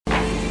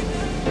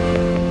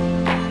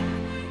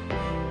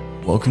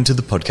Welcome to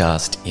the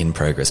podcast In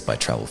Progress by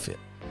TravelFit.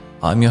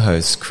 I'm your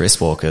host,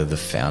 Chris Walker, the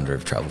founder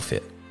of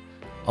TravelFit.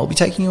 I'll be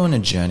taking you on a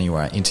journey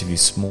where I interview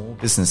small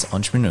business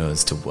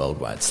entrepreneurs to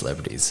worldwide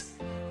celebrities,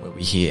 where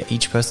we hear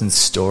each person's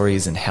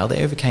stories and how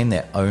they overcame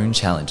their own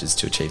challenges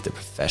to achieve their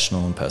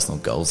professional and personal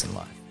goals in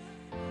life.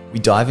 We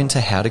dive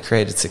into how to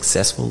create a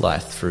successful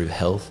life through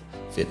health,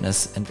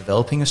 fitness, and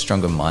developing a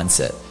stronger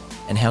mindset,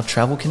 and how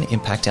travel can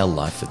impact our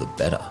life for the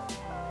better.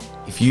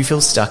 If you feel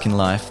stuck in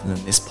life,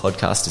 then this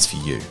podcast is for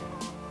you.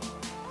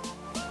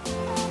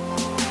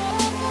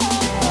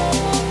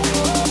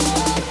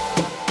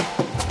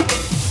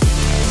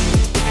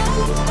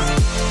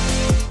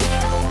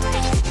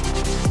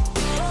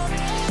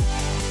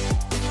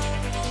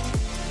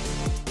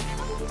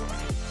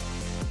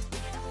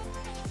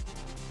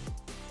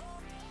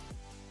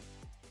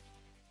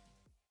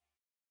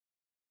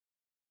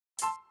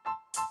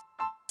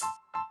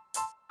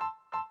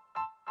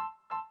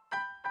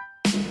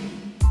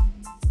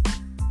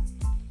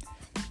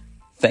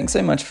 Thanks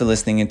so much for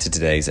listening into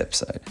today's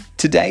episode.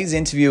 Today's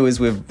interview is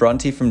with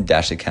Bronte from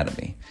Dash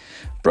Academy.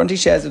 Bronte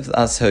shares with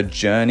us her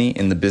journey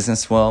in the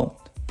business world,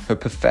 her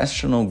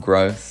professional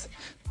growth,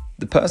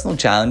 the personal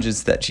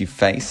challenges that she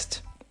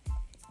faced,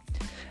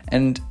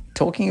 and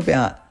talking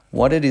about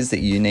what it is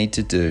that you need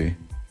to do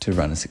to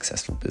run a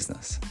successful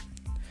business.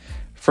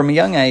 From a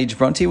young age,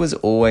 Bronte was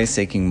always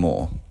seeking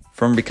more.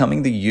 From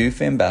becoming the youth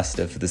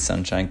ambassador for the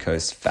Sunshine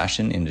Coast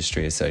Fashion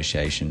Industry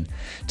Association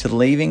to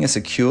leaving a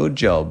secure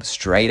job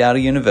straight out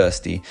of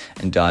university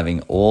and diving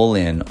all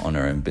in on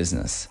her own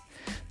business.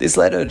 This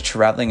led her to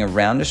traveling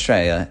around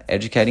Australia,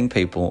 educating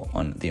people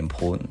on the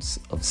importance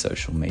of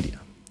social media.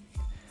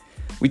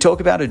 We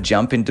talk about a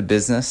jump into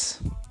business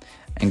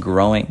and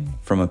growing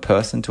from a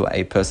person to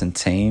a person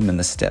team and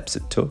the steps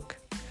it took,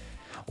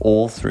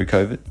 all through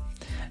COVID.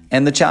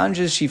 And the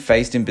challenges she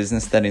faced in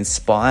business that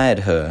inspired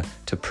her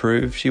to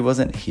prove she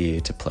wasn't here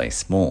to play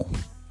small.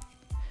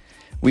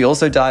 We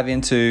also dive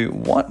into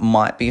what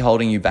might be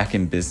holding you back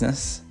in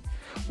business,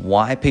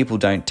 why people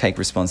don't take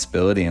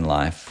responsibility in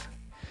life,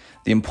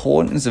 the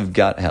importance of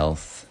gut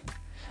health,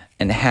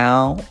 and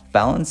how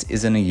balance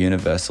isn't a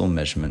universal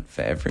measurement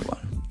for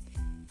everyone.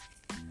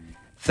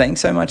 Thanks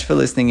so much for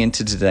listening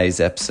into today's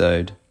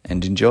episode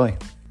and enjoy.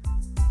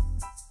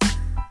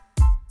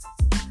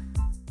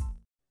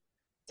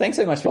 Thanks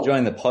so much for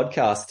joining the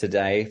podcast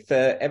today. For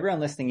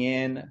everyone listening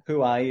in,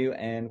 who are you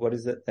and what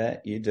is it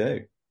that you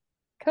do?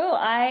 Cool.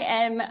 I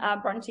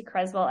am Bronte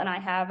Creswell and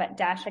I have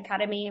Dash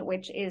Academy,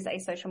 which is a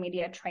social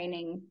media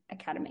training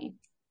academy.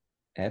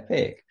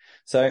 Epic.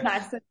 So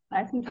nice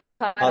and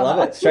tight. I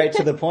love it. Straight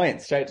to the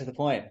point.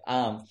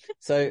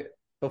 So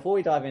before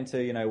we dive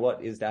into,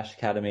 what is Dash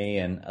Academy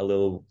and a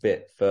little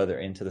bit further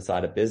into the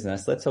side of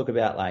business, let's talk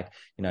about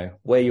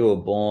where you were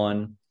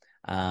born,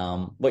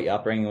 what your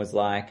upbringing was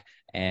like,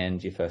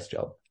 and your first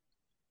job.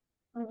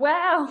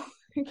 Wow.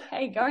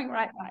 Okay, going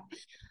right.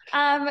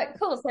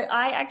 Cool. So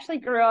I actually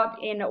grew up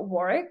in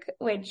Warwick,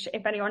 which,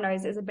 if anyone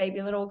knows, is a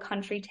baby little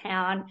country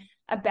town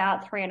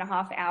about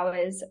 3.5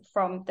 hours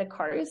from the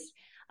coast.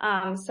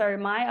 So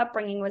my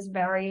upbringing was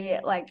very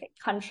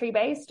country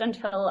based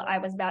until I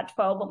was about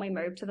 12 when we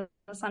moved to the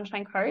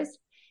Sunshine Coast,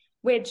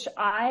 which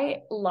I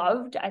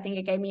loved. I think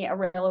it gave me a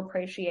real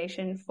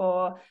appreciation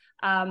for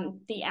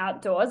the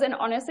outdoors. And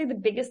honestly, the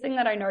biggest thing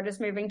that I noticed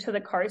moving to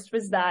the coast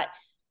was that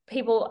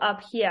people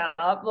up here,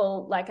 at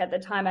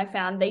the time I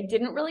found they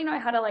didn't really know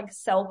how to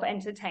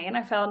self-entertain.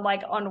 I found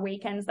on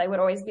weekends, they would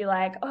always be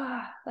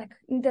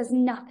there's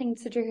nothing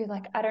to do.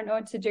 I don't know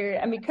what to do.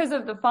 And because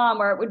of the farm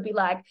where it would be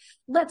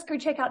let's go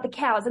check out the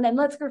cows and then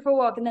let's go for a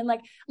walk and then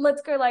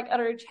let's go, I don't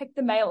know, check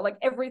the mail.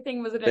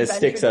 Everything was an adventure. There's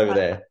sticks over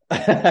there.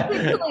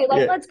 Literally,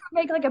 let's go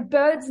make a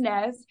bird's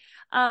nest.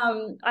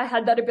 I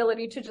had that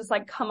ability to just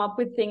come up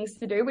with things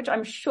to do, which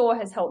I'm sure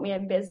has helped me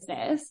in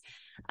business.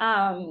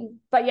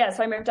 But yeah,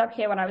 so I moved up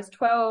here when I was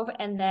 12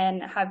 and then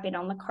have been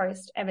on the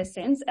coast ever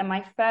since. And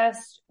my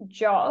first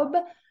job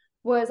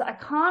was, I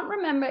can't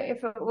remember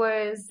if it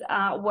was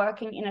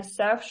working in a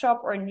surf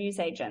shop or a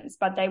newsagent's,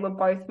 but they were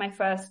both my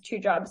first two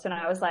jobs. And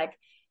I was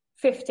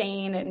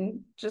 15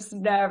 and just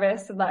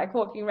nervous and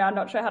walking around,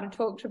 not sure how to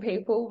talk to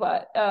people.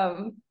 But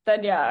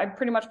then yeah, I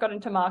pretty much got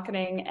into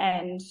marketing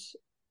and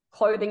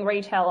clothing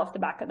retail off the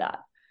back of that.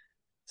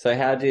 So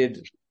how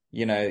did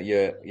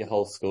your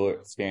whole school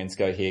experience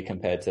go here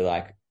compared to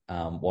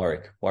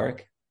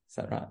Warwick? Is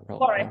that right?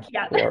 Warwick,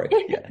 yeah. Warwick,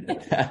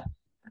 yeah.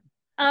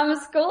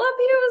 School up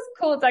here was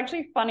cool. It's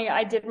actually funny.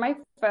 I did my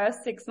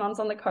first 6 months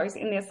on the coast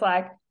in this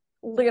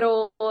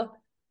little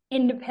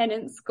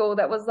independent school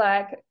that was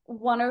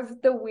one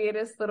of the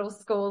weirdest little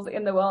schools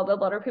in the world. A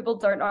lot of people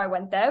don't know I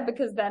went there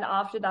because then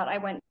after that I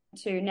went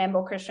to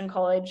Nambour Christian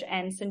College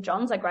and St.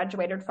 John's. I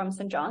graduated from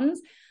St.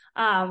 John's.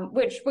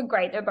 Which were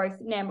great. They're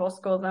both Nambour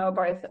schools and they were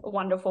both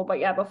wonderful. But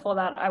yeah, before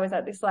that, I was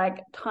at this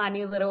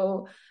tiny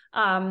little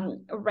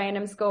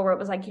random school where it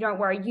was you don't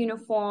wear a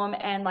uniform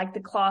and the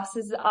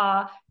classes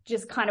are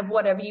just kind of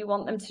whatever you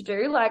want them to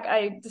do.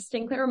 I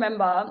distinctly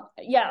remember.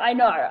 Yeah, I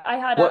know. I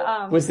had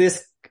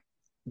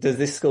does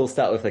this school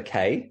start with a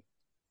K?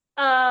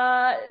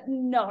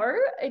 No,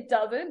 it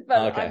doesn't,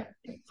 but Okay.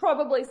 it's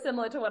probably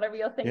similar to whatever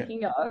you're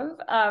thinking of.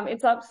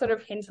 It's up sort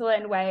of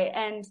hinterland way.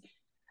 And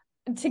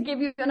to give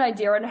you an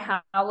idea on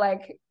how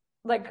like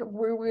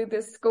woo-woo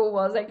this school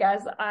was, I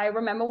guess, I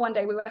remember one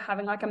day we were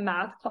having like a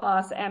math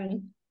class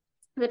and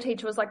the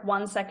teacher was like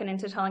 1 second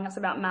into telling us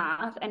about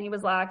math and he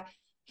was like,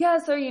 yeah,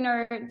 so,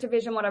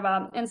 division,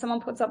 whatever. And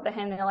someone puts up their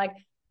hand, they're like,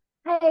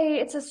 hey,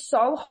 it's just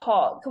so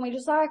hot. Can we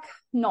just like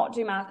not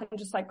do math and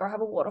just like go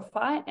have a water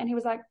fight? And he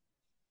was like,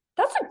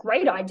 that's a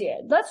great idea.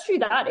 Let's do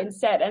that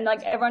instead. And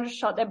like everyone just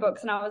shut their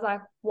books. And I was like,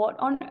 what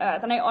on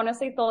earth? And I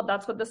honestly thought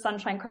that's what the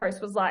Sunshine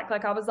Coast was like.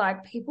 Like I was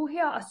like, people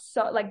here are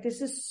so like,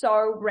 this is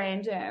so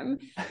random.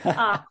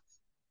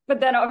 But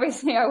then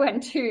obviously I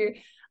went to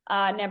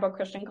Nambour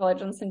Christian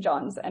College in St.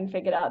 John's and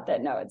figured out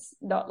that no, it's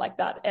not like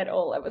that at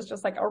all. It was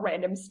just like a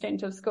random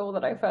stint of school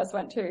that I first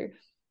went to.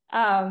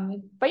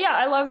 But yeah,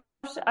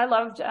 I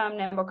loved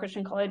Nambour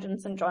Christian College in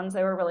St. John's.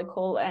 They were really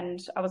cool. And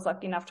I was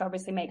lucky enough to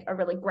obviously make a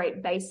really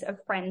great base of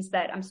friends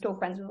that I'm still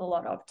friends with a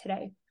lot of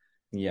today.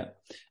 Yeah.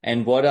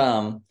 And what,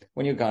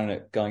 when you're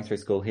going through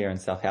school here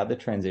and stuff, how the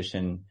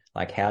transition,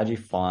 like how do you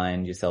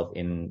find yourself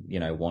in,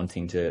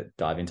 wanting to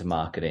dive into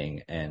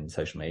marketing and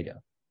social media?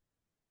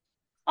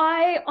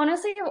 I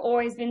honestly have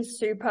always been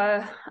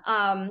super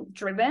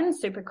driven,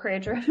 super career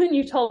driven.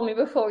 You told me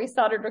before we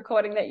started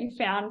recording that you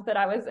found that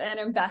I was an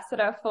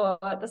ambassador for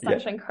the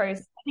Sunshine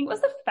Coast. I think it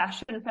was the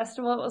Fashion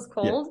Festival it was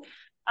called.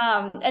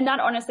 And that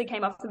honestly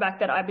came off the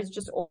back that I was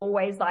just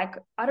always like,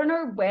 I don't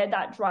know where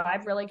that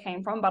drive really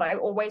came from, but I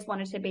always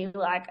wanted to be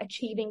like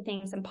achieving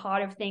things and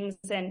part of things.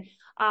 And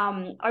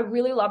I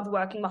really loved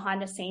working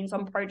behind the scenes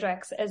on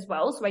projects as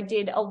well. So I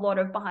did a lot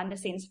of behind the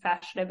scenes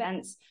fashion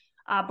events,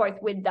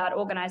 both with that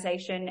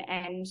organization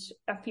and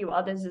a few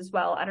others as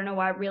well. I don't know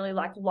why I really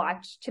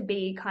liked to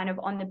be kind of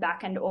on the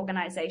back end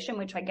organization,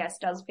 which I guess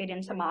does fit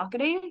into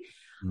marketing.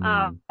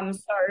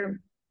 So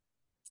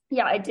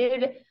yeah, I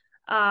did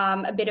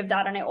a bit of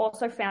that. And I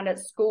also found at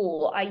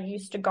school, I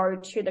used to go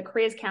to the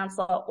careers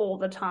counselor all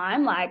the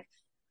time. Like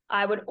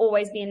I would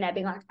always be in there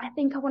being like, I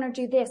think I want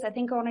to do this. I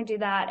think I want to do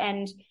that.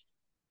 And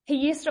he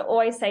used to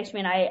always say to me,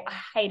 and I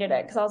hated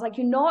it because I was like,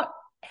 you're not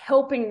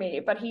helping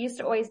me. But he used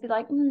to always be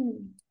like,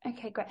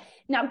 okay, great.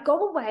 Now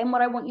go away. And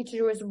what I want you to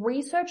do is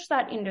research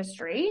that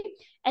industry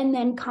and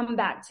then come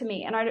back to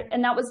me.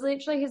 And that was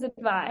literally his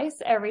advice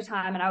every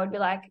time. And I would be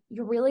like,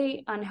 you're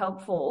really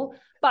unhelpful.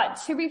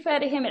 But to be fair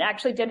to him, it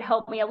actually did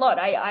help me a lot.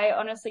 I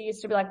honestly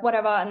used to be like,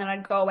 whatever. And then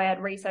I'd go away,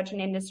 I'd research an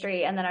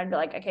industry and then I'd be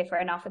like, okay, fair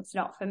enough. It's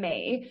not for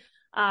me.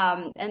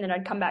 And then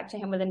I'd come back to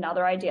him with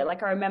another idea.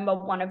 Like I remember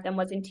one of them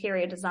was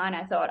interior design.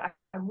 I thought,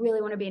 I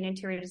really want to be an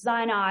interior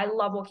designer. I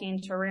love walking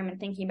into a room and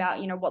thinking about,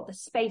 what the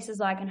space is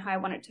like and how I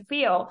want it to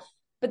feel.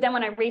 But then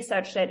when I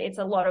researched it, it's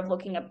a lot of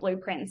looking at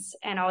blueprints.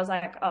 And I was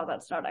like, oh,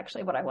 that's not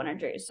actually what I want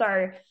to do.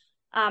 So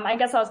I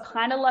guess I was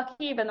kind of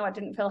lucky, even though it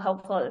didn't feel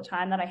helpful at the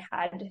time, that I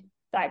had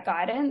that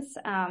guidance.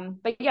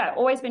 But yeah,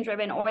 always been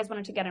driven, always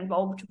wanted to get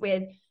involved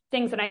with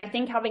things. And I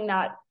think having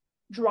that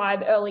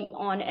drive early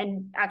on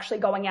and actually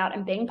going out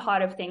and being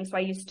part of things. So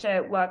I used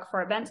to work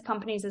for events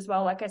companies as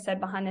well, like I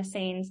said, behind the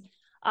scenes.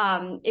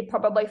 It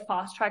probably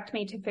fast tracked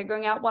me to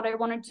figuring out what I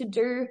wanted to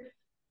do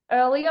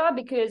earlier,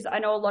 because I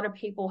know a lot of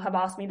people have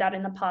asked me that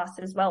in the past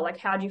as well. Like,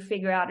 how do you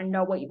figure out and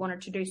know what you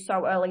wanted to do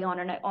so early on?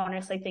 And I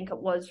honestly think it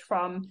was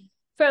from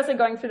firstly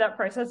going through that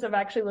process of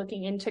actually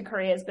looking into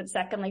careers, but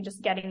secondly,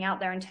 just getting out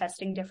there and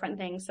testing different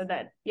things so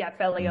that,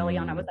 fairly early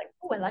on, I was like,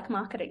 oh, I like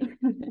marketing.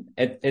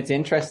 It's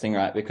interesting,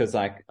 right? Because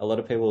like a lot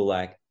of people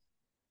like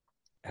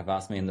have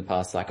asked me in the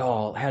past, like,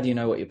 oh, how do you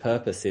know what your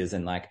purpose is?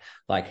 And like,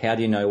 how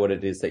do you know what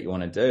it is that you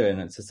want to do? And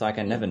it's just like,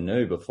 I never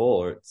knew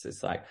before. It's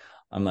just like,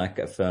 I'm like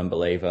a firm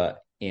believer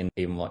in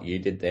even what you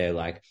did there,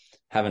 like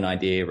have an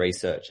idea,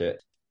 research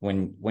it.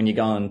 When you're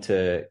going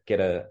to get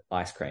a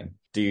ice cream,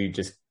 do you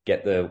just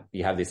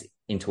you have this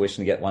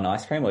intuition to get one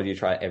ice cream, or do you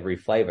try every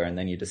flavor and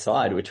then you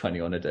decide which one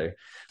you want to do?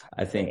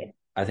 I think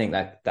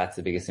that's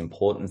the biggest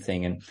important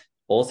thing. And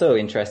also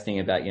interesting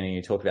about,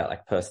 you talk about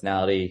like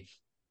personality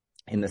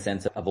in the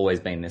sense of I've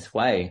always been this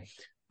way.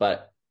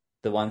 But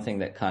the one thing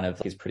that kind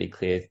of is pretty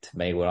clear to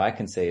me, what I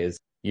can see is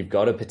you've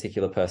got a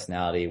particular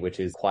personality, which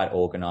is quite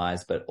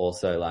organized, but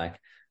also like,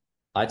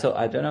 I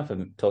don't know if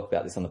I've talked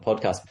about this on the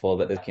podcast before,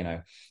 but there's,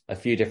 a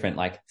few different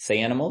like sea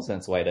animals, and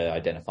it's a way to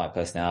identify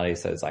personality.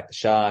 So it's like the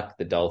shark,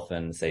 the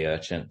dolphin, the sea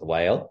urchin, the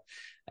whale.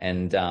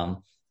 And,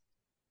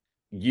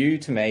 you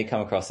to me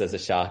come across as a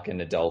shark and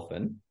a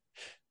dolphin,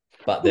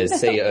 but there's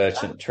sea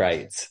urchin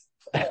traits.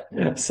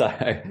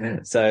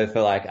 So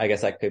for like, I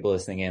guess like people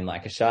listening in,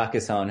 like a shark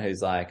is someone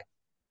who's like,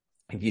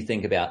 if you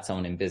think about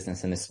someone in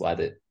business, and this is why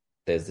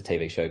there's the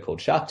TV show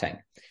called Shark Tank,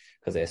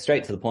 because they're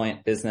straight to the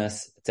point,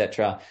 business,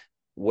 etc.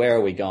 Where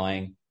are we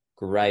going?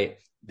 Great.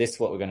 This is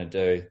what we're going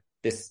to do.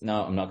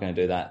 No, I'm not going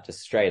to do that. Just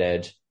straight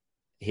edge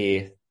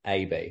here,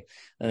 A, B.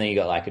 And then you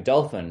got like a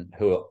dolphin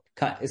who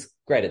is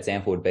great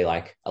example would be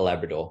like a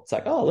Labrador. It's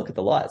like, oh, look at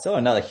the lights. Oh,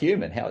 another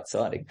human. How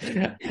exciting.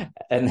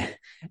 and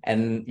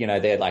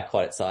they're like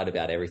quite excited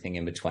about everything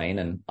in between.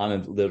 And I'm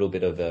a little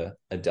bit of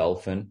a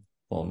dolphin.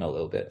 well, not a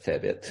little bit, fair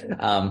bit.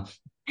 And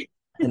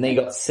then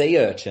you got sea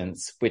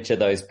urchins, which are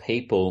those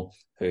people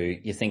who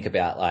you think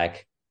about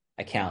like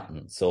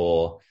accountants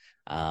or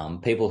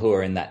people who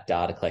are in that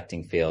data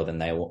collecting field,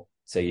 and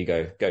so you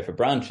go for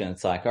brunch and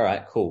it's like, all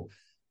right, cool.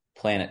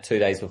 Plan it 2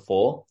 days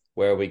before.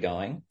 Where are we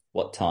going?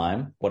 What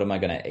time? What am I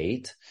going to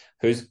eat?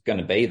 Who's going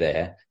to be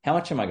there? How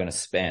much am I going to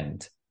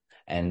spend?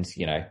 And,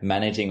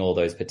 managing all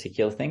those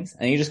particular things.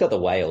 And you just got the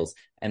whales,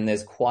 and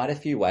there's quite a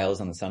few whales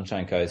on the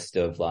Sunshine Coast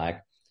of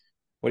like,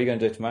 what are you going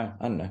to do tomorrow?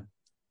 I don't know.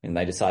 And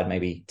they decide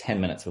maybe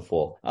 10 minutes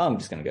before, oh, I'm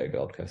just going to go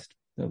Gold Coast.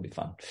 It'll be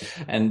fun.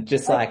 And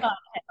just like,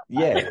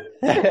 yeah.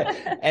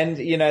 And,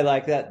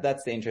 like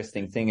that's the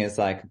interesting thing is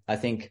like, I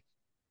think,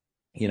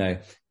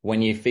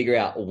 when you figure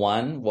out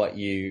one, what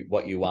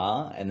you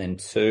are, and then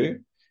two,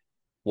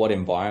 what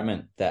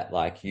environment that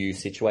like you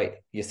situate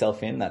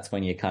yourself in, that's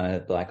when you kind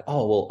of like,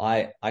 oh,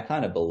 well, I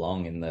kind of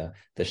belong in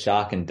the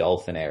shark and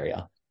dolphin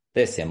area.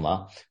 They're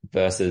similar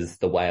versus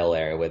the whale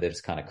area where they're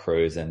just kind of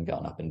cruising,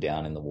 going up and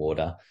down in the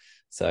water.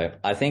 So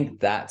I think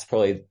that's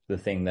probably the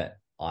thing that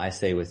I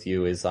see with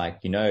you is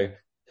like,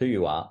 who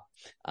you are,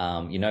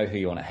 who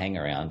you want to hang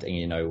around,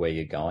 and where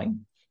you're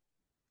going.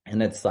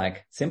 And it's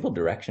like simple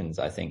directions,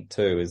 I think,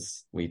 too,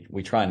 is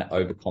we try and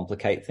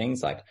overcomplicate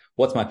things. Like,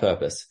 what's my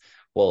purpose?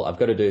 Well, I've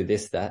got to do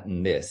this, that,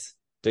 and this.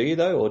 Do you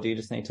though? Or do you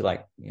just need to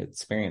like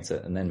experience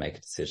it and then make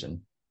a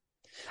decision?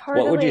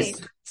 Totally. What would you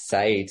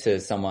say to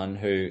someone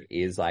who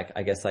is like,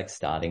 I guess, like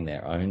starting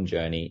their own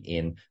journey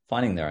in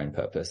finding their own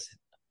purpose?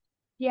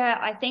 Yeah,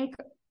 I think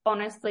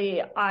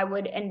honestly, I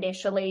would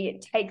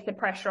initially take the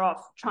pressure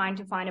off trying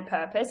to find a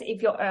purpose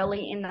if you're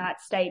early in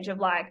that stage of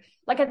like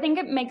I think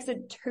it makes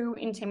it too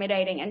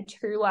intimidating and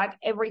too like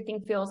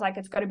everything feels like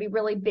it's got to be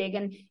really big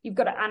and you've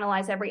got to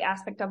analyze every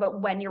aspect of it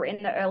when you're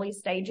in the early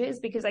stages,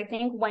 because I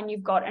think when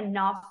you've got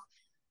enough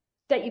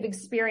that you've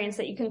experienced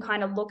that you can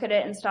kind of look at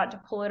it and start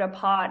to pull it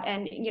apart.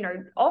 And,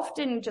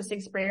 often just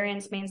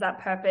experience means that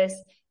purpose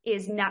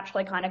is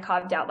naturally kind of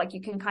carved out. Like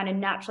you can kind of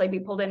naturally be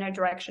pulled in a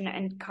direction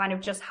and kind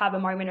of just have a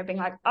moment of being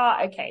like,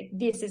 okay,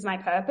 this is my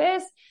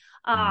purpose,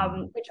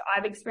 which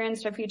I've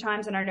experienced a few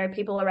times and I know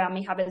people around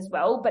me have as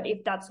well. But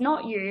if that's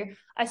not you,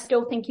 I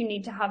still think you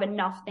need to have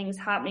enough things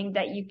happening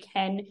that you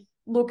can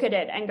look at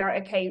it and go,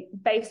 okay,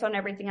 based on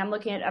everything I'm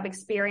looking at, I've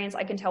experienced,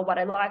 I can tell what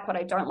I like, what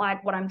I don't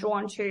like, what I'm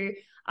drawn to,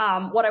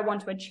 what I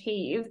want to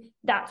achieve.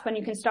 That's when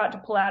you can start to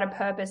pull out a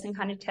purpose and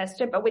kind of test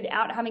it, but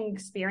without having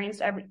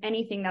experienced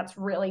anything, that's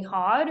really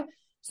hard.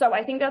 So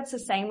I think that's the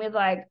same with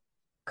like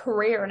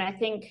career. And I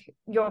think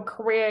your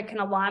career can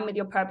align with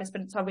your purpose,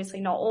 but it's obviously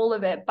not all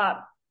of it. But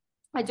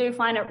I do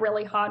find it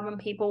really hard when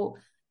people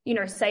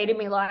say to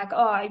me like,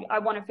 I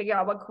want to figure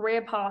out what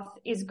career path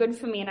is good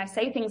for me. And I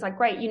say things like,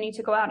 great, you need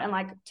to go out and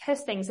like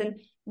test things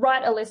and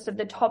write a list of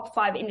the top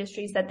 5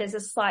 industries that there's a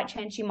slight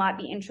chance you might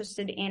be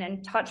interested in,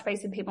 and touch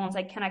base with people and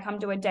say, can I come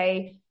do a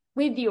day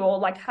with you? Or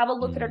like have a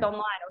look at it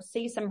online or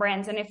see some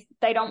brands. And if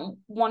they don't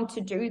want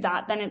to do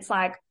that, then it's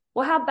like,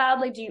 well, how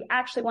badly do you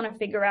actually want to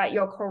figure out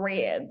your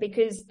career?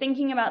 Because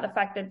thinking about the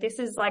fact that this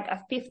is like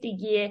a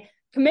 50-year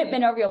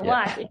commitment of your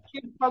life, it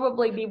should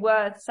probably be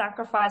worth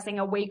sacrificing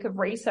a week of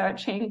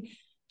researching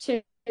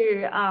to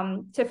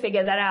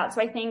figure that out.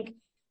 So I think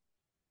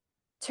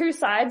 2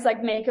 sides,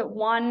 like make it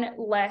one,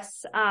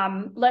 less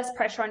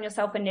pressure on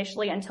yourself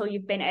initially until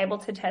you've been able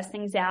to test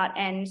things out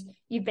and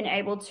you've been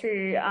able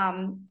to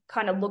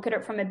kind of look at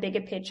it from a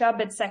bigger picture.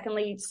 But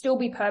secondly, still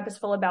be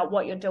purposeful about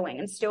what you're doing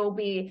and still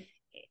be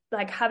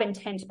like have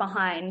intent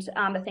behind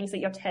the things that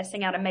you're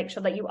testing out, and make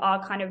sure that you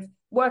are kind of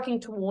working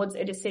towards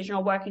a decision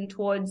or working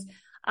towards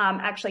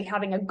actually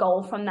having a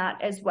goal from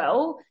that as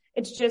well.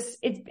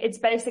 It's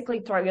basically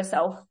throw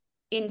yourself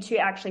into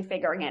actually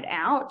figuring it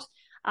out.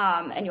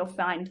 And you'll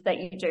find that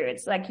you do.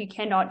 It's like you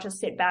cannot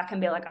just sit back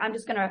and be like, I'm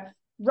just going to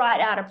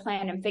write out a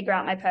plan and figure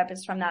out my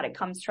purpose from that. It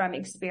comes from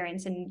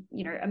experience and,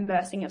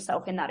 immersing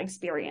yourself in that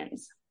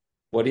experience.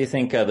 What do you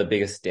think are the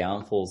biggest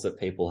downfalls that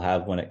people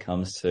have when it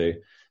comes to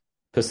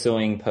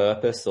pursuing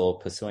purpose or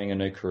pursuing a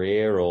new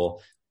career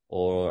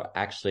or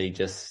actually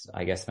just,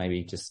 I guess,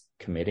 maybe just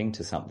committing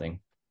to something?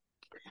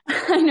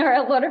 I know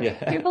a lot of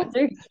people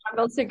do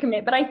struggle to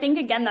commit, but I think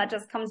again, that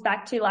just comes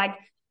back to like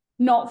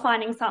not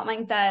finding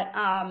something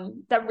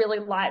that really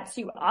lights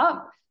you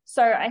up.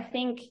 So I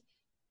think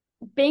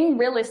being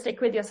realistic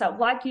with yourself,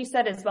 like you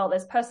said as well,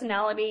 there's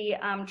personality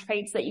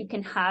traits that you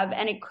can have,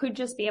 and it could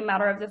just be a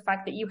matter of the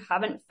fact that you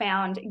haven't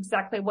found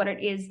exactly what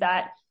it is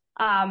that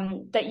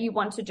you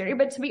want to do.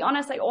 But to be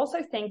honest, I also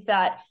think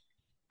that,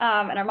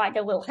 and I might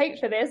get a little hate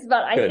for this,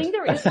 but I think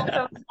there is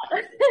also,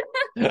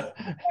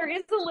 there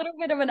is a little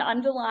bit of an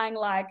underlying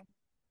like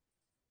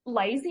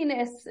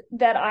laziness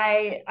that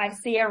I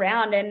see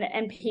around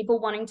and people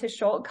wanting to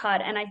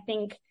shortcut. And I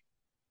think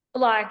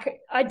like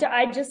I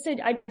just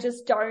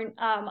don't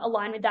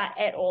align with that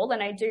at all.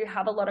 And I do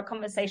have a lot of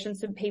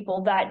conversations with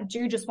people that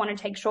do just want to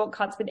take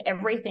shortcuts with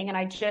everything. And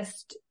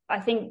I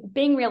think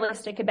being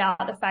realistic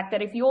about the fact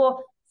that if you're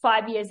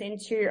 5 years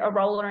into a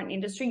role or an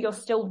industry, you're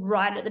still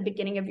right at the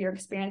beginning of your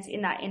experience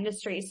in that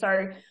industry.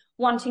 So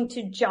wanting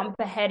to jump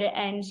ahead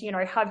and, you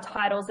know, have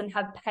titles and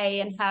have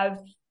pay and have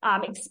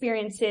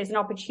experiences and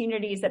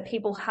opportunities that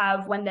people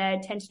have when they're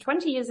 10 to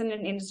 20 years in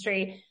an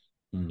industry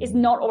is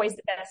not always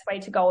the best way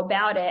to go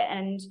about it.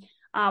 And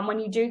when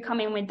you do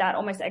come in with that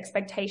almost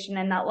expectation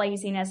and that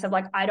laziness of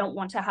like, I don't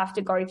want to have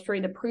to go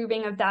through the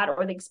proving of that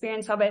or the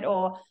experience of it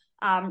or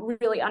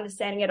really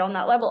understanding it on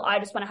that level, I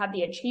just want to have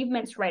the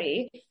achievements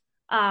ready.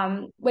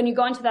 When you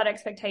go into that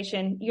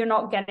expectation, you're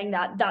not getting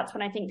that. That's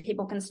when I think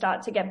people can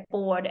start to get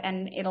bored,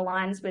 and it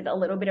aligns with a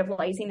little bit of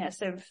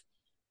laziness of,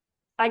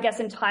 I guess,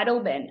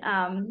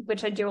 entitlement,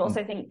 which I do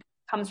also think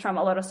comes from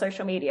a lot of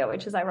social media,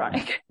 which is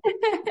ironic.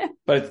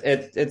 But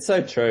it's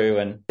so true.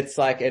 And it's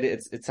like,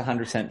 it's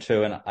 100%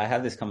 true. And I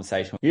have this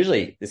conversation.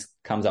 Usually this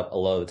comes up a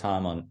lot of the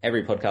time on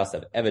every podcast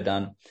I've ever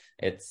done.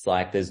 It's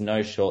like, there's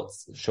no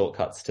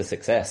shortcuts to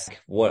success.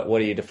 What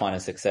do you define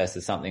as success?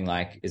 Is something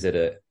like, is it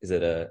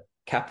a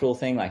capital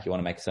thing? Like you want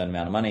to make a certain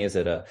amount of money? Is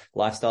it a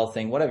lifestyle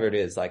thing? Whatever it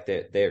is, like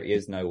there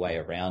is no way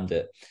around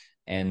it.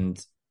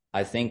 And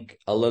I think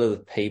a lot of the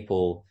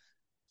people,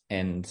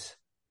 and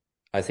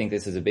I think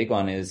this is a big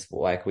one, is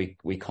like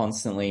we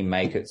constantly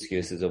make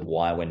excuses of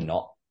why we're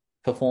not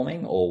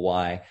performing or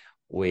why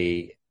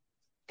we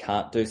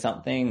can't do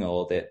something,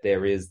 or that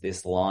there is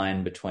this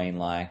line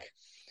between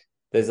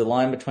there's a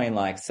line between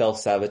like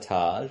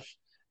self-sabotage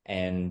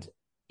and,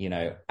 you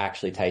know,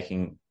 actually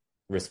taking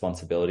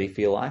responsibility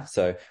for your life.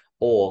 So,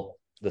 or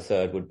the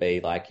third would be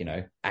like, you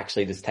know,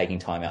 actually just taking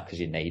time out because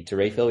you need to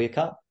refill your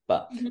cup.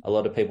 But a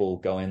lot of people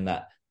go in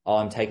that, oh,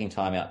 I'm taking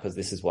time out because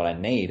this is what I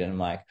need. And I'm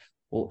like,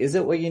 well, is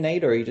it what you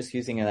need, or are you just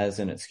using it as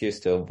an excuse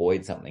to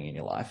avoid something in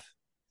your life?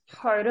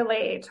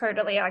 Totally.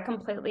 I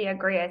completely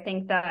agree. I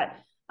think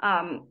that,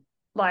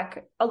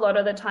 like a lot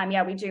of the time,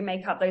 yeah, we do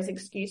make up those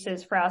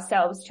excuses for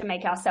ourselves to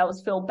make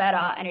ourselves feel better.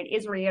 And it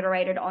is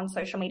reiterated on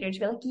social media to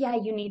be like, yeah,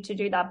 you need to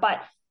do that.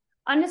 But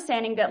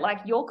understanding that like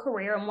your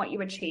career and what you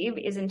achieve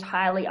is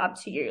entirely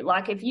up to you.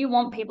 Like if you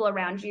want people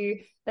around you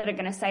that are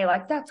going to say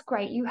like, that's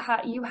great, you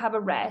have a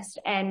rest,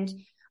 and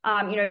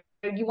you know,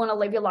 you want to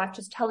live your life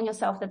just telling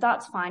yourself that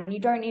that's fine. You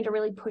don't need to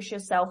really push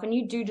yourself, and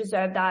you do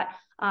deserve that.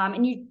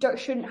 And you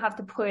shouldn't have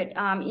to put,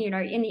 you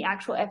know, in the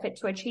actual effort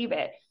to achieve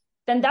it.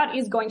 Then that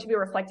is going to be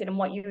reflected in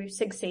what you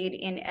succeed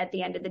in at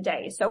the end of the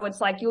day. So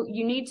it's like you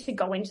need to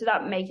go into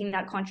that, making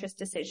that conscious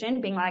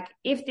decision, being like,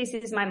 if this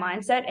is my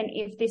mindset and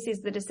if this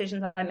is the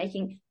decision that I'm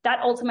making,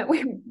 that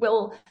ultimately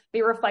will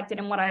be reflected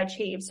in what I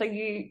achieve. So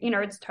you know,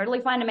 it's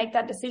totally fine to make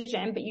that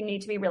decision, but you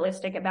need to be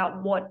realistic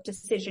about what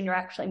decision you're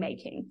actually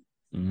making.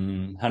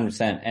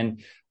 100%.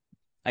 And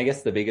I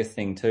guess the biggest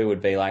thing too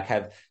would be like,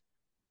 have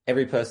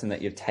every person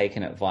that you've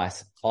taken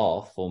advice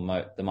off, or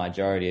the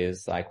majority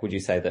is like, would you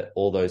say that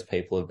all those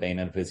people have been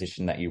in a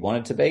position that you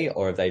wanted to be,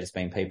 or have they just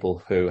been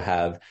people who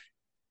have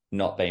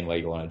not been where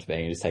you wanted to be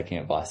and you're just taking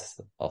advice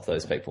off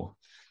those people?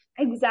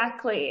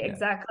 Exactly.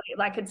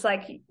 Like, it's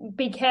like,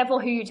 be careful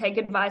who you take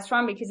advice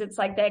from, because it's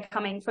like they're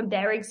coming from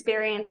their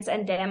experience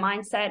and their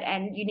mindset,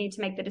 and you need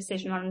to make the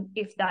decision on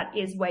if that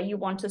is where you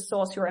want to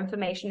source your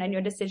information and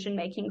your decision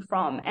making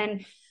from.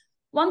 And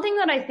one thing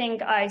that I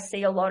think I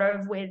see a lot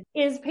of with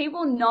is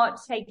people not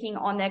taking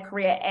on their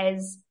career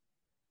as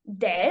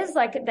theirs.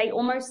 Like they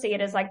almost see it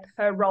as like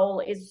her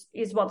role is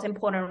what's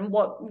important and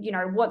what, you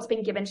know, what's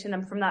been given to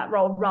them from that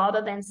role,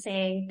 rather than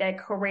seeing their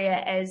career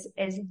as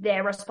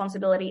their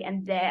responsibility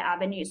and their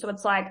avenue. So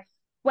it's like,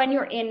 when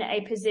you're in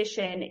a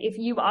position, if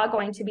you are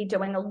going to be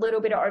doing a little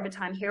bit of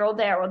overtime here or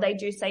there, or they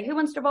do say, who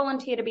wants to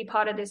volunteer to be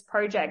part of this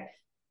project?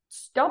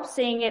 Stop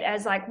seeing it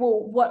as like,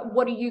 well,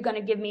 what are you going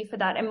to give me for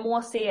that? And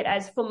more see it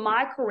as, for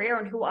my career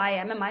and who I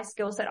am and my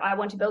skills that I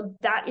want to build,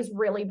 that is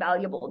really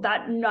valuable.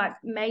 That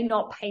may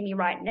not pay me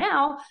right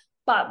now,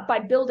 but by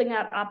building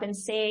that up and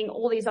seeing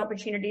all these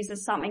opportunities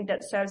as something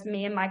that serves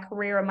me and my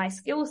career and my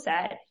skill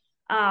set,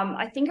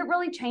 I think it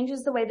really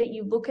changes the way that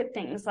you look at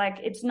things. Like,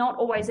 it's not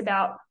always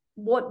about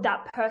what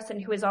that person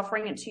who is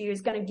offering it to you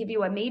is going to give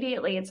you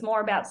immediately. It's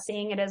more about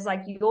seeing it as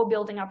like, you're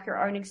building up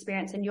your own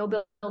experience and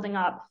you're building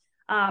up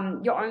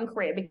your own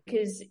career,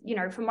 because, you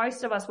know, for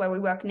most of us where we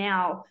work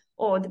now,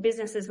 or the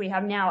businesses we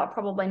have now, are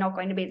probably not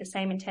going to be the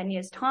same in 10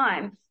 years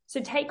time.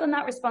 So take on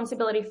that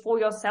responsibility for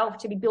yourself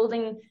to be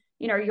building,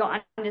 you know, your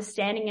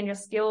understanding and your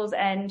skills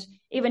and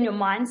even your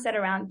mindset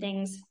around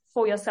things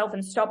for yourself,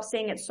 and stop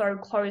seeing it so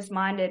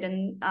closed-minded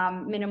and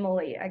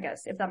minimally, I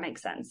guess, if that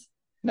makes sense.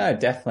 No,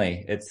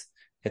 definitely.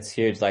 It's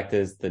huge. Like,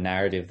 there's the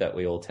narrative that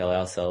we all tell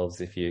ourselves.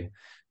 If you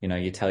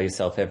tell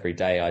yourself every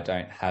day, I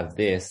don't have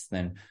this,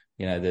 then,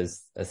 you know,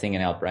 there's a thing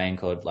in our brain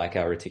called like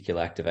our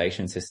reticular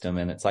activation system,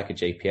 and it's like a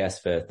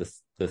GPS for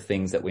the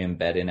things that we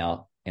embed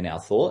in our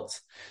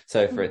thoughts.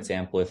 So for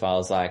example, if I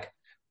was like,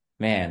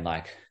 man,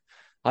 like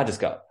I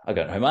got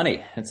no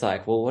money. It's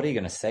like, well, what are you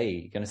going to see?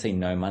 You're going to see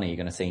no money. You're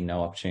going to see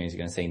no opportunities. You're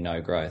going to see no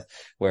growth.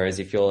 Whereas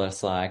if you're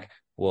just like,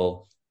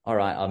 well, all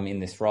right, I'm in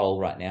this role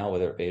right now,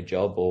 whether it be a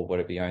job or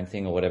whether it be your own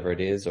thing or whatever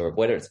it is, or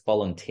whether it's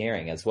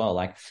volunteering as well.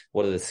 Like,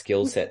 what are the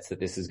skill sets that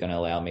this is going to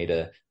allow me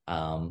to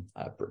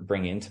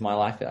bring into my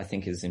life? I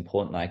think is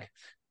important. Like,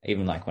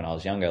 even like when I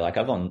was younger, like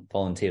I've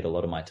volunteered a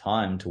lot of my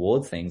time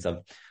towards things.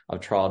 I've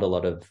tried a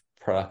lot of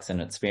products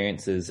and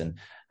experiences, and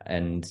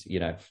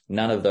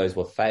none of those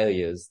were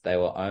failures. They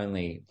were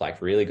only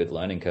like really good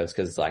learning curves,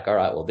 because it's like, all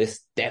right, well,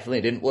 this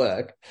definitely didn't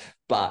work,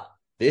 but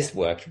this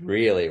worked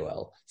really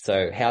well.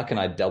 So how can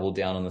I double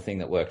down on the thing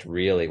that worked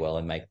really well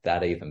and make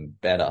that even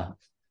better?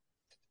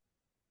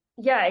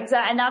 Yeah,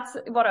 exactly. And that's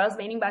what I was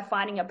meaning by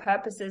finding a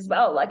purpose as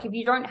well. Like if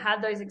you don't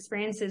have those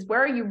experiences,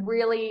 where are you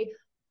really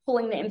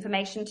pulling the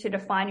information to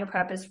define your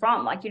purpose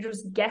from? Like you're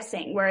just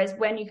guessing. Whereas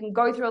when you can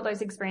go through all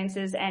those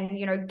experiences and,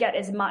 get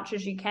as much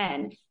as you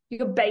can,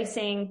 you're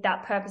basing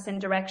that purpose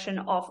and direction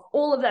off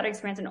all of that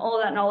experience and all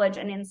of that knowledge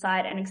and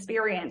insight and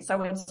experience.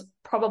 So it's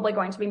probably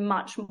going to be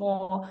much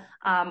more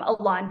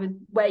aligned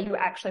with where you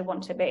actually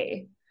want to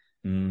be.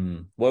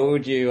 What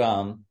would you,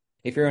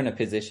 if you're in a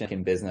position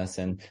in business,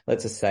 and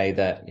let's just say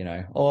that,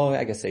 or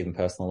I guess even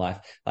personal life,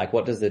 like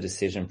what does the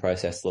decision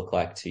process look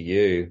like to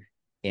you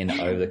in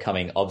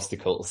overcoming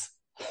obstacles?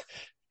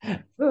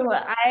 Ooh,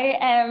 I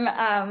am,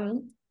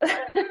 I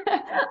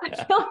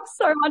feel like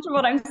so much of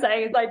what I'm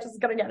saying is like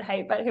just going to get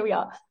hate, but here we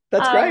are.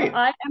 That's great.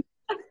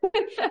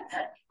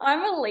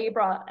 I'm a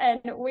Libra, and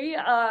we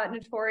are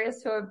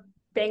notorious for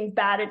being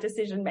bad at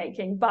decision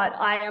making, but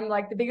I am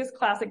like the biggest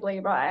classic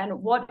Libra.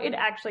 And what it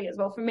actually is,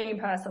 well, for me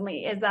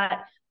personally, is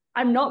that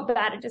I'm not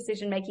bad at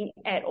decision making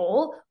at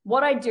all.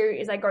 What I do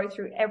is I go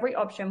through every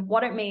option,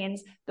 what it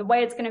means, the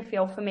way it's going to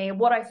feel for me,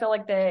 what I feel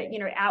like the,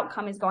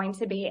 outcome is going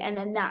to be. And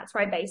then that's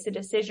where I base a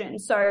decision.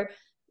 So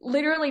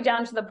literally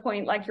down to the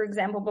point, like your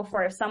example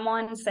before, if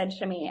someone said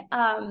to me,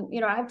 I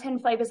have 10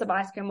 flavors of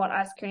ice cream. What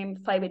ice cream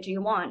flavor do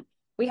you want?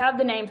 We have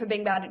the name for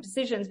being bad at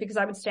decisions, because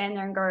I would stand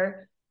there and go,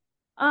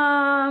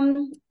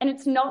 and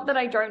it's not that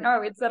I don't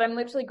know, it's that I'm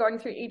literally going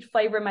through each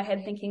flavor in my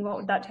head thinking, what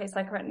would that taste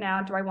like right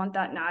now? Do I want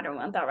that? No, I don't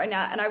want that right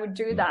now. And I would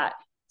do that.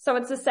 So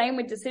it's the same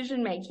with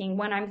decision making.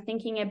 When I'm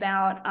thinking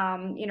about,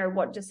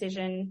 what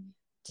decision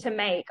to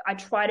make, I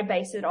try to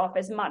base it off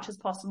as much as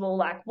possible.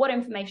 Like, what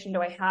information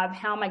do I have?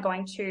 How am I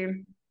going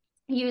to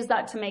use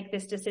that to make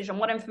this decision?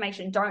 What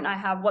information don't I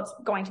have? What's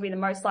going to be the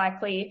most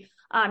likely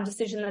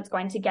decision that's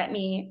going to get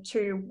me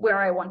to where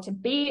I want to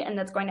be and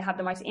that's going to have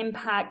the most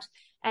impact?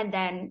 And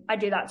then I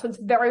do that. So it's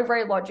very,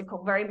 very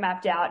logical, very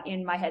mapped out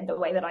in my head, the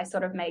way that I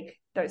sort of make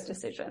those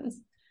decisions.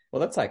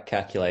 Well, that's like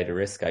calculated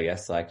risk, I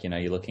guess. Like,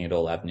 you're looking at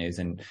all avenues,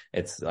 and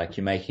it's like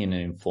you're making an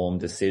informed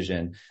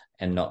decision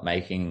and not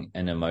making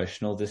an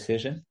emotional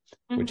decision,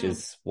 which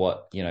is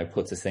what,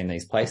 puts us in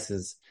these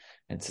places.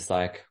 It's just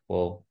like,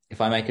 well, if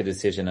I make a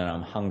decision and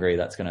I'm hungry,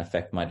 that's going to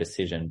affect my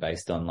decision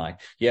based on, like,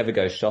 you ever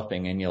go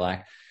shopping and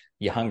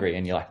you're hungry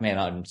and you're like, man,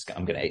 I'm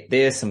going to eat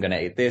this. I'm going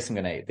to eat this. I'm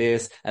going to eat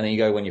this. And then you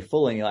go when you're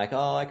full and you're like,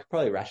 oh, I could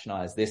probably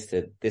rationalize this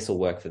will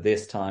work for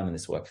this time and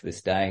this will work for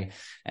this day.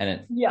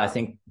 And I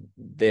think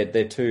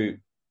they're two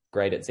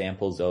great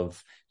examples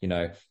of,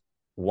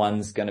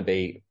 one's going to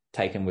be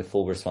taken with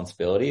full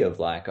responsibility of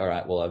like, all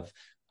right, well,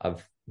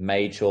 I've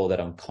made sure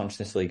that I'm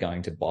consciously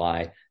going to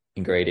buy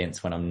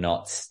ingredients when I'm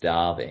not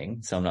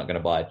starving. So I'm not going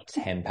to buy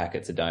 10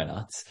 packets of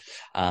donuts,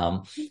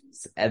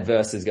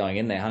 versus going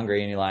in there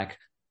hungry and you're like,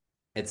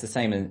 it's the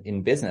same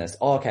in business.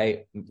 Oh,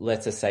 okay.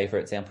 Let's just say, for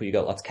example, you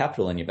got lots of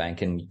capital in your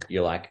bank and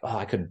you're like, oh,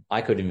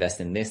 I could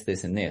invest in this,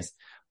 this, and this,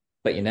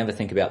 but you never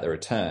think about the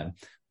return.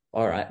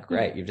 All right,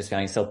 great. You've just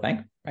found yourself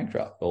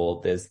bankrupt,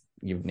 or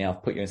you've now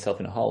put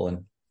yourself in a hole,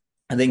 and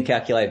then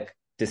calculate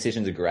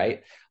decisions are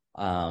great.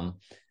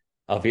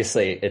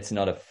 Obviously it's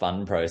not a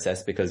fun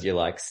process because you're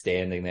like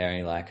standing there and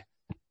you're like,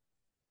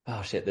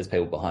 oh shit, there's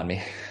people behind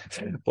me.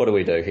 What do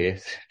we do here?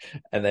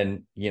 And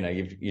then,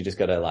 you just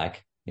got to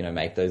like,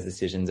 make those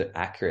decisions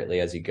accurately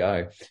as you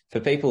go.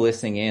 For people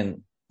listening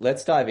in,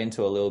 let's dive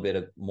into a little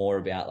bit more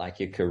about like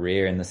your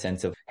career, in the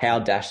sense of how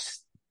Dash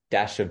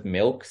of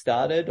Milk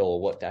started, or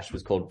what Dash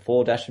was called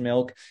before Dash of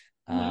Milk,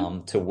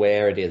 to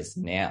where it is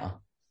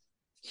now.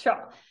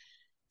 Sure.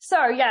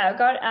 So yeah, I've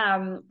got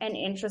an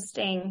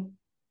interesting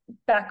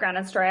background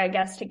and story, I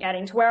guess, to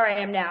getting to where I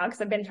am now, because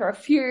I've been through a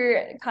few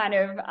kind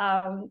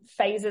of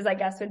phases, I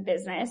guess, with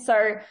business.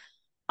 So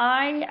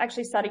I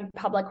actually studied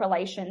public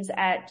relations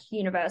at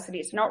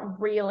university. So not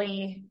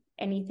really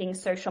anything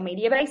social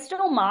media based,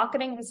 still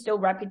marketing and still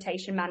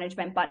reputation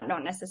management, but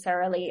not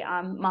necessarily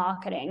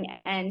marketing.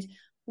 And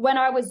when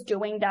I was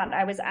doing that,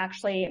 I was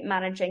actually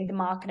managing the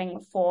marketing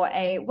for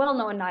a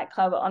well-known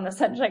nightclub on the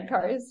Sunshine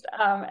Coast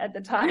at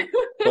the time.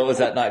 What was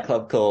that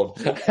nightclub called?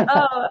 The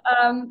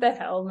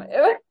Helm.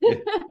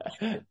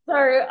 So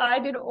I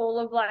did all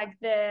of like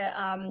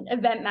the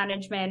event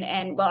management,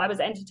 and I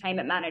was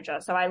entertainment manager.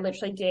 So I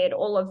literally did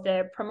all of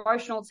the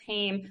promotional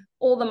team,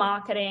 all the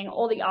marketing,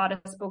 all the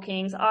artist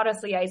bookings,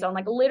 artist liaison,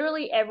 like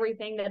literally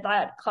everything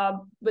that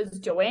club was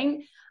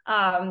doing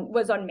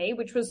was on me,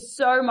 which was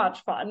so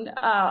much fun.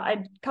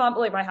 I can't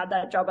believe I had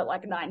that job at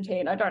like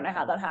 19. I don't know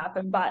how that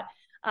happened, but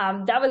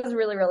that was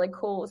really, really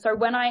cool. So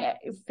when I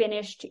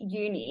finished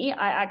uni,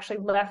 I actually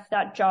left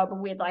that job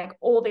with like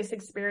all this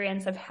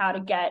experience of how to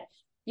get,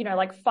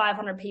 like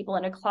 500 people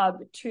in a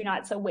club 2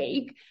 nights a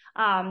week,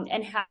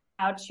 and how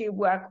to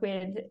work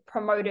with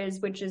promoters,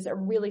 which is a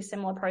really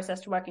similar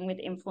process to working with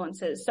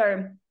influencers.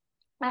 So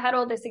I had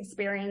all this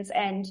experience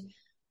and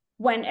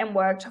went and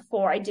worked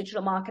for a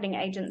digital marketing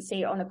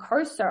agency on the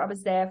coast. So I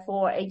was there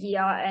for a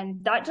year,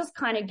 and that just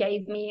kind of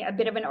gave me a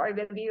bit of an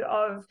overview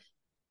of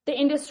the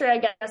industry, I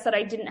guess, that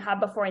I didn't have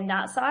before in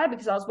that side,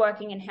 because I was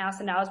working in-house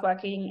and now I was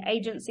working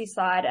agency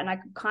side, and I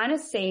could kind of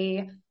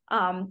see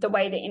the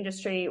way the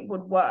industry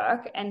would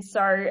work. And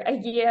so a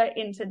year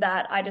into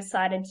that, I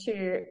decided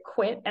to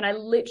quit. And I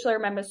literally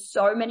remember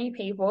so many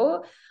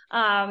people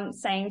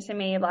saying to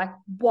me, like,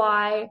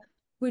 why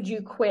would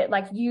you quit?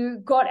 Like, you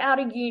got out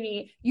of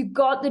uni, you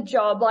got the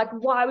job. Like,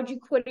 why would you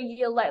quit a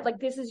year late? Like,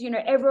 this is,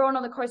 everyone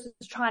on the coast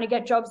is trying to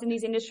get jobs in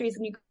these industries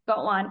and you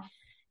got one.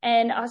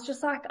 And I was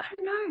just like, I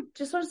don't know,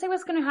 just want to see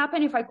what's going to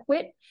happen if I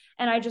quit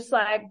and I just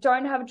like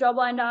don't have a job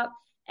lined up,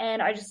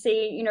 and I just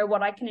see,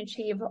 what I can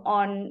achieve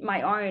on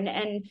my own.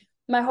 And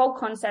my whole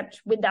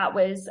concept with that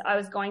was I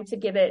was going to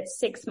give it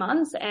 6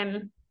 months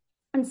and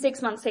in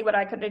 6 months see what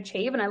I could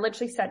achieve. And I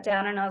literally sat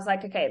down and I was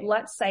like, okay,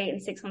 let's say in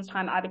 6 months'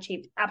 time I've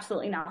achieved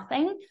absolutely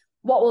nothing.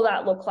 What will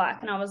that look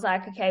like? And I was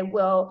like, okay,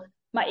 well,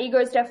 my ego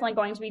is definitely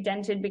going to be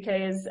dented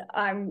because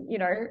I'm,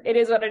 it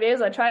is what it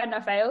is. I tried and I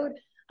failed.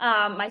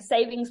 My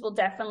savings will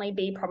definitely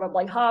be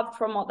probably halved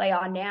from what they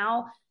are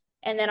now.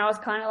 And then I was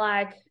kind of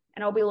like,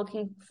 and I'll be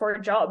looking for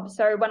a job.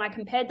 So when I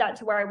compared that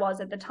to where I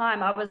was at the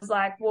time, I was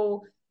like,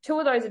 well, two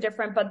of those are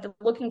different, but the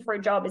looking for a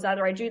job is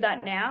either I do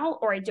that now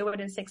or I do it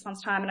in 6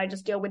 months' time and I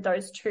just deal with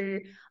those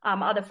two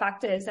other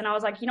factors. And I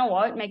was like, you know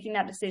what, making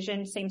that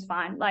decision seems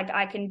fine. Like,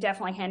 I can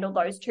definitely handle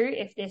those two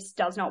if this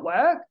does not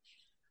work.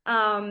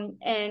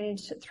 And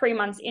 3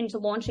 months into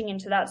launching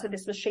into that, so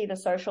this was She The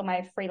Social,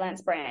 my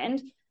freelance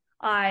brand,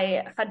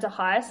 I had to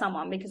hire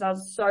someone because I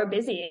was so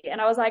busy, and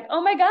I was like,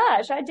 oh my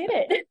gosh, I did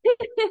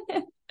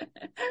it.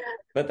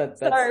 But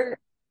that's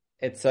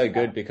it's so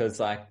good because,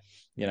 like,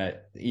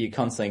 you're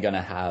constantly going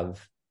to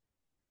have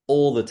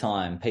all the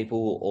time,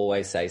 people will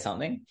always say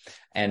something,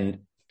 and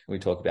we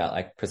talk about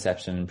like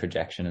perception and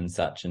projection and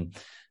such, and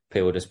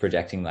people just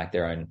projecting like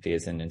their own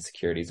fears and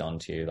insecurities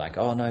onto you, like,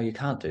 oh no, you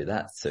can't do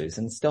that,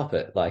 Susan, stop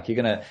it. Like,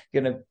 you're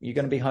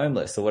gonna be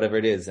homeless or whatever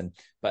it is.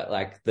 But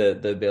like the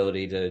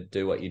ability to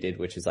do what you did,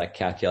 which is like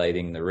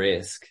calculating the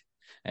risk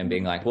and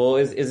being like, well,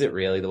 is it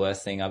really the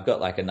worst thing? I've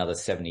got like another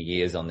 70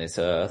 years on this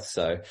earth.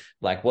 So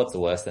like, what's the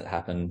worst that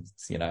happens?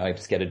 I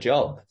just get a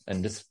job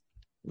and just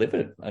live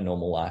a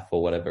normal life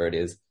or whatever it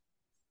is.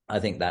 I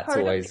think that's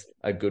always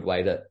a good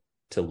way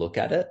to look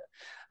at it.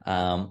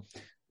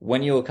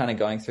 When you were kind of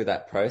going through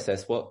that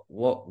process,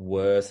 what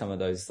were some of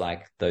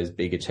those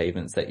big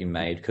achievements that you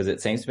made? Because it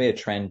seems to be a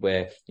trend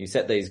where you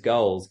set these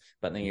goals,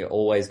 but then you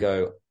always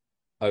go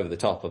over the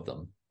top of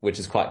them, which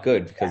is quite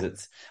good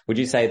because would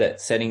you say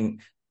that setting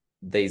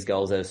these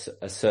goals at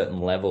a certain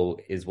level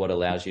is what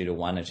allows you to,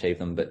 one, achieve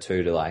them, but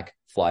two, to like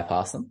fly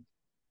past them?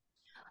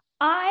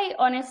 I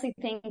honestly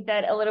think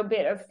that a little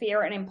bit of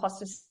fear and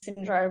imposter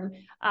syndrome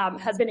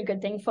has been a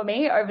good thing for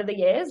me over the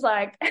years.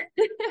 Like,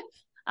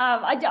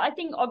 I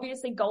think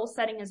obviously goal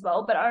setting as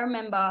well, but I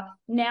remember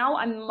now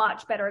I'm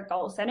much better at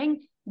goal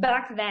setting.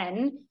 Back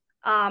then,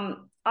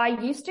 I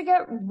used to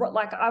get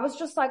like, I was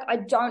just like, I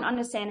don't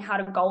understand how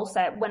to goal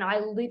set when I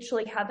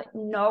literally have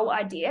no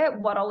idea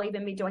what I'll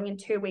even be doing in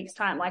 2 weeks'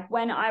 time. Like,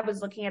 when I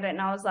was looking at it and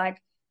I was like,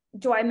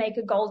 do I make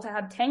a goal to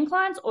have 10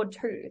 clients or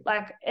 2?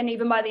 Like, and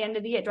even by the end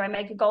of the year, do I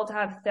make a goal to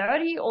have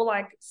 30 or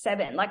like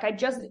 7? Like, I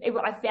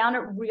found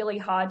it really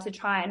hard to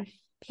try and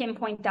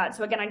pinpoint that.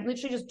 So again, I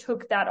literally just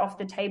took that off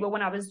the table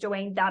when I was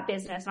doing that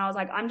business. And I was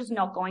like, I'm just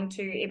not going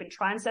to even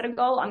try and set a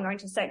goal. I'm going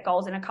to set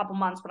goals in a couple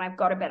months when I've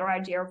got a better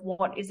idea of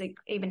what is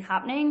even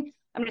happening.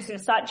 I'm just going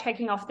to start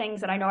checking off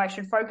things that I know I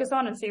should focus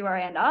on and see where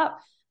I end up.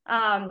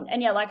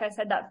 And yeah, like I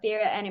said, that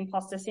fear and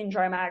imposter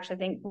syndrome, I actually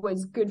think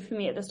was good for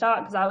me at the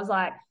start, because I was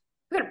like,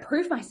 I've got to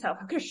prove myself.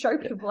 I've got to show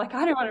people, like,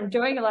 I know what I'm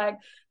doing. Like,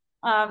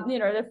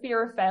 the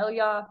fear of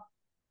failure.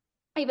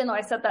 Even though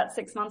I said that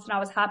 6 months and I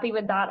was happy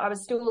with that, I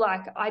was still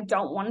like, I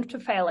don't want to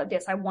fail at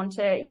this. I want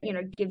to,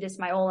 give this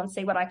my all and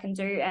see what I can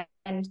do.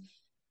 And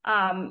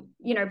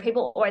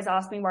people always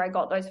ask me where I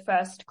got those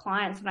first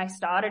clients, and I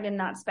started in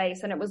that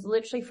space. And it was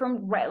literally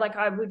from, like,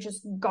 I would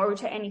just go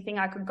to anything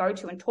I could go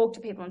to and talk to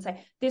people and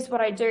say, this is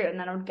what I do. And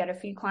then I would get a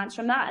few clients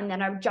from that. And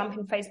then I would jump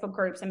in Facebook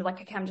groups and be like,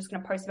 okay, I'm just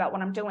going to post about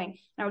what I'm doing.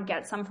 And I would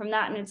get some from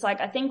that. And it's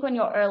like, I think when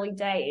you're early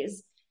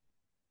days,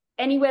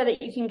 anywhere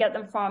that you can get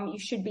them from, you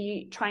should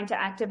be trying to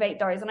activate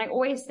those. And I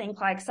always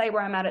think, like, say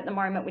where I'm at the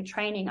moment with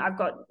training, I've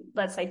got,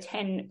 let's say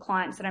 10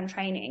 clients that I'm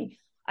training.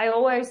 I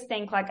always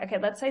think, like, okay,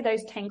 let's say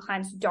those 10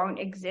 clients don't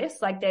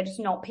exist. Like, they're just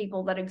not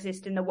people that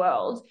exist in the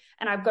world.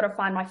 And I've got to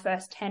find my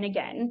first 10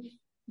 again.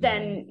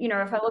 Then,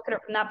 if I look at it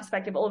from that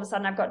perspective, all of a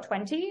sudden I've got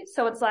 20.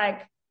 So it's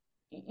like,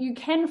 you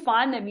can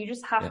find them. You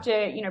just have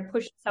to,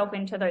 push yourself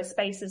into those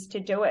spaces to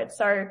do it.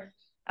 So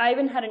I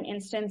even had an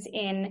instance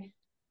in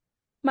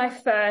my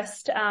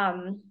first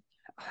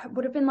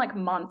would have been like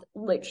month,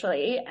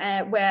 literally,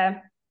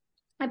 where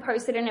I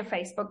posted in a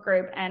Facebook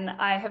group, and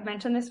I have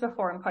mentioned this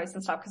before in posts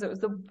and stuff because it was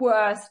the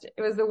worst.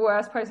 It was the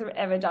worst post I've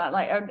ever done.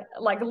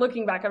 Like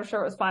looking back, I'm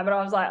sure it was fine, but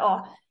I was like, oh,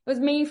 it was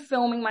me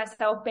filming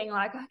myself being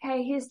like,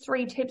 okay, here's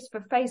 3 tips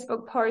for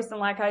Facebook posts. And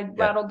like, I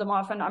rattled them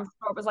off, and I'm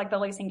sure it was like the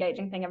least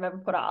engaging thing I've ever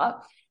put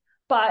up.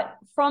 But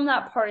from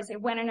that post,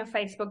 it went in a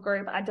Facebook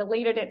group. I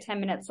deleted it 10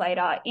 minutes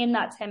later. In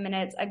that 10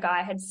 minutes, a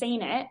guy had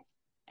seen it,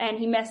 and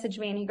he messaged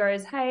me and he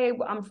goes, hey,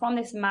 I'm from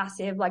this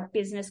massive like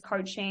business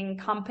coaching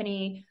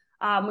company.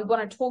 We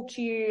want to talk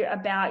to you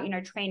about,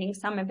 training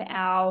some of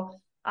our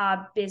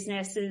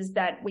businesses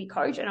that we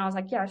coach. And I was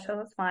like, yeah, sure,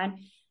 that's fine.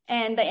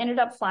 And they ended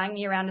up flying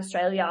me around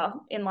Australia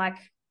in like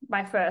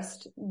my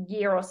first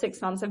year or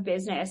 6 months of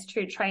business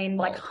to train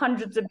like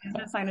hundreds of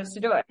business owners to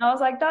do it. And I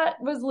was like,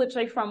 that was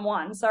literally from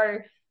one. So,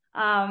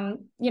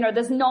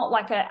 there's not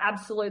like an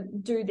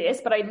absolute do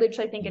this, but I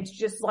literally think it's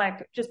just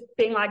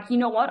being like, you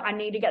know what, I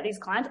need to get these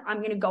clients. I'm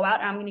going to go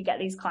out and I'm going to get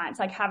these clients,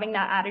 like having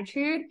that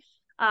attitude.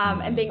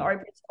 And being open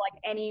to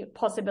like any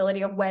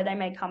possibility of where they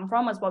may come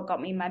from was what got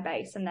me my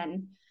base. And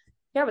then,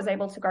 I was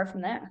able to go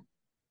from there.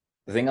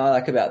 The thing I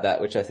like about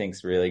that, which I think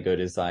is really good,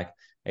 is like,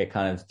 it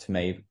kind of, to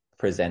me,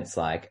 presents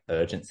like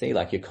urgency.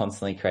 Like you're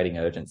constantly creating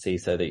urgency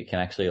so that you can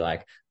actually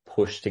like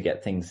push to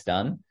get things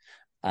done.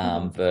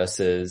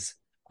 Versus,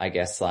 I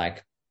guess,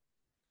 like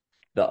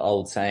the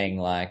old saying,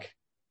 like,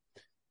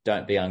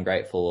 don't be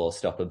ungrateful or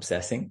stop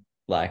obsessing.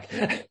 Like,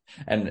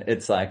 and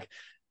it's like,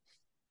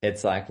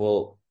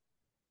 well,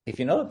 if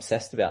you're not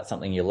obsessed about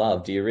something you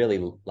love, do you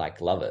really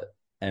like love it?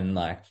 And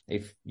like,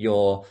 if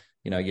you're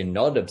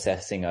not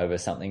obsessing over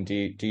something,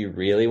 do you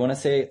really want to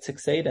see it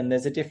succeed? And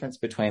there's a difference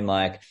between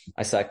like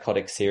a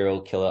psychotic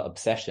serial killer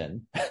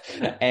obsession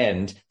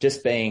and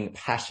just being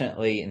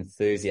passionately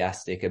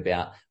enthusiastic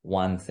about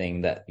one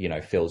thing that,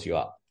 fills you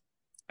up.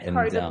 And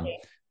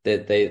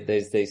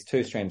there's these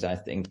two streams. I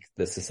think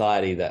the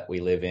society that we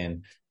live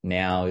in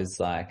now is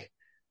like,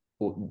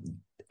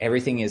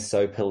 everything is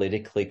so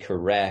politically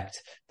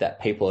correct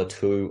that people are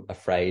too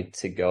afraid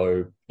to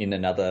go in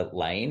another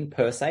lane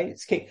per se.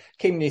 It's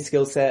keeping your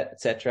skill set,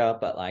 etc.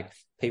 But like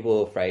people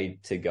are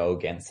afraid to go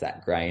against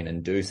that grain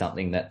and do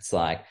something that's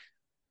like,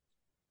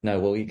 no,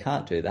 well, you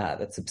can't do that.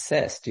 That's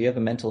obsessed. Do you have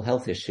a mental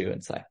health issue?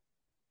 It's like,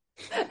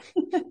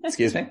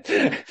 excuse me,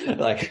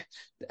 like,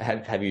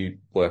 have you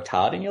worked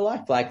hard in your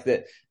life like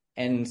that?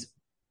 And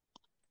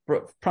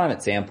prime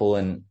example,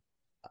 and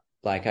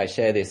like I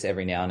share this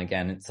every now and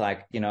again. It's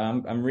like,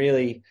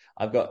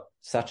 I've got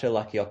such a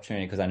lucky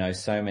opportunity because I know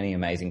so many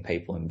amazing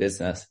people in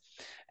business,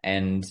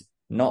 and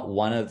not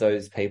one of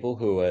those people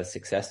who are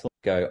successful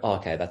go, oh,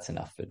 okay, that's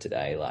enough for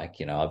today. Like,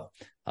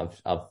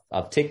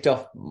 I've ticked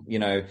off,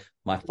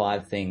 my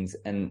 5 things,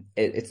 and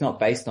it's not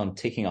based on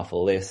ticking off a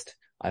list.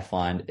 I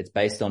find it's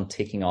based on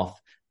ticking off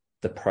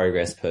the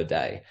progress per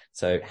day.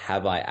 So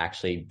have I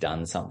actually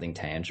done something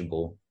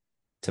tangible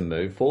to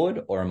move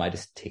forward, or am I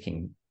just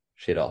ticking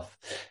shit off?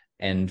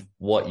 And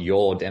what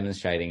you're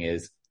demonstrating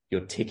is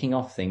you're ticking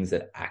off things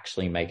that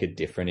actually make a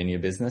difference in your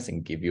business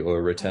and give you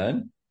a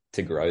return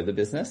to grow the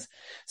business.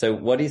 So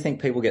what do you think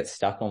people get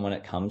stuck on when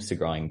it comes to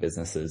growing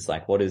businesses?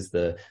 Like, what is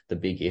the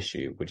big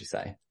issue, would you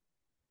say?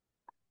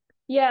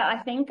 Yeah,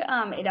 I think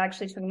it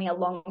actually took me a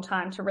long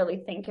time to really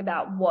think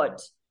about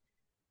what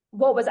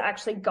was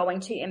actually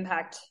going to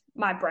impact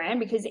my brand,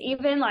 because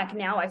even like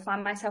now I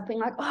find myself being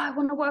like, oh, I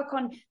want to work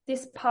on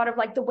this part of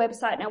like the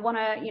website, and I want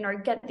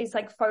to, get these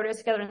like photos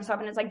together and stuff.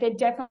 And it's like, they're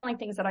definitely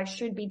things that I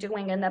should be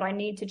doing and that I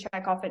need to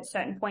check off at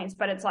certain points.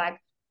 But it's like,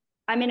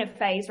 I'm in a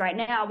phase right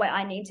now where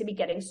I need to be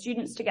getting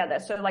students together.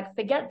 So like,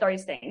 forget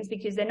those things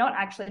because they're not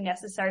actually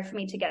necessary for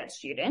me to get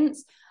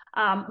students.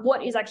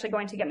 What is actually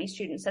going to get me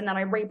students? And then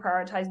I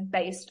reprioritize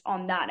based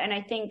on that. And I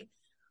think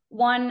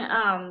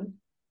one,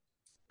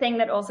 thing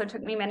that also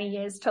took me many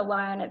years to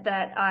learn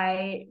that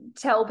I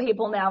tell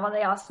people now when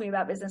they ask me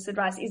about business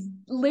advice is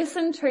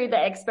listen to the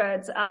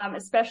experts,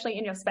 especially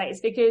in your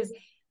space, because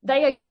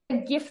they are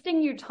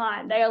gifting you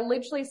time. They are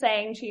literally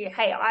saying to you,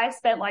 hey, I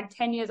spent like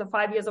 10 years or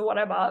 5 years or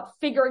whatever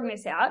figuring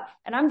this out,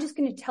 and I'm just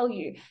going to tell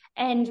you.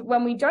 And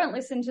when we don't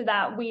listen to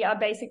that, we are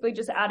basically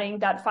just adding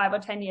that 5 or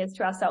 10 years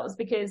to ourselves,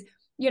 because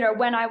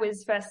when I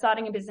was first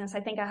starting a business, I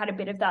think I had a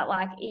bit of that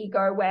like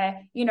ego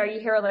where, you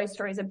hear all those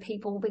stories of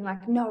people being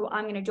like, no,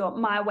 I'm going to do it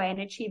my way and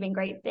achieving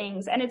great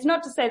things. And it's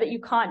not to say that you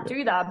can't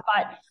do that,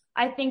 but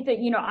I think that,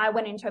 I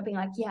went into it being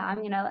like, yeah, I'm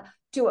going to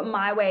do it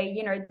my way.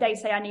 They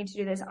say I need to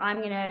do this.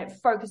 I'm going to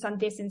focus on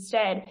this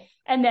instead.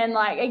 And then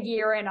like a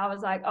year in, I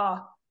was like,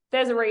 oh,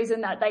 there's a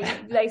reason that they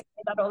say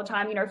that all the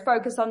time,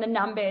 focus on the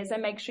numbers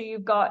and make sure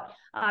you've got,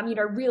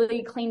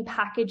 really clean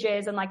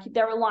packages and like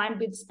they're aligned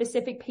with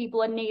specific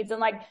people and needs,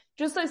 and like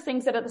just those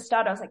things that at the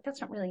start I was like,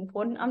 that's not really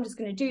important. I'm just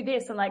going to do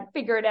this and like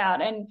figure it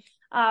out. And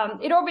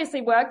it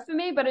obviously worked for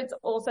me, but it's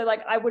also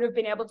like I would have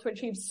been able to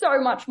achieve so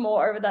much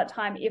more over that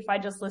time if I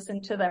just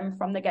listened to them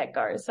from the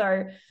get-go.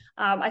 So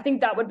I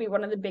think that would be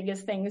one of the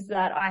biggest things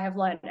that I have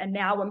learned. And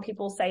now when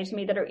people say to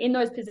me that are in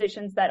those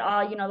positions that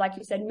are, like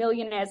you said,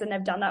 millionaires, and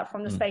they've done that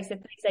from the space, if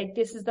they say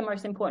this is the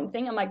most important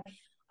thing, I'm like,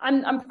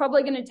 I'm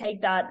probably going to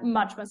take that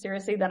much more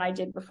seriously than I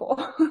did before.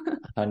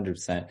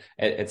 100%.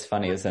 It's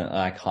funny, isn't it?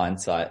 Like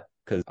hindsight,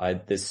 because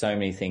there's so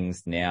many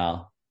things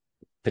now,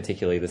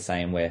 particularly the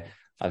same, where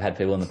I've had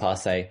people in the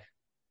past say,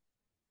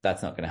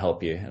 that's not going to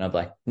help you. And I'm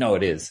like, no,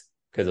 it is,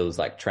 because it was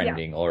like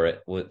trending, or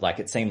it would like,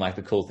 it seemed like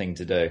the cool thing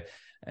to do.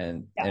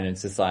 And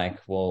it's just like,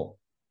 well,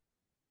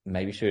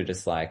 maybe you should have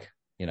just like,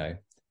 you know,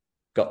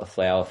 got the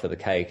flour for the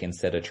cake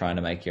instead of trying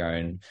to make your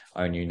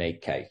own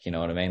unique cake. You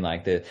know what I mean?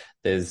 Like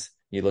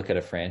you look at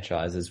a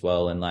franchise as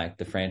well, and like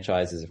the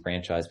franchise is a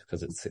franchise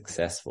because it's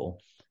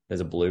successful. There's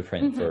a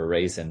blueprint for a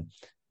reason.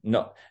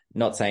 Not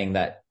saying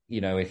that,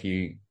 you know, if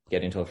you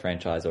get into a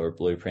franchise or a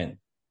blueprint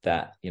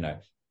that, you know,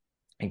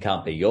 it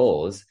can't be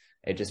yours.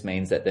 It just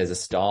means that there's a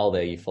style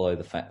there. You follow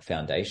the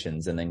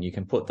foundations, and then you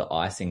can put the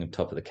icing on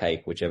top of the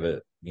cake,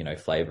 whichever, you know,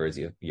 flavor is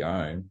your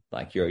own,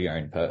 like you're your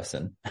own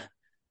person.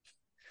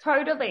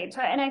 Totally.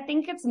 And I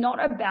think it's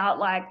not about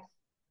like,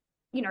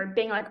 you know,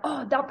 being like,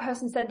 oh, that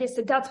person said this,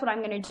 so that's what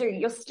I'm going to do.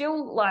 You're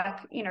still like,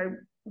 you know,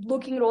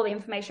 looking at all the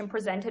information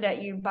presented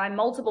at you by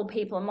multiple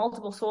people and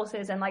multiple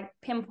sources and like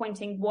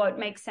pinpointing what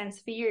makes sense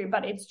for you.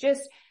 But it's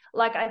just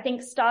like, I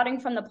think starting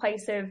from the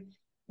place of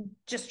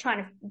just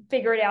trying to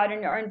figure it out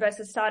on your own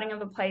versus starting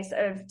of a place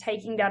of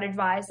taking that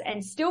advice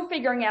and still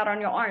figuring out on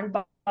your own,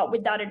 but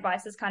with that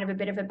advice as kind of a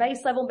bit of a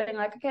base level, being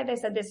like, okay, they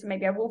said this, so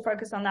maybe I will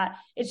focus on that.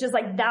 It's just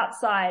like that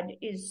side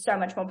is so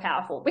much more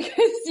powerful because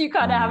you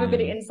kind of have a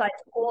bit of insight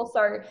to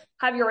also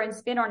have your own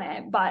spin on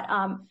it, but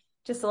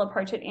just still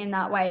approach it in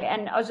that way.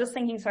 And I was just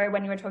thinking, sorry,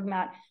 when you were talking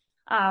about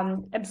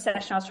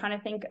obsession, I was trying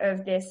to think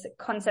of this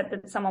concept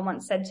that someone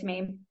once said to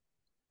me,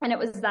 and it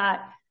was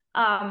that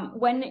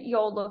when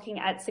you're looking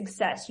at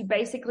success, you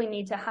basically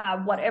need to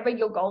have whatever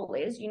your goal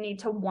is, you need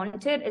to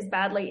want it as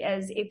badly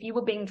as if you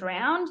were being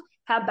drowned,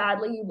 how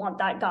badly you want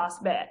that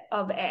gasp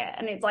of air.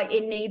 And it's like,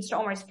 it needs to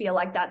almost feel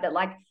like that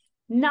like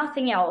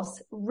nothing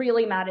else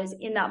really matters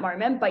in that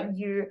moment, but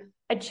you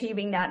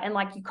achieving that. And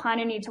like, you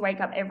kind of need to wake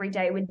up every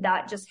day with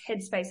that just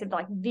headspace of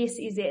like, this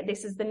is it.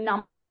 This is the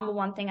number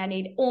one thing I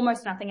need.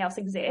 Almost nothing else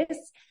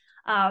exists.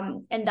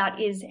 And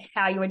that is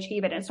how you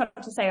achieve it. And it's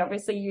not to say,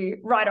 obviously, you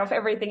write off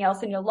everything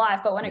else in your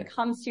life, but when it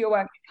comes to your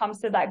work, it comes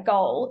to that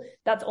goal,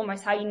 that's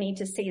almost how you need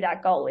to see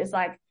that goal is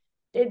like,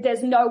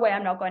 there's no way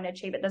I'm not going to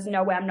achieve it. There's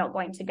no way I'm not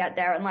going to get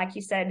there. And like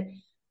you said,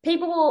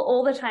 people will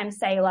all the time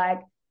say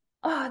like,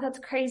 oh, that's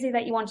crazy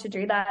that you want to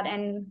do that.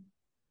 And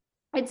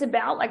it's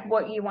about like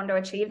what you want to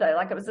achieve though.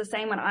 Like it was the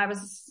same when I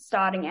was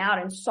starting out,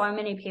 and so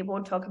many people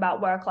would talk about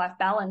work-life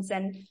balance,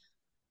 and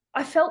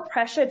I felt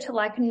pressure to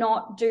like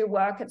not do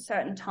work at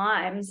certain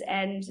times,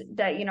 and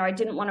that, you know, I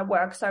didn't want to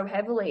work so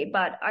heavily,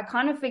 but I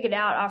kind of figured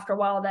out after a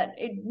while that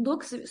it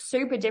looks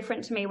super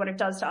different to me what it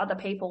does to other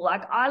people.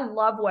 Like I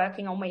love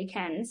working on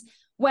weekends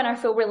when I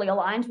feel really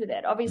aligned with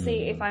it.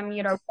 Obviously, if I'm,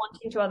 you know,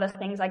 wanting to other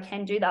things, I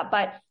can do that,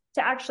 but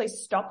to actually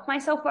stop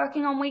myself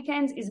working on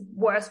weekends is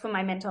worse for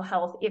my mental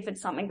health if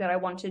it's something that I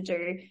want to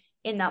do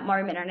in that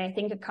moment. And I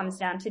think it comes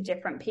down to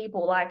different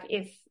people. Like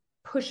if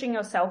pushing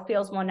yourself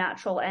feels more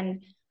natural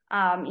and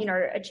you know,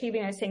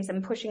 achieving those things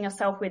and pushing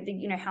yourself with the,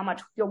 you know, how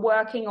much you're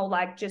working or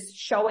like just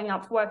showing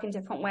up for work in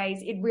different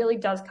ways, it really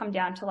does come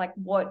down to like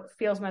what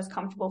feels most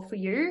comfortable for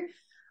you.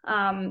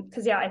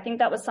 Cause I think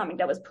that was something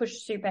that was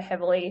pushed super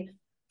heavily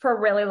for a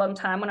really long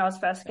time when I was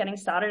first getting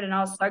started. And I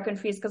was so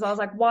confused because I was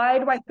like, why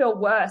do I feel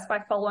worse by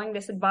following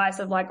this advice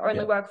of like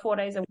only work 4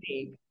 days a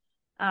week?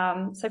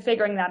 So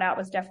figuring that out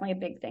was definitely a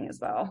big thing as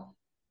well.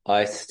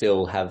 I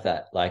still have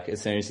that, like, as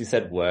soon as you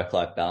said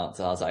work-life balance,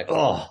 I was like,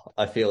 oh,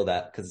 I feel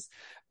that, because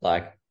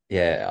like,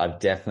 yeah, I've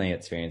definitely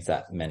experienced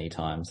that many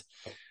times.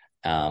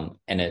 And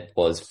it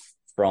was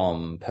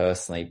from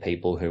personally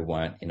people who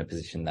weren't in a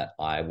position that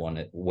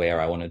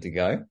where I wanted to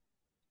go.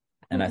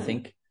 And I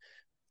think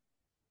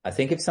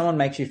if someone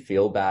makes you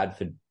feel bad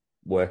for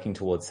working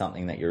towards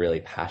something that you're really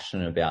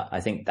passionate about,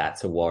 I think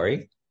that's a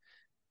worry,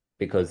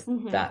 because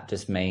that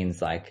just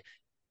means like,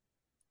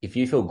 if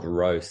you feel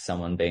gross,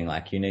 someone being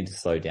like, you need to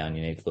slow down,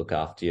 you need to look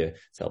after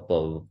yourself,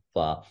 blah, blah,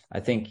 blah. I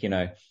think, you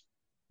know,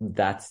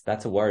 that's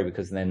a worry,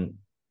 because then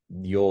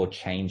you're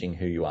changing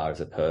who you are as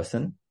a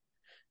person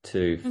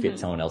to fit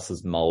someone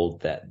else's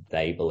mold that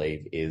they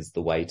believe is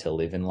the way to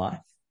live in life.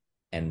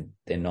 And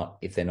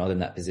if they're not in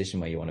that position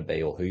where you want to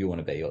be or who you want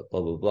to be or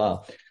blah, blah,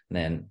 blah,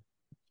 then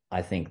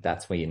I think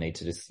that's where you need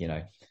to just, you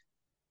know,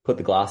 put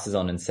the glasses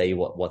on and see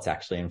what's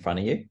actually in front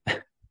of you.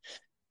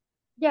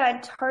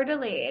 Yeah,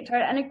 totally.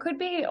 And it could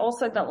be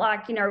also that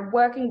like, you know,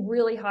 working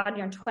really hard in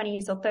your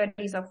 20s or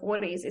 30s or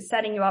 40s is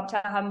setting you up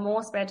to have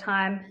more spare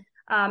time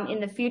in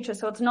the future.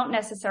 So it's not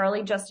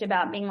necessarily just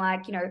about being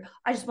like, you know,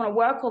 I just want to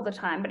work all the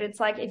time, but it's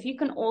like, if you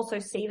can also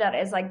see that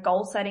as like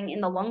goal setting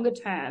in the longer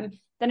term,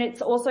 then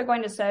it's also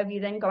going to serve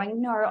you then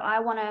going, no, I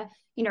want to,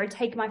 you know,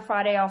 take my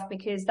Friday off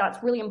because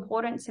that's really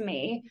important to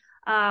me.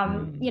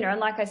 You know, and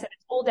like I said,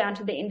 it's all down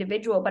to the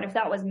individual, but if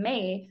that was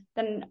me,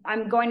 then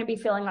I'm going to be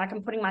feeling like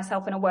I'm putting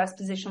myself in a worse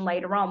position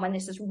later on when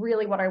this is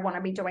really what I want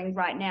to be doing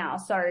right now.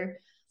 So,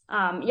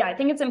 I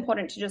think it's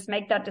important to just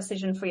make that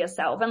decision for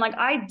yourself. And like,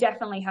 I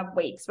definitely have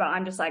weeks where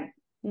I'm just like,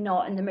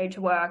 not in the mood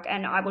to work,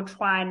 and I will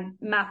try and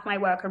map my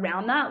work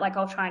around that. Like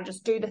I'll try and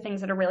just do the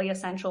things that are really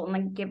essential and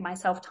then give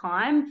myself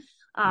time.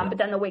 But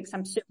then the weeks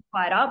I'm super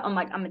fired up, I'm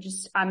like,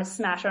 I'm a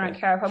smash. I don't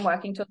care if I'm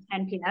working till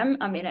 10 p.m.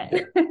 I'm in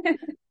it.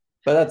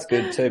 But that's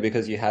good too,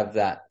 because you have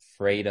that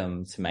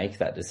freedom to make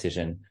that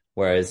decision.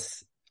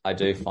 Whereas I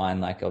do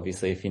find, like,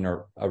 obviously if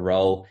you're in a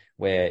role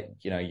where,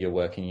 you're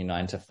working your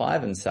 9 to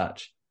 5 and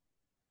such,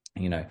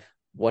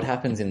 what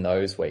happens in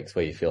those weeks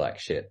where you feel like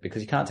shit?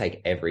 Because you can't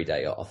take every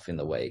day off in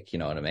the week. You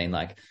know what I mean?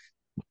 Like,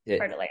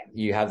 totally.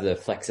 You have the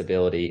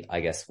flexibility,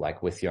 I guess,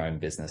 like with your own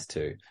business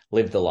to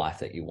live the life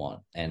that you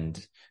want. And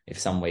if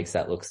some weeks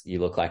you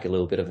look like a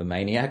little bit of a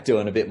maniac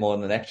doing a bit more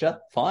than the next,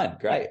 fine,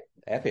 great,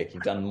 epic.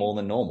 You've done more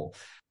than normal.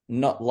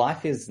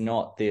 Life is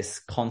not this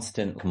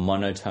constant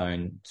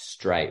monotone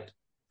straight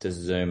to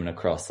zooming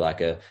across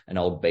like an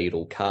old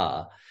Beetle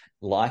car.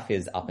 Life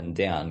is up and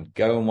down.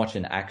 Go and watch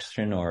an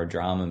action or a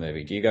drama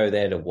movie. Do you go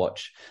there to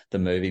watch the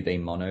movie be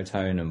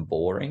monotone and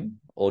boring?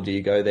 Or do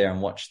you go there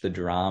and watch the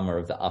drama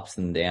of the ups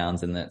and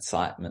downs and the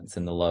excitements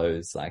and the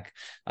lows? Like,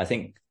 I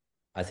think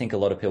a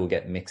lot of people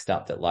get mixed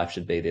up that life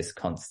should be this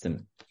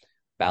constant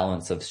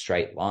balance of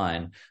straight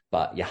line,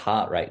 but your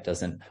heart rate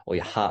doesn't, or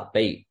your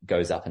heartbeat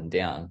goes up and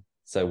down.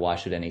 So why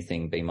should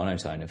anything be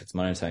monotone? If it's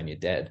monotone, you're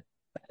dead.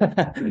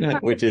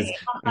 Which is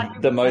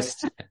the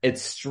most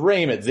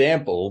extreme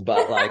example,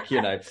 but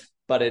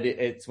but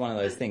it's one of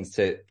those things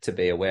to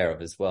be aware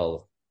of as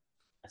well.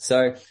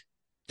 So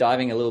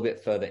diving a little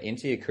bit further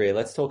into your career,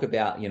 let's talk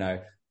about,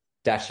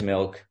 Dash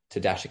Milk to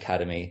Dash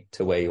Academy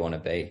to where you want to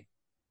be.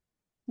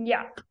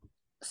 Yeah.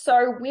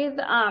 So with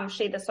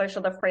She the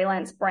Social, the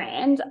freelance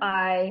brand,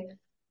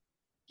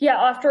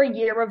 after a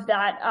year of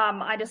that,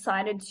 I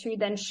decided to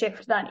then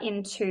shift that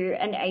into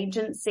an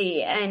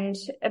agency. And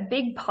a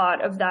big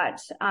part of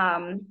that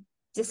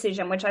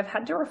decision, which I've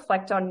had to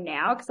reflect on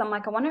now, because I'm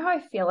like, I wonder how I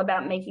feel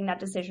about making that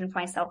decision for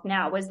myself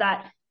now, was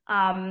that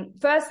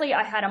firstly,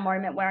 I had a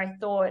moment where I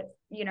thought,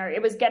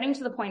 it was getting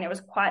to the point it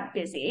was quite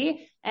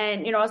busy,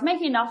 and, I was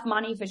making enough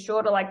money for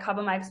sure to like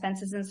cover my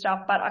expenses and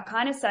stuff. But I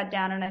kind of sat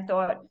down and I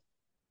thought,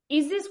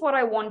 is this what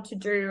I want to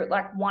do,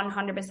 like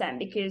 100%?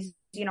 Because,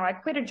 I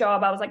quit a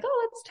job. I was like,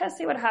 oh, let's test,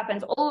 see what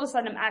happens. All of a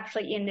sudden I'm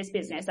actually in this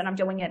business and I'm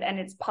doing it, and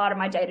it's part of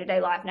my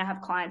day-to-day life. And I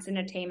have clients in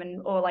a team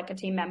or like a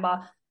team member.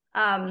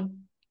 And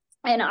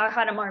I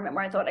had a moment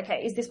where I thought,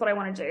 okay, is this what I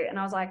want to do? And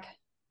I was like,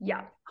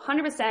 yeah,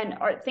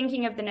 100%, or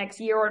thinking of the next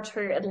year or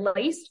two at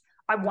least,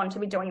 I want to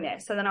be doing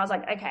this. So then I was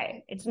like,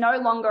 okay, it's no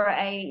longer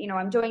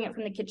I'm doing it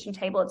from the kitchen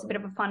table. It's a bit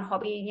of a fun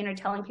hobby,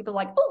 telling people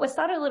like, oh, we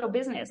started a little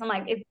business. I'm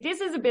like, if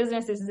this is a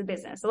business, this is a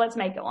business. So let's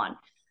make it one.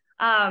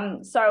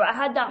 So I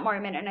had that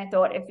moment and I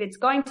thought, if it's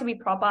going to be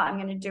proper, I'm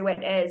going to do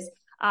it as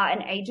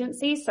an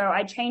agency. So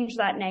I changed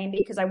that name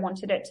because I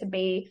wanted it to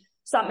be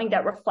something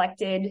that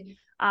reflected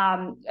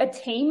a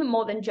team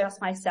more than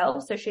just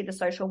myself. So She the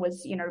Social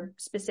was,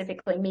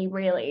 specifically me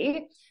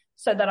really,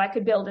 so that I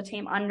could build a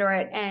team under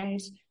it. And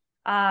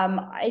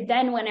I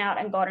then went out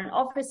and got an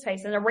office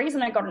space. And the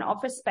reason I got an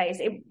office space,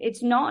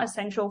 it's not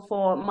essential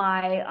for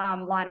my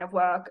line of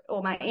work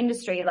or my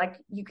industry. Like,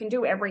 you can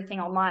do everything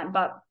online.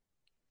 But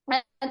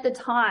at the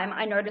time,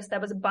 I noticed there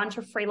was a bunch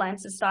of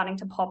freelancers starting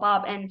to pop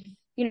up, and,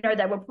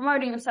 they were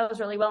promoting themselves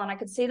really well, and I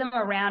could see them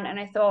around. And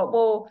I thought,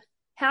 well,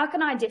 how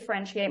can I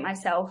differentiate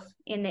myself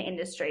in the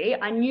industry?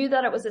 I knew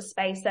that it was a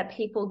space that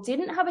people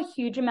didn't have a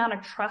huge amount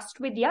of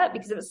trust with yet,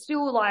 because it was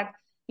still like,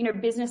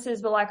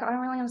 businesses were like, I don't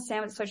really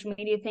understand what the social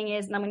media thing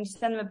is. And then when you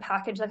send them a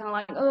package, they're kind of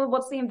like, oh,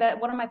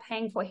 what am I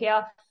paying for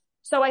here?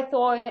 So I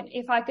thought,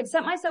 if I could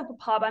set myself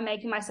apart by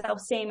making myself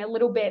seem a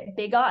little bit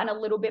bigger and a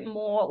little bit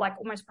more like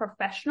almost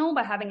professional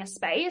by having a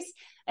space,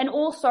 and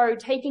also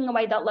taking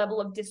away that level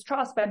of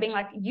distrust by being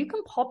like, you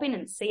can pop in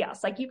and see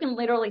us. Like, you can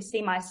literally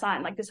see my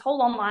sign. Like, this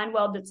whole online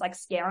world that's like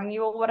scaring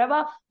you or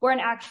whatever, we're an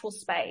actual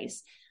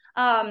space.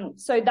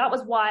 So that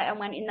was why I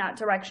went in that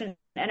direction,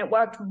 and it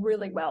worked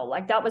really well.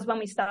 Like, that was when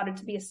we started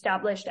to be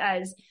established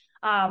as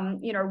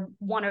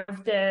one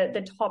of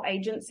the top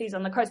agencies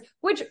on the coast,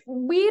 which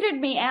weirded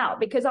me out,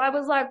 because I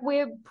was like,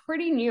 we're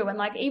pretty new. And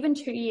like, even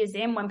 2 years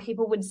in, when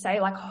people would say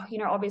like, oh,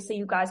 obviously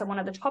you guys are one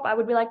of the top, I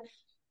would be like,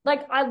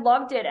 I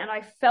loved it. And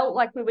I felt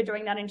like we were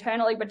doing that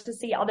internally, but to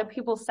see other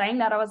people saying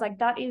that, I was like,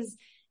 that is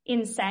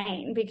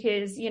insane,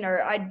 because,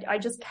 I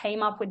just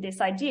came up with this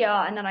idea,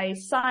 and then I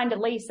signed a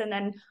lease, and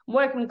then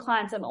working with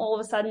clients, and all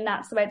of a sudden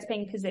that's the way it's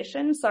being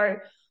positioned. So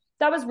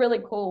that was really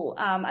cool.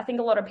 I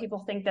think a lot of people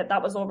think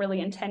that was all really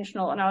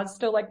intentional, and I was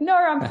still like, no,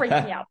 I'm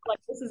freaking out. Like,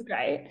 this is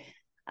great.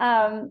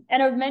 And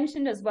I've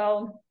mentioned as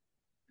well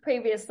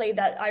previously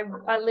that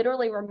I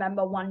literally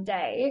remember one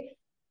day,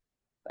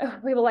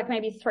 we were like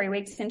maybe 3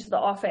 weeks into the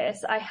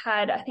office, I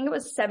think it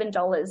was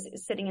 $7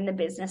 sitting in the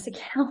business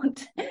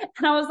account.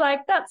 And I was like,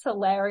 that's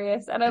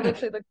hilarious. And I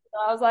literally looked at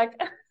it, I was like,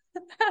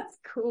 that's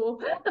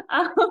cool.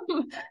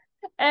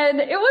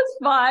 And it was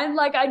fine.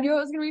 Like, I knew it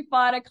was going to be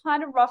fine. I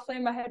kind of roughly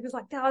in my head was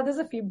like, oh, there's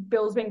a few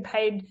bills being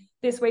paid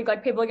this week.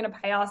 Like, people are going to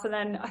pay us. And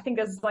then I think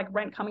there's like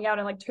rent coming out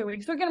in like 2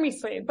 weeks. We're going to be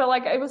sweet. But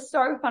like, it was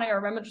so funny. I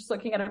remember just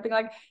looking at it being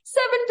like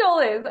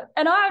 $7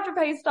 and I have to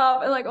pay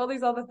stuff and like all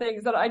these other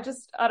things that I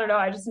don't know.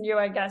 I just knew,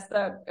 I guess,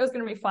 that it was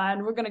going to be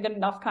fine. We're going to get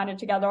enough kind of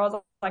together. I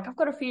was like, I've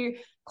got a few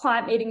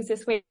client meetings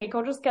this week.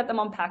 I'll just get them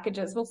on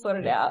packages. We'll sort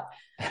it out.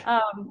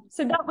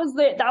 So that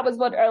was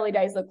what early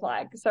days looked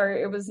like. So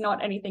it was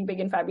not anything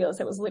big and fabulous.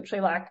 It was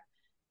literally like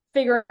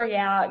figuring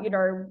out,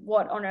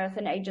 what on earth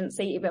an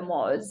agency even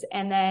was.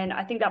 And then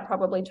I think that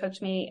probably took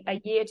me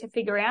a year to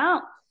figure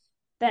out.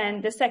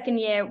 Then the second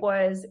year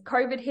was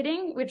COVID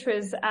hitting, which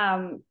was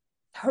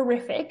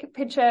horrific.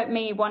 Picture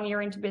me 1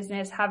 year into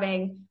business,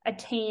 having a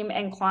team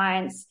and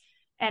clients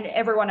and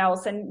everyone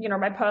else and,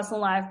 my personal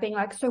life being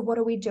like, so what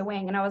are we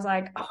doing? And I was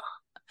like, oh,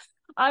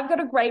 I've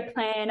got a great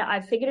plan.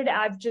 I've figured it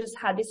out. I've just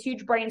had this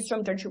huge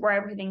brainstorm. Don't you worry,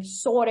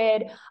 everything's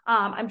sorted.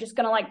 I'm just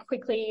going to like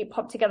quickly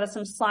pop together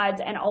some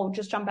slides and I'll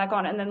just jump back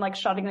on, and then like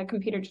shutting the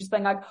computer, just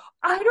being like,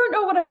 I don't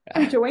know what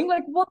I'm doing.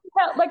 Like, what the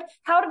hell? Like,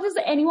 how does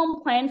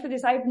anyone plan for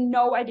this? I have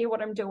no idea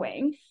what I'm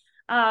doing.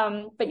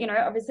 But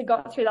obviously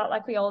got through that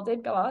like we all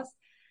did, go us.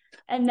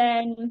 And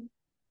then,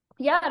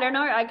 yeah, I don't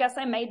know. I guess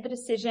I made the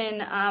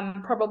decision,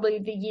 probably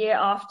the year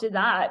after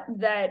that,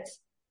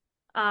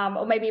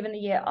 or maybe even the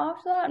year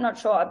after that, I'm not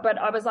sure. But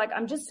I was like,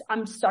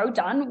 I'm so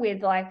done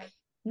with like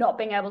not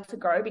being able to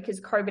grow,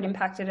 because COVID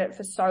impacted it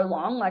for so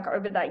long. Like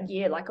over that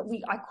year, like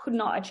I could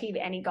not achieve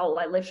any goal.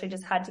 I literally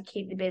just had to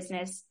keep the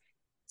business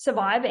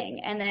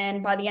surviving. And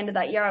then by the end of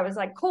that year, I was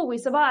like, cool, we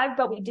survived,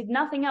 but we did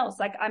nothing else.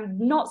 Like,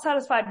 I'm not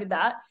satisfied with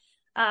that.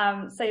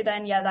 So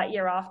then, yeah, that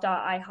year after,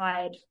 I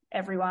hired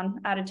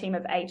everyone at a team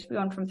of 8. We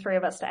went from 3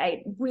 of us to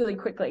 8 really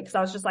quickly, because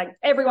I was just like,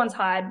 everyone's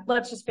hired.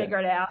 Let's just figure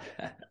it out.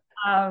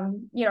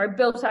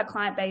 Built our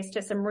client base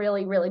to some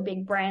really, really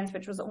big brands,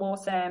 which was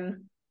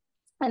awesome.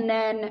 And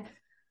then,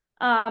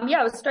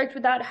 I was stoked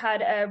with that.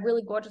 Had a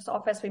really gorgeous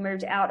office. We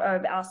moved out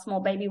of our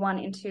small baby one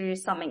into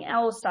something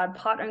else, started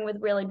partnering with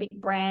really big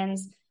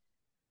brands.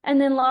 And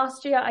then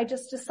last year, I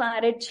just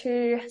decided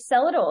to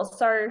sell it all.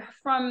 So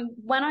from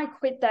when I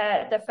quit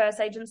the first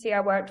agency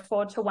I worked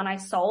for to when I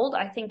sold,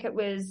 I think it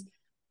was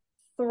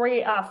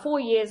 4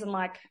 years and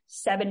like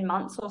 7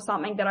 months or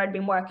something that I'd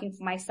been working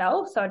for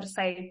myself. So I'd just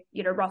say,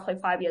 roughly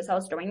 5 years I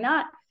was doing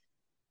that.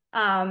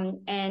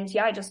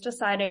 I just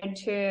decided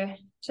to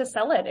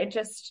sell it. It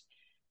just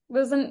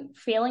wasn't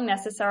feeling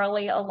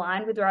necessarily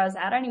aligned with where I was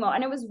at anymore.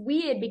 And it was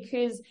weird,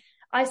 because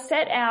I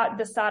set out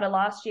the start of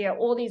last year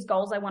all these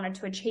goals I wanted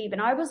to achieve.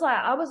 And I was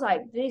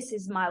like, this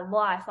is my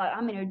life. Like,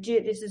 I'm going to do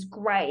it. This is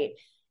great.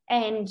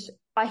 And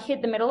I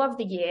hit the middle of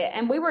the year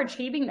and we were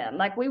achieving them.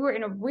 Like, we were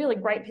in a really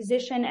great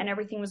position and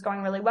everything was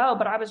going really well.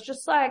 But I was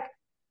just like,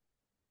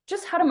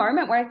 just had a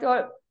moment where I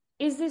thought,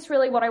 is this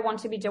really what I want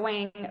to be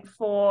doing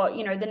for,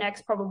 the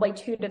next probably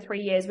 2 to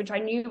 3 years, which I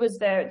knew was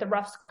the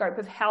rough scope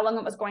of how long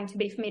it was going to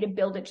be for me to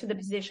build it to the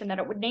position that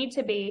it would need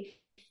to be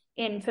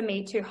in for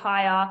me to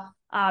hire,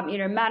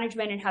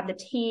 management and have the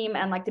team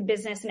and like the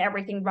business and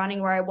everything running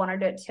where I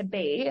wanted it to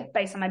be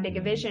based on my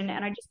bigger vision.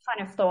 And I just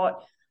kind of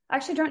thought, I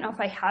actually don't know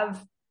if I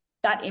have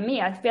that in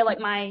me. I feel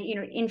like my,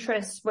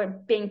 interests were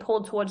being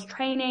pulled towards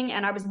training,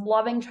 and I was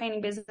loving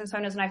training business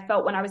owners. And I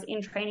felt when I was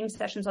in training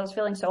sessions, I was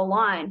feeling so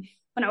aligned.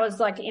 When I was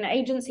like in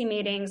agency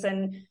meetings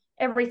and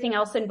everything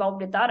else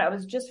involved with that, I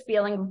was just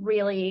feeling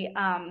really,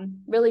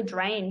 really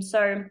drained.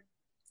 So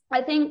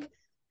I think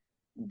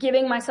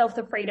giving myself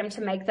the freedom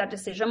to make that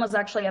decision was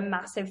actually a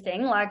massive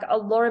thing. Like, a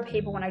lot of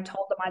people, when I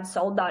told them I'd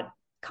sold that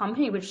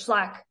company, which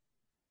like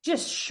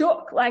just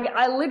shook. Like,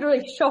 I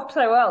literally shocked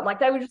the world. Like,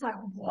 they were just like,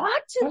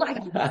 what? Like,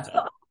 I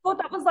thought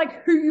that was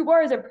like who you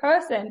were as a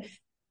person.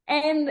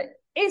 And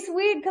it's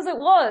weird, because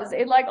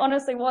it like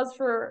honestly was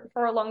for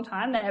a long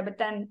time there. But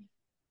then,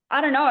 I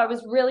don't know, I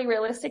was really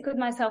realistic with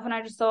myself, and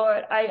I just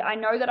thought, I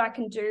know that I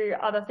can do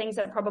other things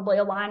that probably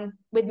align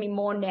with me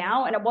more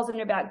now. And it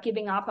wasn't about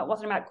giving up. It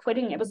wasn't about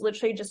quitting. It was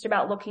literally just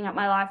about looking at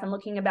my life and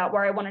looking about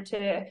where I wanted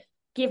to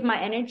give my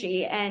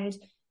energy. And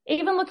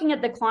even looking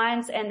at the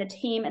clients and the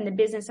team and the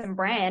business and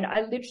brand,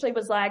 I literally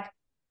was like,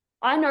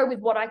 I know with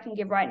what I can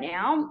give right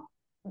now,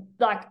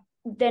 like,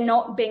 they're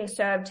not being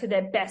served to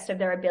the best of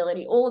their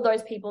ability. All of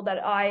those people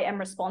that I am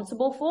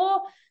responsible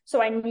for.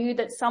 So I knew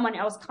that someone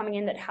else coming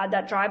in that had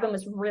that drive and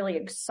was really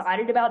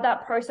excited about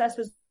that process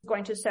was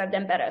going to serve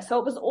them better. So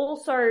it was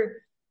also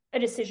a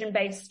decision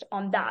based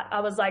on that. I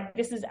was like,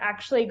 this is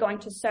actually going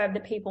to serve the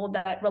people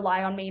that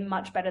rely on me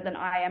much better than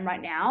I am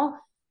right now.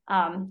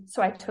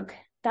 So I took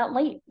that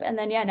leap. And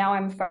then, now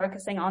I'm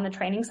focusing on the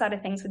training side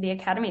of things with the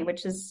academy,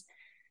 which is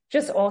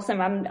just awesome.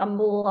 I'm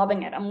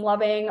loving it. I'm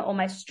loving all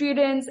my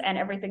students and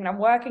everything that I'm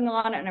working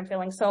on, and I'm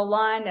feeling so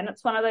aligned. And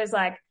it's one of those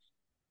like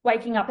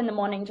waking up in the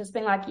morning, just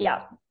being like,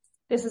 yeah,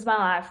 this is my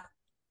life.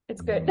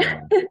 It's good.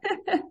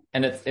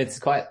 And it's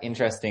quite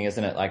interesting,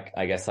 isn't it? Like,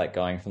 I guess like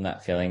going from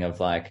that feeling of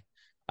like,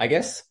 I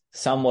guess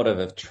somewhat of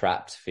a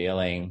trapped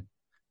feeling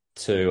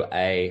to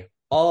I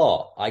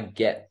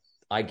get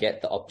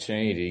the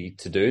opportunity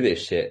to do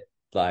this shit.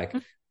 Like,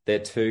 they're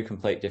two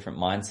complete different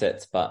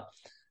mindsets. But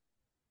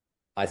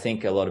I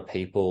think a lot of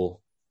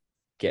people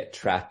get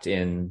trapped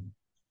in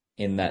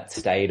that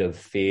state of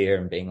fear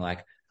and being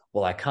like,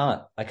 well, I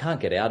can't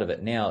get out of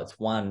it now. It's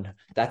one,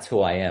 that's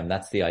who I am.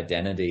 That's the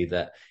identity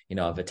that,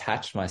 I've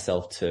attached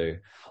myself to.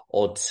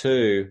 Or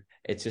two,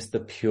 it's just the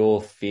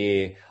pure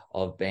fear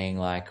of being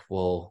like,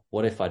 well,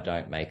 what if I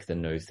don't make the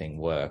new thing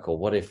work? Or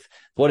what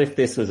if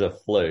this was a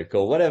fluke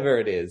or whatever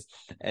it is?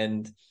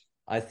 And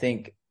I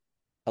think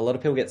a lot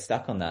of people get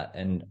stuck on that.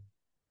 And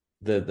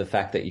the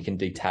fact that you can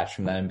detach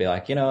from that and be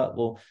like, you know what,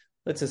 well,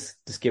 let's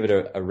just give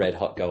it a red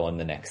hot go on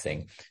the next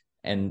thing.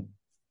 And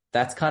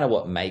that's kind of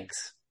what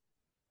makes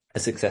a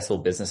successful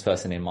business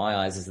person in my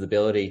eyes, is the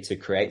ability to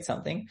create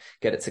something,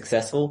 get it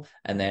successful,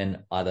 and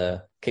then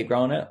either keep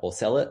growing it or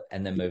sell it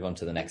and then move on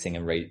to the next thing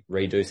and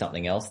redo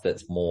something else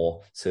that's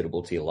more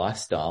suitable to your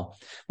lifestyle.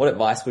 What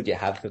advice would you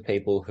have for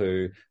people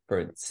who, for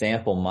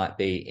example, might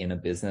be in a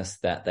business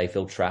that they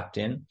feel trapped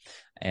in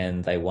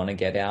and they want to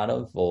get out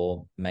of,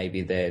 or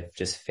maybe they've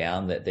just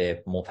found that they're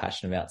more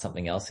passionate about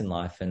something else in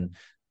life and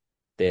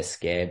they're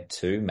scared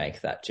to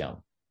make that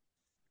jump?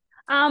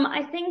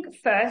 I think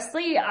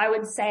firstly, I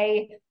would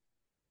say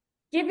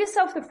give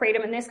yourself the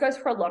freedom, and this goes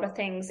for a lot of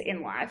things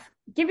in life.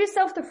 Give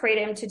yourself the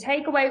freedom to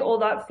take away all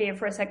that fear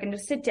for a second, to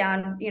sit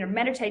down,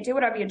 meditate, do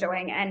whatever you're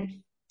doing,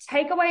 and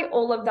take away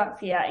all of that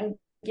fear and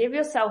give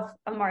yourself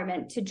a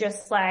moment to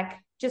just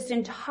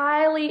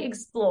entirely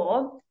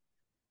explore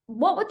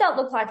what would that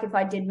look like if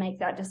I did make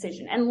that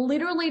decision, and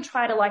literally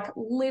try to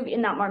live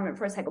in that moment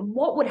for a second.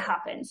 What would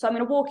happen? So I'm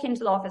going to walk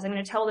into the office. I'm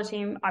going to tell the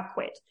team I've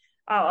quit.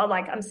 Or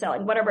I'm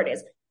selling, whatever it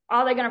is.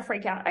 Are they going to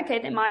freak out? Okay,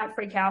 they might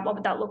freak out. What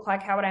would that look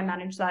like? How would I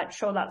manage that?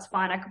 Sure, that's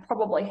fine. I could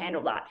probably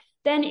handle that.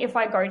 Then if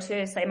I go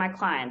to, say, my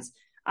clients,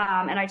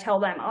 and I tell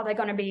them, are they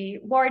going to be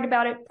worried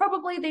about it?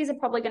 Probably. These are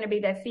probably going to be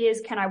their fears.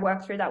 Can I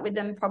work through that with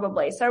them?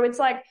 Probably. So it's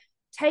like,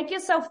 take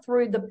yourself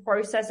through the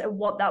process of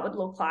what that would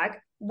look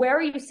like. Where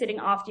are you sitting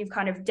after you've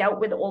kind of dealt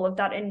with all of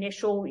that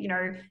initial,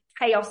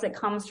 chaos that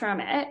comes from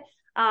it?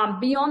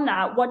 Beyond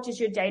that, what does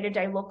your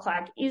day-to-day look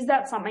like? Is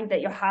that something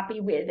that you're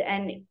happy with?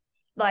 And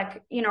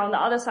on the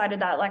other side of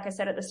that, like I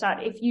said at the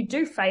start, if you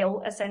do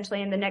fail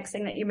essentially in the next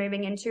thing that you're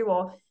moving into,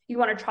 or you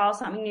want to trial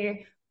something new,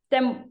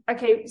 then,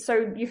 okay,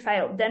 so you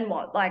failed, then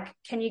what?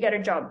 Can you get a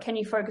job? Can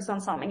you focus on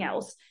something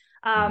else?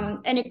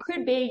 And it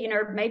could be,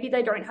 maybe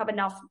they don't have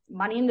enough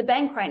money in the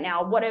bank right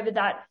now, whatever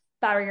that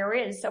barrier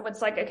is. So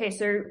it's like, okay,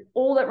 so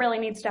all that really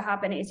needs to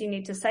happen is you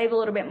need to save a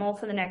little bit more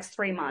for the next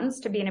 3 months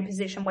to be in a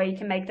position where you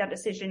can make that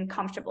decision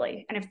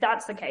comfortably. And if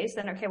that's the case,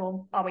 then okay,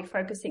 well, are we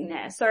focusing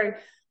there? So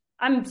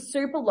I'm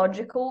super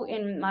logical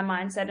in my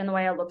mindset and the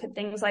way I look at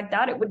things like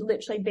that. It would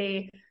literally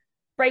be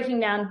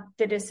breaking down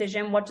the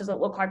decision. What does it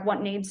look like?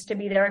 What needs to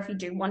be there if you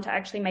do want to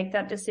actually make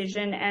that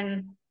decision?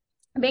 And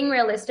being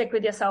realistic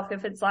with yourself.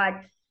 If it's like,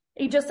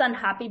 are you just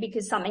unhappy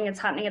because something is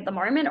happening at the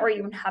moment, or are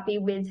you unhappy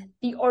with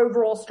the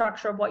overall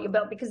structure of what you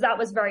built? Because that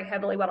was very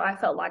heavily what I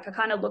felt like. I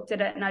kind of looked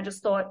at it and I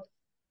just thought,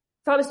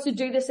 if I was to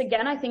do this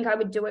again, I think I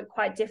would do it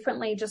quite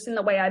differently, just in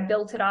the way I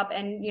built it up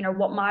and,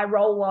 what my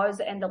role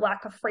was and the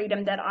lack of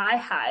freedom that I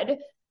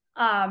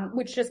had,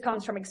 which just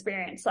comes from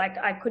experience.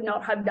 I could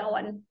not have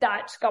known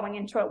that going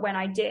into it when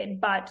I did,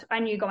 but I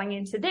knew going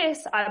into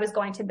this, I was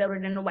going to build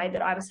it in a way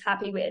that I was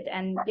happy with.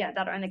 And yeah,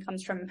 that only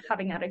comes from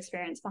having that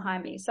experience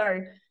behind me.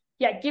 So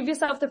yeah, give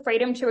yourself the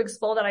freedom to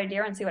explore that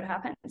idea and see what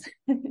happens.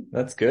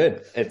 That's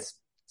good. It's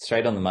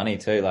straight on the money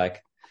too.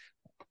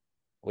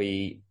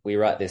 We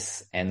write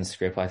this end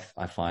script,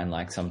 I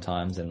find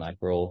sometimes, and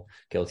we're all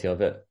guilty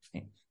of it.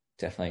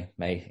 Definitely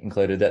me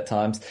included at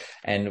times.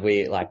 And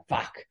we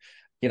fuck,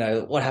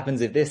 what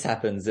happens if this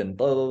happens and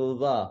blah, blah, blah,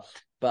 blah.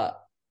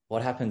 But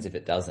what happens if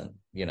it doesn't?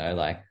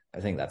 I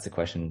think that's the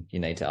question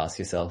you need to ask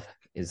yourself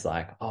is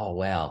oh,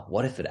 wow,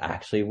 what if it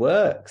actually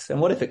works?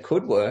 And what if it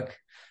could work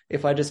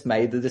if I just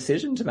made the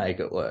decision to make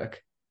it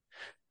work?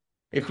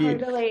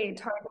 Totally.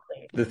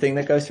 The thing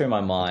that goes through my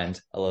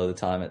mind a lot of the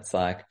time, it's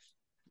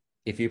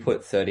if you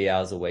put 30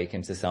 hours a week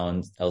into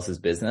someone else's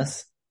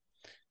business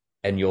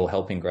and you're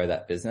helping grow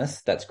that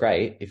business, that's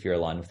great if you're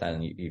aligned with that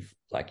and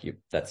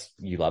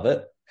you love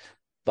it.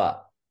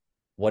 But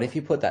what if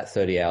you put that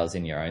 30 hours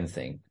in your own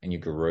thing and you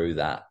grew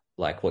that,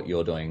 what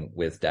you're doing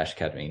with Dash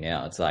Academy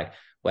now? It's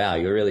wow,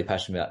 you're really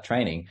passionate about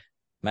training.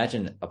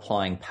 Imagine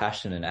applying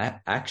passion and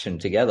action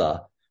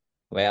together.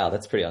 Wow,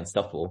 that's pretty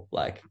unstoppable.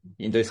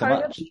 You can do so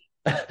much.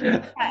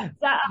 Yeah,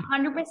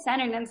 100%.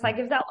 And it's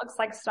if that looks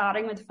like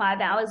starting with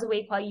 5 hours a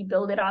week while you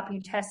build it up,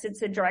 you test it's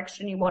the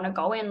direction you want to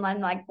go in,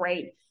 then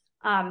great,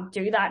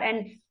 do that.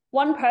 And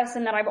one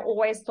person that I've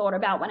always thought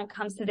about when it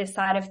comes to this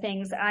side of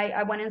things,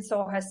 I went and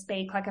saw her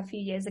speak a few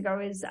years ago,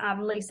 is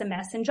Lisa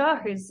Messenger,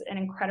 who's an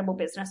incredible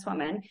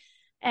businesswoman.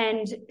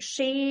 And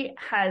she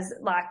has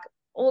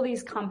all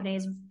these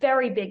companies,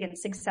 very big and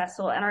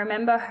successful. And I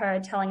remember her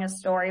telling a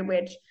story,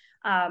 which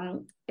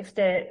If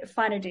the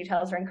finer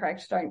details are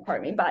incorrect, don't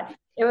quote me, but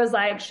it was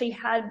like she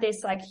had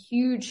this like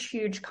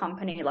huge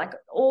company, like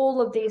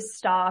all of this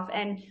staff.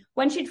 And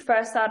when she'd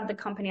first started the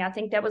company, I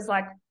think there was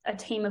like a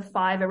team of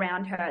 5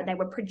 around her. They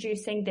were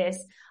producing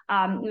this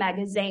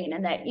magazine,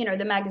 and that, you know,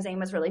 the magazine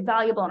was really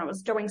valuable and it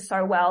was doing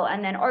so well.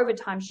 And then over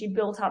time, she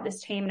built up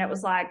this team, and it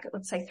was like,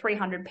 let's say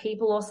 300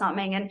 people or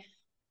something. And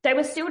they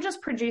were still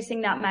just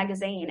producing that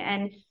magazine.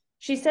 And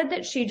she said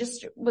that she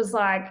just was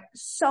like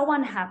so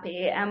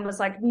unhappy and was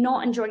like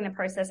not enjoying the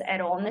process at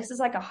all. And this is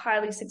like a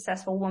highly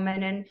successful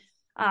woman. And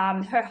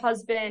her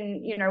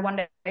husband, you know, one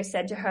day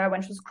said to her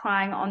when she was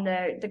crying on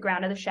the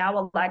ground of the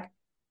shower, like,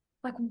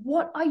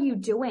 what are you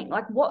doing?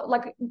 Like, what,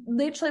 like,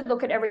 literally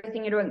look at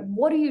everything you're doing.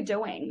 What are you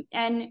doing?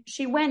 And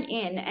she went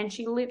in and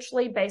she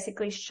literally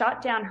basically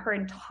shut down her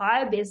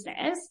entire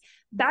business,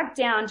 back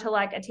down to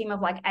like a team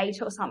of like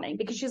 8 or something,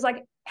 because she's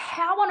like,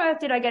 how on earth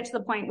did I get to the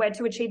point where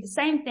to achieve the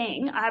same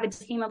thing, I have a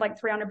team of like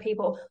 300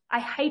 people? I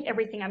hate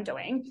everything I'm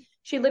doing.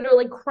 She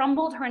literally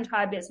crumbled her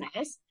entire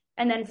business.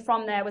 And then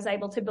from there was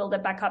able to build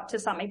it back up to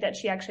something that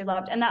she actually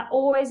loved. And that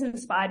always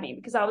inspired me,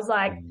 because I was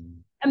like,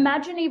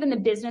 imagine even the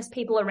business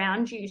people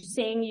around you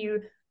seeing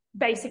you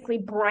basically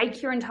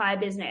break your entire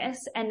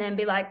business and then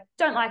be like,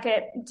 don't like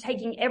it,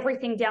 taking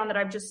everything down that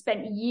I've just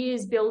spent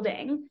years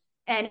building.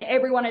 And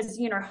everyone is,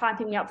 you know,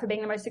 hyping me up for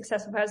being the most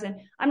successful person.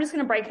 I'm just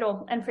going to break it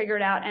all and figure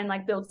it out and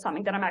like build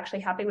something that I'm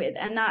actually happy with.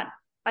 And that,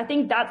 I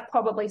think that's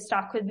probably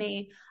stuck with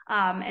me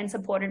and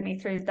supported me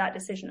through that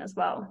decision as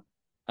well.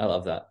 I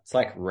love that. It's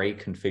like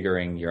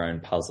reconfiguring your own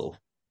puzzle.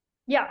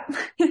 Yeah.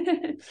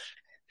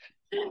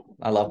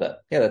 I love that.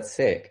 Yeah, that's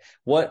sick.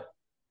 What,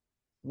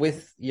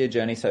 with your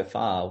journey so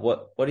far,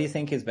 what do you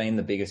think has been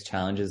the biggest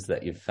challenges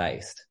that you've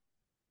faced?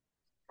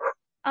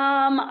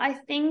 I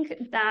think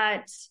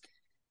that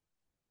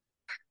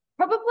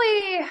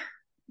probably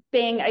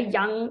being a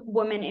young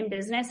woman in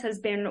business has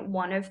been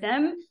one of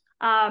them.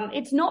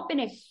 It's not been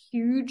a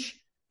huge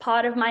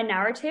part of my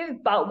narrative,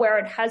 but where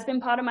it has been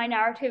part of my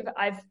narrative,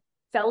 I've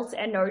felt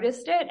and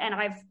noticed it, and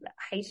I've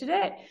hated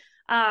it.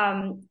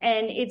 And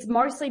it's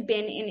mostly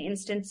been in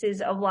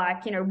instances of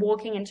like, you know,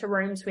 walking into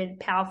rooms with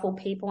powerful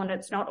people, and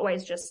it's not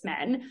always just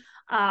men,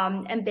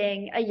 and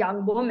being a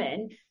young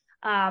woman.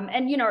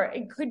 And, you know,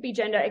 it could be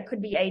gender, it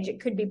could be age, it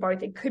could be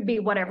both, it could be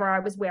whatever I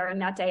was wearing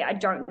that day. I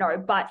don't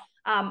know. But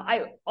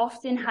I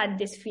often had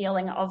this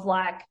feeling of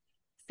like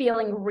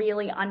feeling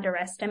really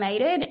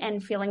underestimated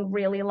and feeling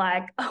really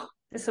like, oh,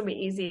 this will be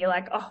easy.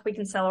 Like, oh, we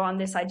can sell her on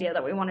this idea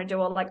that we want to do,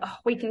 or like, oh,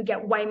 we can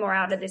get way more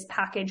out of this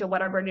package or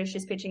whatever it is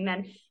she's pitching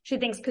than she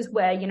thinks, because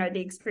we're, you know,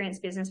 the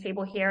experienced business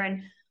people here.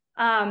 And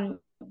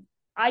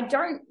I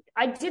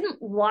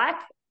didn't like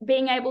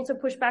being able to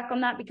push back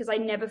on that, because I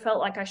never felt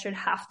like I should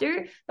have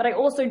to. But I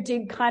also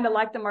did kind of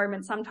like the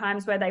moment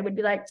sometimes where they would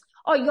be like,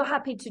 oh, you're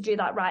happy to do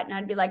that, right? And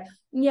I'd be like,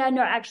 yeah,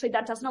 no, actually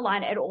that doesn't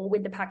align at all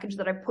with the package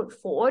that I put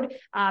forward.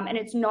 And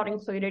it's not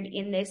included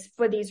in this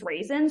for these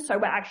reasons. So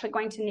we're actually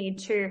going to need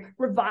to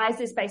revise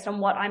this based on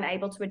what I'm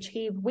able to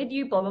achieve with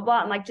you, blah, blah,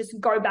 blah. And like, just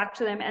go back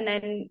to them. And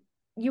then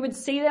you would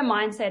see their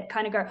mindset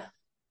kind of go,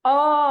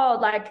 oh,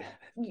 like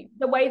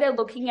the way they're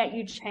looking at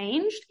you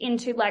changed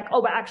into like,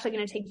 oh, we're actually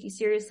going to take you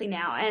seriously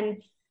now.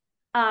 And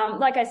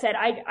like I said,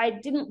 I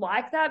didn't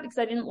like that, because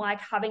I didn't like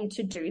having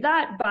to do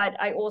that.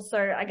 But I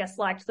also, I guess,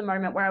 liked the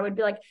moment where I would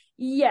be like,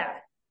 yeah,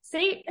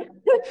 see,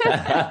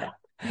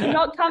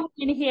 not coming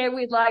in here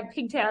with like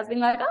pigtails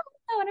being like, oh, I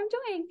know what I'm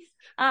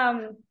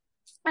doing.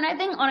 And I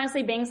think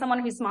honestly, being someone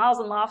who smiles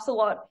and laughs a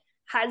lot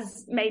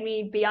has made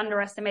me be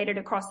underestimated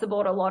across the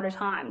board a lot of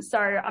times. So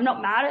I'm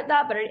not mad at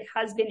that, but it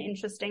has been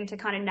interesting to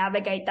kind of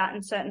navigate that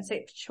in certain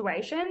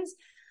situations.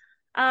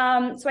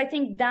 So I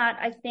think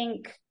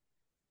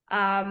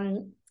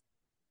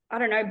I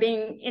don't know,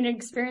 being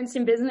inexperienced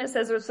in business,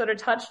 as we've sort of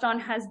touched on,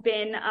 has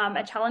been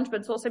a challenge,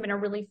 but it's also been a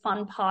really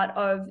fun part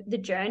of the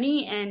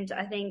journey. And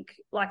I think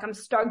like I'm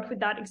stoked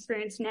with that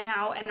experience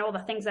now and all the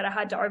things that I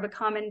had to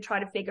overcome and try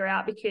to figure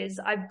out, because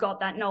I've got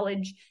that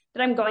knowledge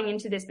that I'm going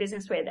into this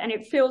business with. And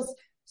it feels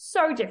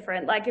so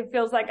different. Like it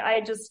feels like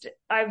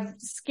I've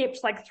skipped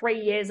like 3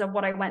 years of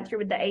what I went through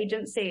with the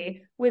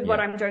agency with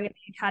what I'm doing at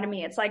the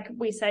academy. It's like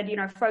we said, you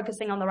know,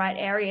 focusing on the right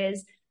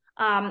areas.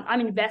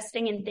 I'm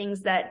investing in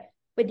things that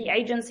with the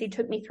agency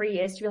took me 3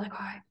 years to be like,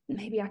 oh,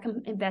 maybe I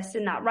can invest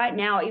in that right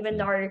now, even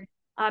though,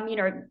 you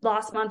know,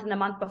 last month and the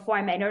month before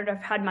I may not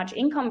have had much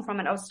income from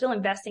it. I was still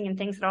investing in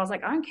things that I was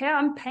like, I don't care.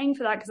 I'm paying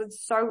for that because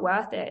it's so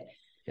worth it.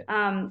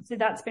 Yeah. So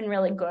that's been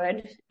really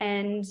good.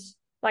 And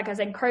like I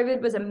said,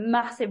 COVID was a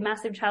massive,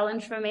 massive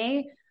challenge for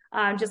me,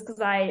 just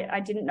because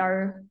I didn't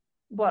know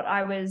what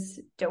I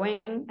was doing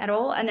at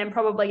all. And then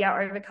probably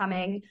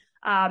overcoming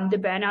the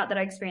burnout that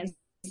I experienced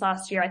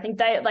last year. I think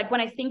when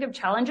I think of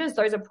challenges,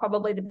 those are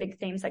probably the big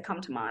themes that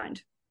come to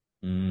mind.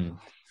 And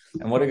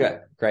what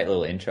a great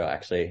little intro,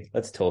 actually.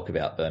 Let's talk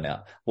about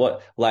burnout.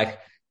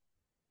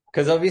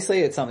 Because obviously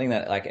it's something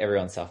that like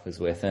everyone suffers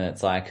with, and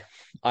it's like,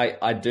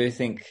 I do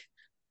think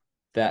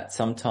that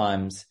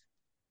sometimes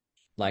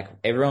like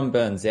everyone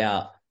burns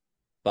out,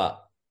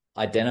 but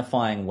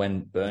identifying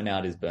when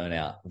burnout is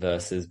burnout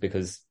versus,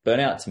 because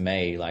burnout to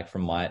me, like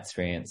from my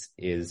experience,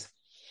 is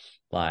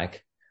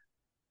like,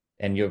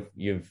 and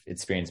you've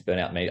experienced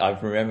burnout. Me, I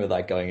remember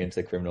like going into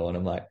the criminal and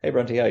I'm like, "Hey,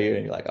 Bronte, how are you?"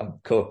 And you're like, "I'm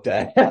cooked."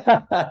 And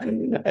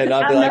I'm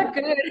not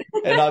good.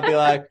 and I'd be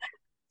like,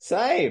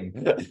 "Same."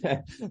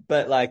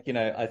 But like,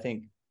 I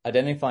think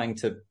identifying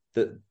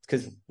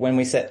because when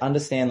we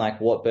understand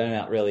like what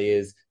burnout really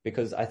is,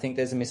 because I think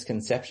there's a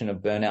misconception of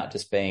burnout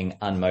just being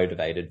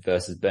unmotivated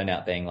versus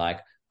burnout being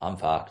like, I'm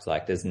fucked.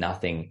 Like there's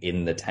nothing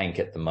in the tank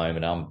at the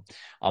moment.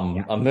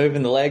 I'm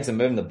moving the legs, I'm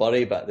moving the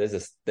body, but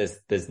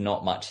there's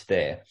not much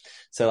there.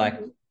 So like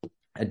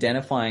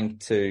identifying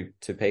to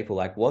people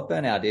like what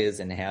burnout is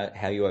and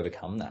how you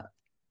overcome that.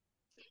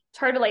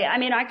 Totally. I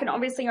mean, I can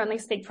obviously only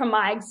speak from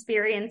my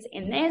experience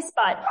in this,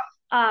 but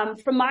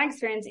from my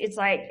experience, it's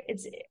like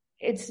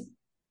it's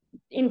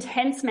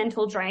intense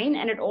mental drain,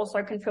 and it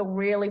also can feel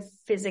really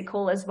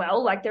physical as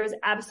well. Like there is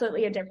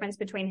absolutely a difference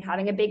between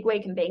having a big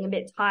week and being a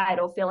bit tired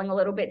or feeling a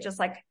little bit just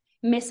like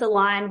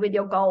misaligned with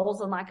your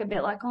goals and like a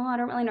bit like, oh, I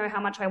don't really know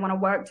how much I want to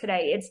work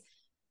today. It's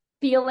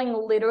feeling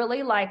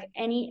literally like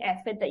any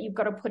effort that you've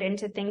got to put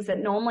into things that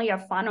normally are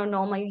fun or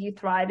normally you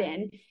thrive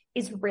in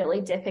is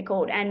really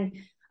difficult. And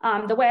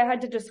the way I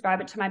had to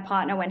describe it to my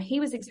partner when he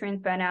was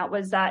experiencing burnout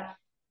was that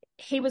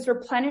he was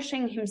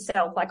replenishing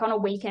himself, like on a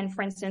weekend,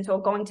 for instance, or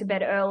going to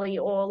bed early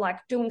or like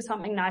doing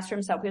something nice for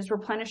himself. He was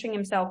replenishing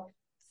himself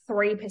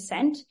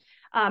 3%,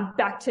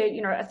 back to,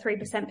 a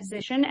 3%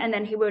 position. And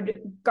then he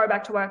would go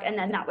back to work and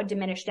then that would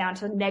diminish down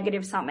to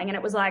negative something. And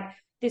it was like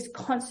this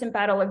constant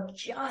battle of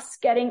just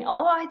getting, oh,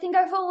 I think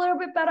I feel a little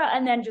bit better.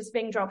 And then just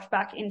being dropped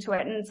back into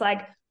it. And it's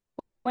like,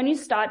 when you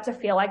start to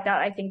feel like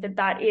that, I think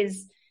that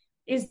is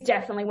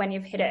definitely when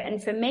you've hit it.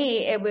 And for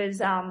me, it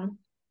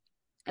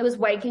was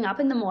waking up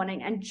in the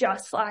morning and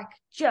just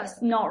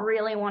not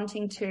really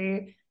wanting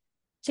to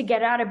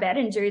get out of bed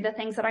and do the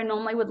things that I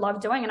normally would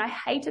love doing. And I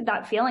hated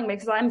that feeling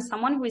because I'm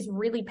someone who is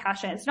really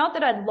passionate. It's not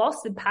that I'd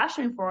lost the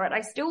passion for it.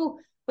 I still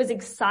was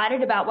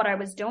excited about what I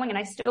was doing. And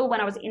I still,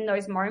 when I was in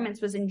those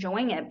moments, was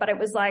enjoying it. But it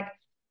was like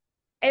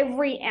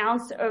every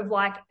ounce of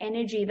like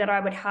energy that I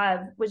would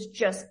have was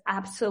just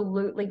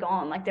absolutely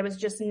gone. Like there was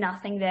just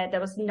nothing there. There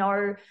was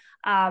no,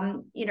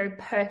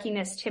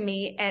 perkiness to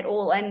me at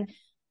all. And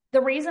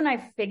the reason I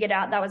figured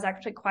out that was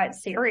actually quite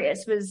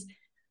serious was,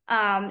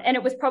 and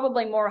it was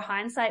probably more a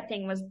hindsight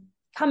thing, was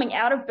coming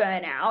out of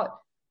burnout.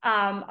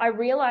 I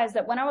realized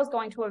that when I was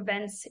going to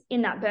events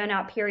in that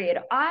burnout period,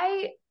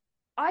 I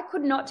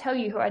could not tell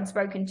you who I'd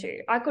spoken to.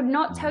 I could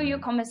not tell you a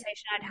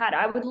conversation I'd had.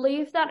 I would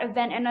leave that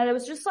event and it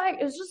was just like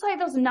there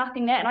was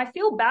nothing there. And I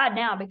feel bad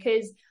now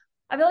because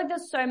I feel like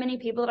there's so many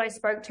people that I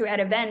spoke to at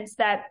events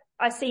that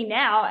I see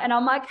now and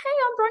I'm like, hey,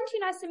 I'm Bronte,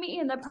 nice to meet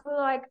you. And they're probably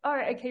like,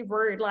 oh, okay,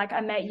 rude. Like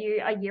I met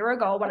you a year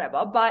ago or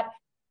whatever. But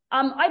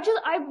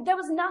there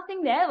was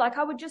nothing there. Like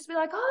I would just be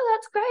like, oh,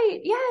 that's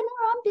great. Yeah,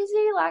 no, I'm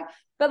busy.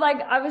 But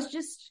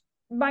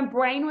my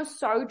brain was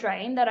so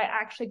drained that I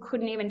actually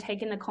couldn't even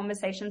take in the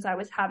conversations I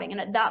was having.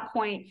 And at that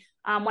point,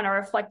 when I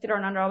reflected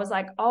on it, I was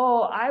like,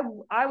 oh,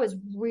 I was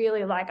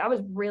really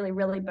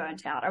really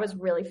burnt out. I was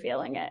really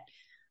feeling it.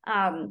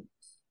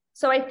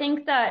 So I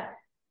think that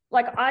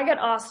like I get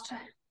asked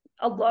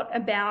a lot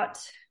about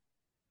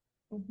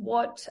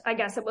what I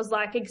guess it was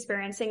like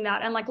experiencing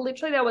that. And like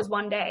literally there was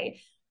one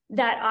day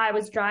that I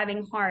was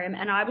driving home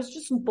and I was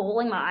just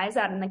bawling my eyes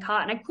out in the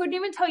car and I couldn't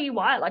even tell you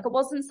why. Like it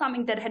wasn't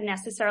something that had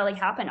necessarily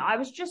happened. I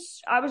was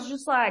just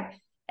like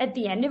at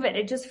the end of it,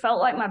 it just felt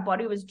like my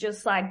body was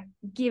just like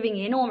giving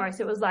in almost.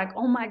 It was like,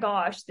 oh my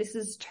gosh, this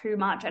is too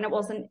much. And it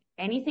wasn't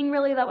anything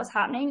really that was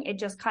happening. It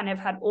just kind of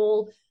had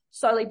all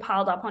slowly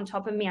piled up on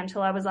top of me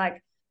until I was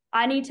like,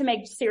 I need to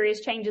make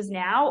serious changes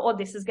now or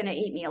this is going to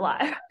eat me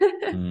alive.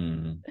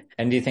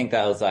 And do you think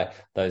that was like,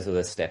 those were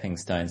the stepping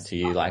stones to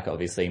you, like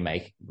obviously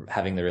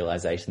having the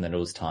realization that it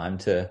was time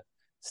to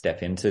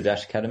step into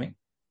Dash Academy?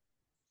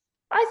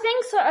 I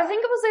think so. I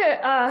think it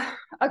was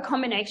a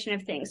combination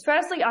of things.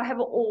 Firstly, I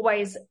have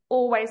always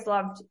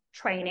loved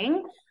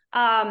training.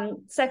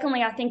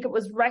 Secondly, I think it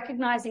was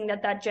recognizing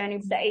that journey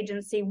of the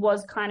agency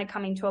was kind of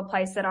coming to a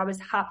place that I was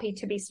happy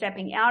to be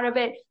stepping out of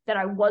it, that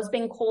I was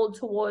being called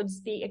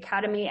towards the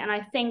academy. And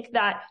I think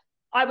that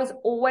I was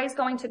always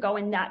going to go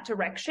in that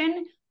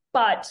direction,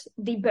 but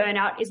the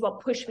burnout is what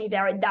pushed me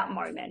there at that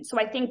moment. So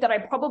I think that I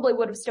probably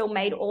would have still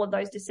made all of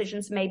those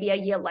decisions maybe a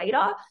year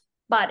later,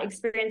 but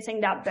experiencing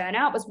that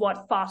burnout was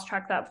what fast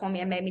tracked that for me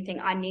and made me think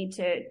I need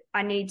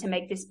to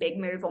make this big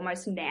move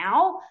almost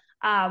now.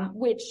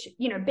 Which,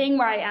 being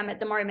where I am at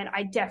the moment,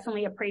 I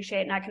definitely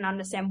appreciate and I can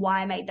understand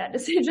why I made that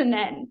decision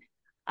then.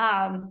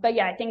 But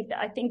yeah, I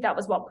think that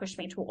was what pushed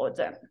me towards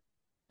it.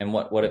 And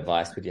what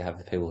advice would you have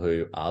for people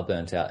who are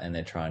burnt out and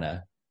they're trying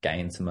to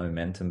gain some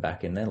momentum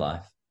back in their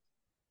life?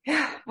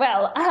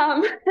 Well,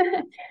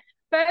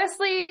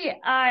 firstly,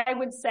 I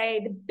would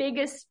say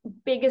the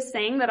biggest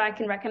thing that I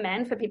can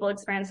recommend for people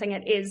experiencing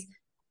it is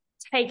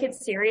take it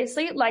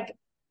seriously. Like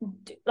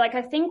like,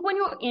 I think when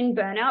you're in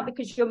burnout,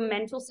 because your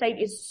mental state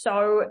is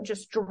so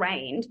just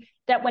drained,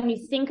 that when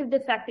you think of the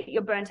fact that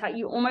you're burnt out,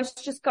 you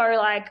almost just go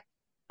like,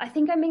 I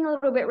think I'm being a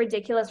little bit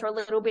ridiculous or a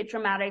little bit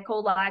dramatic,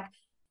 or like,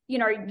 you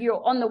know,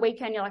 you're on the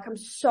weekend, you're like, I'm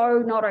so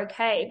not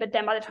okay. But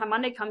then by the time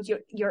Monday comes,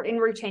 you're in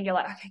routine. You're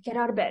like, okay, get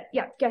out of bed.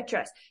 Yeah, get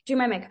dressed, do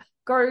my makeup,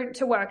 go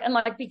to work. And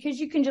like, because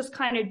you can just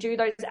kind of do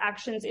those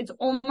actions, it's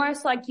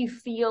almost like you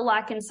feel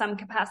like in some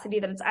capacity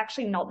that it's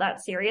actually not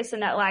that serious,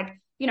 and that like,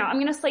 you know, I'm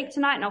going to sleep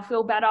tonight and I'll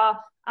feel better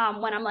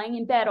when I'm laying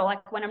in bed, or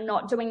like when I'm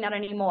not doing that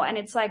anymore. And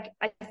it's like,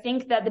 I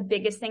think that the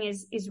biggest thing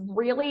is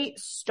really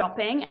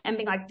stopping and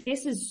being like,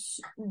 this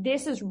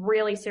is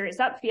really serious.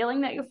 That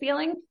feeling that you're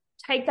feeling,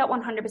 take that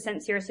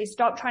 100% seriously.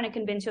 Stop trying to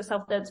convince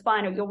yourself that it's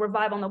fine, or you'll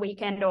revive on the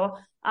weekend, or,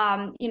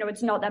 you know,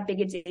 it's not that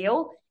big a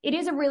deal. It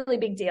is a really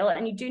big deal,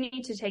 and you do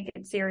need to take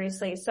it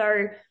seriously.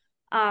 So,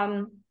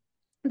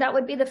 that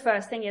would be the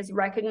first thing, is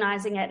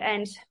recognizing it.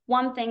 And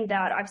one thing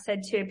that I've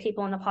said to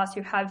people in the past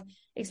who have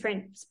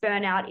experienced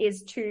burnout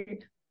is to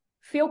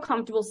feel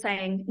comfortable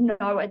saying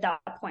no at that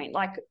point.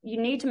 Like,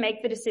 you need to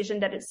make the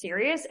decision that it's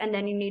serious, and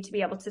then you need to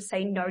be able to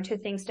say no to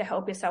things to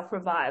help yourself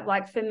revive.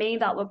 Like for me,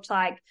 that looked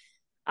like,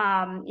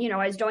 you know,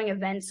 I was doing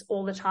events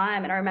all the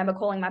time, and I remember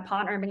calling my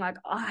partner and being like,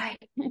 I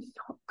am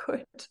not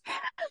good.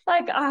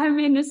 Like, I'm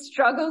in a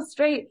struggle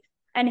street.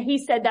 And he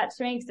said that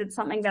to me because it's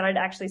something that I'd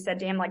actually said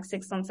to him like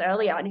 6 months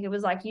earlier. And he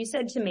was like, you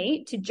said to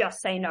me to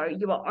just say no.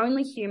 You are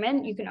only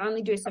human. You can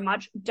only do so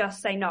much.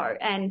 Just say no.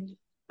 And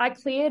I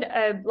cleared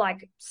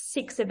like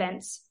 6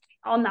 events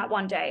on that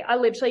one day. I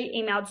literally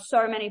emailed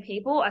so many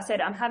people. I said,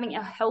 I'm having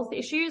health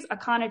issues. I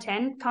can't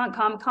attend, can't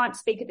come, can't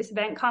speak at this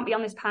event, can't be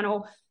on this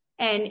panel.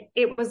 And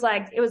it was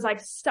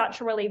like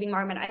such a relieving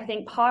moment. I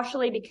think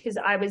partially because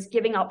I was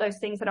giving up those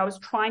things that I was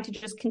trying to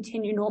just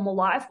continue normal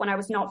life when I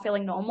was not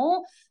feeling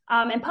normal.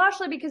 And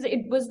partially because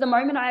it was the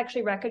moment I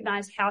actually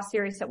recognized how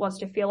serious it was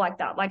to feel like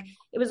that. Like,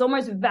 it was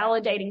almost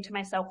validating to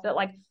myself that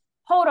like,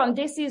 hold on,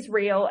 this is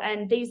real.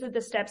 And these are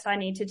the steps I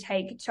need to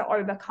take to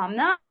overcome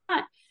that.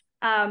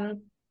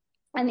 And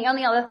the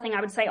only other thing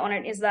I would say on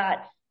it is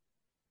that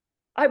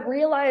I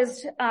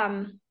realized,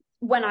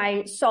 when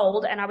I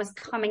sold and I was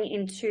coming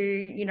into,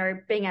 you know,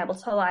 being able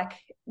to like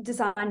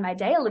design my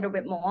day a little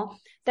bit more,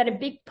 that a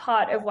big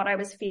part of what I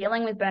was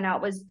feeling with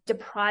burnout was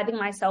depriving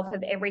myself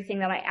of everything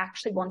that I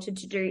actually wanted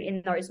to do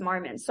in those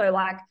moments. So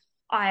like,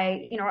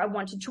 I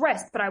wanted to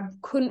rest, but I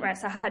couldn't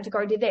rest. I had to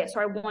go do this.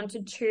 Or I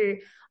wanted to,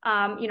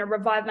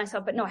 revive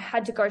myself, but no, I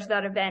had to go to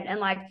that event. And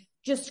like,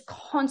 just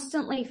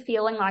constantly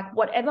feeling like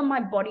whatever my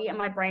body and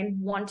my brain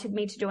wanted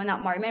me to do in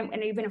that moment,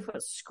 and even if it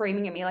was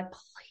screaming at me like,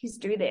 please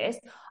do this,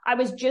 I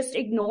was just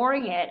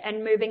ignoring it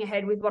and moving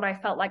ahead with what I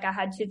felt like I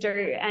had to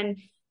do. And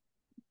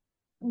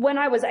when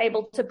I was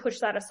able to push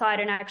that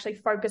aside and actually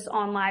focus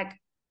on like,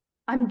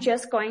 I'm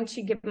just going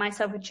to give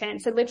myself a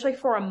chance. So literally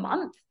for a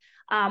month,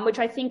 which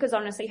I think is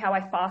honestly how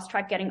I fast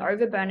tracked getting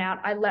over burnout.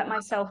 I let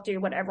myself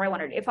do whatever I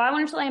wanted. If I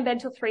wanted to lay in bed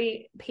till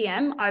 3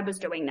 p.m., I was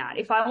doing that.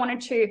 If I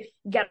wanted to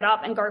get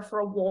up and go for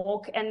a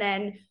walk and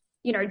then,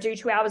 you know, do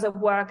 2 hours of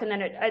work, and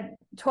then at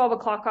 12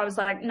 o'clock, I was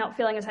like, not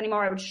feeling this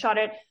anymore, I would shut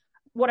it.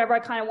 Whatever I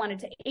kind of wanted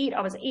to eat,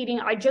 I was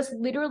eating. I just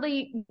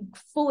literally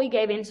fully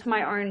gave into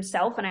my own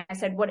self. And I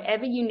said,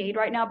 whatever you need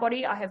right now,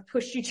 body, I have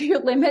pushed you to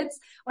your limits.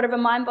 Whatever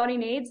mind, body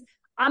needs,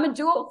 I'm going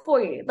to do it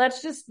for you.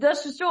 Let's just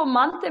do a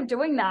month of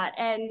doing that.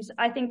 And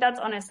I think that's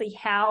honestly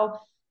how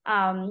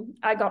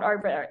I got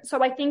over it.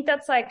 So I think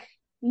that's like,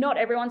 not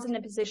everyone's in the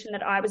position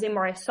that I was in,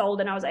 where I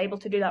sold and I was able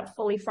to do that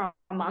fully for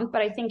a month.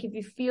 But I think if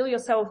you feel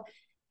yourself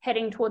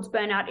heading towards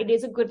burnout, it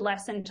is a good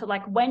lesson to,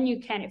 like, when you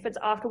can, if it's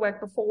after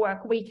work, before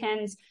work,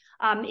 weekends,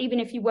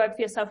 even if you work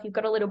for yourself, you've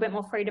got a little bit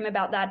more freedom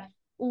about that.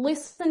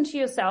 Listen to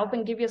yourself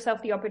and give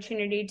yourself the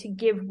opportunity to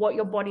give what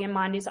your body and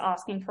mind is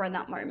asking for in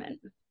that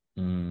moment.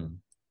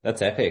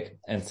 That's epic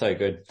and so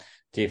good.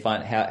 Do you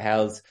find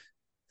how's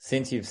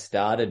since you've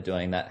started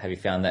doing that, have you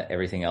found that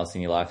everything else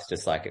in your life's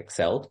just like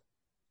excelled?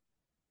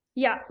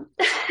 Yeah,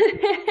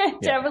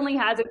 it definitely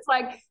has. It's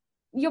like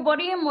your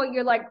body and what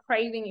you're like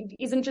craving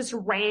isn't just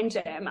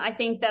random. I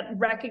think that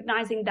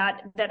recognizing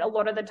that a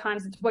lot of the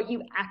times it's what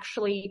you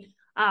actually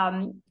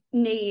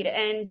need.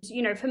 And,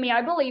 you know, for me,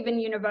 I believe in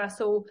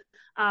universal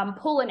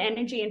pull and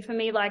energy. And for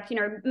me, like, you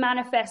know,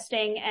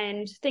 manifesting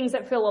and things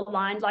that feel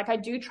aligned, like I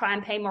do try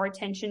and pay more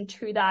attention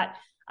to that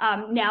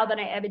now than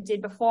I ever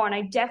did before. And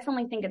I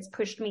definitely think it's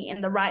pushed me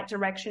in the right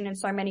direction in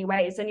so many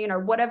ways. And, you know,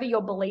 whatever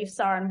your beliefs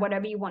are and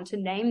whatever you want to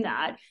name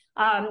that,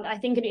 I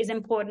think it is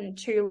important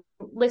to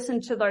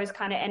listen to those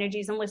kind of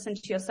energies and listen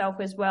to yourself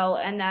as well.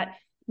 And that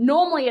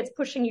normally it's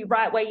pushing you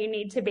right where you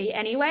need to be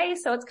anyway.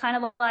 So it's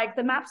kind of like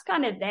the map's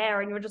kind of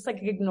there and you're just like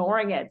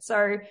ignoring it.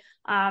 So,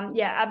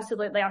 yeah,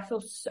 absolutely.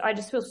 I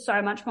just feel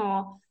so much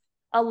more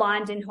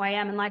aligned in who I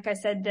am. And like I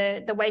said,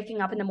 the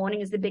waking up in the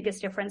morning is the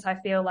biggest difference. I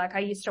feel like I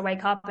used to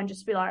wake up and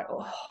just be like,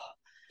 oh,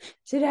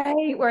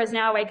 today. Whereas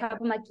now I wake up,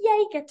 I'm like,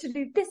 yay, get to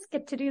do this,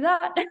 get to do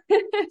that.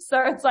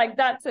 So it's like,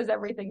 that says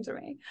everything to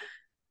me.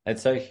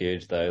 It's so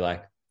huge though.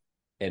 Like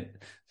it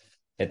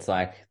It's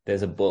like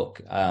there's a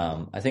book.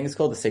 I think it's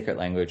called The Secret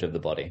Language of the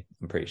Body.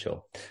 I'm pretty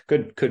sure.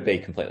 Could be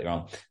completely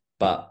wrong.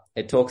 But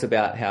it talks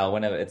about how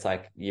whenever it's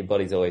like your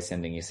body's always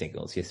sending you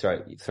signals, your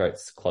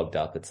throat's clogged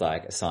up. It's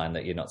like a sign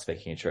that you're not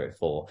speaking your truth,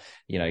 or,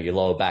 you know, your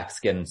lower back's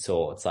getting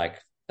sore. It's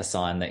like a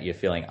sign that you're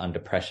feeling under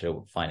pressure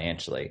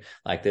financially.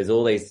 Like there's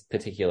all these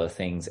particular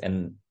things.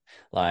 And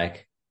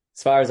like,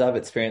 as far as I've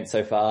experienced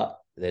so far,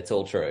 it's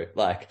all true.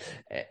 Like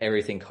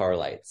everything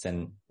correlates,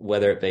 and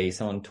whether it be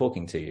someone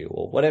talking to you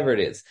or whatever it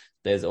is,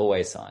 there's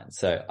always signs.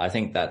 So I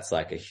think that's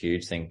like a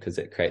huge thing, because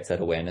it creates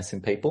that awareness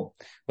in people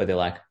where they're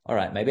like, all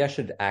right, maybe I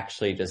should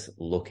actually just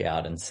look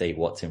out and see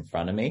what's in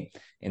front of me,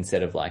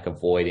 instead of like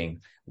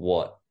avoiding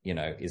what, you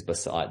know, is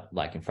beside,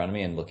 like in front of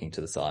me, and looking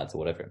to the sides or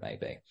whatever it may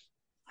be.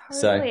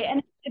 Totally.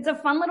 And it's a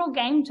fun little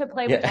game to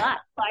play with that.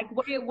 Like,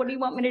 what do you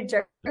want me to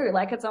do?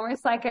 Like, it's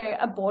almost like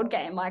a board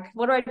game. Like,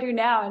 what do I do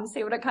now? And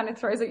see what it kind of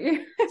throws at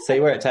you.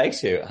 See where it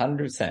takes you.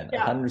 100%.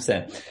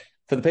 100%.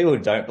 For the people who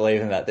don't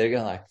believe in that, they're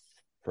going like,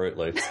 Fruit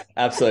Loops,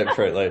 absolute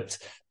Fruit Loops.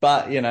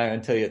 But, you know,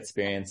 until you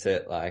experience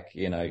it, like,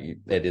 you know,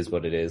 it is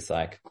what it is.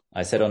 Like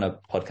I said on a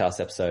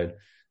podcast episode,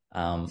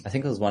 I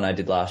think it was one I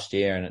did last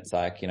year, and it's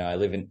like, you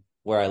know,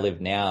 where I live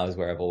now is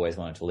where I've always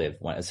wanted to live.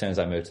 As soon as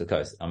I moved to the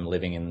coast, I'm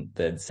living in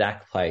the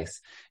exact place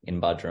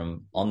in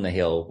Buderim on the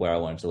hill where I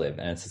wanted to live.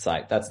 And it's just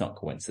like, that's not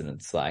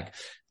coincidence. Like,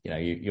 you know,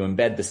 you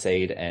embed the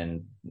seed,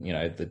 and, you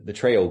know, the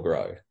tree will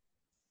grow.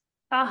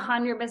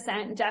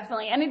 100%,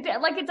 definitely. And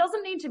it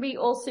doesn't need to be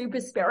all super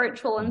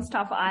spiritual and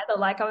stuff either.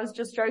 Like, I was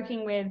just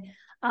joking with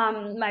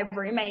my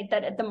roommate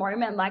that at the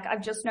moment, like,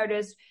 I've just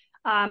noticed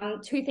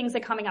two things are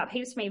coming up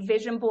heaps for me: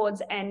 vision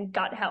boards and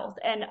gut health.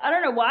 And I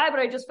don't know why, but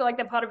I just feel like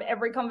they're part of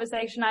every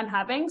conversation I'm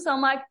having. So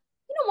I'm like,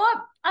 you know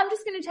what? I'm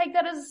just going to take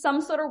that as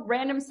some sort of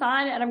random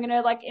sign, and I'm going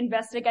to like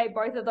investigate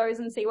both of those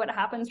and see what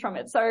happens from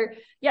it. So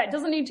yeah, it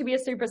doesn't need to be a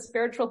super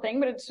spiritual thing,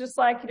 but it's just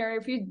like, you know,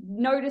 if you're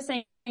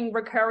noticing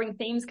recurring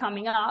themes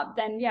coming up,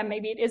 then yeah,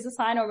 maybe it is a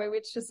sign, or maybe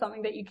it's just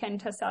something that you can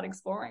test out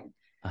exploring.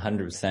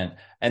 100%.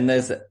 And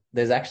there's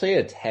actually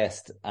a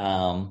test.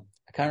 I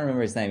can't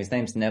remember his name. His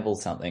name's Neville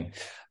something.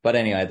 But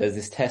anyway, there's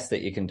this test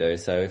that you can do.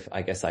 So if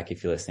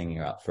you're listening,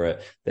 you're up for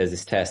it. There's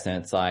this test,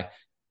 and it's like,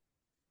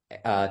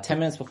 10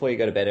 minutes before you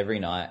go to bed every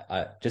night,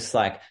 just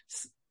like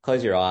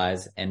close your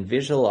eyes and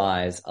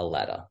visualize a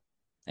ladder,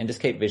 and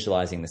just keep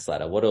visualizing this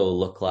ladder, what it'll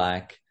look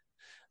like.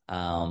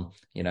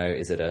 You know,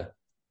 is it a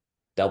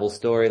double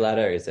story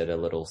ladder? Is it a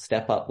little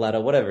step up ladder?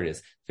 Whatever it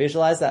is,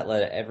 visualize that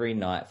ladder every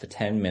night for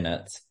 10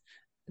 minutes,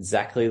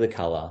 exactly the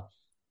color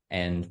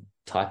and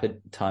type of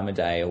time of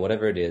day or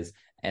whatever it is.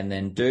 And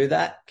then do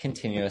that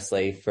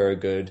continuously for a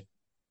good,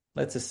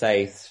 let's just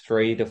say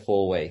 3 to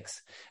 4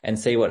 weeks, and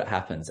see what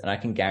happens. And I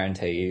can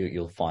guarantee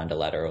you'll find a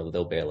ladder, or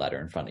there'll be a ladder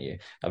in front of you.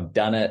 I've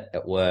done it.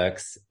 It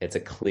works. It's a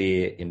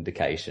clear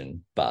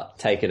indication, but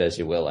take it as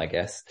you will, I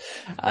guess.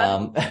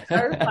 So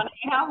funny.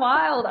 How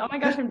wild. Oh my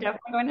gosh. I'm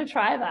definitely going to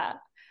try that.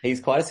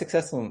 He's quite a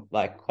successful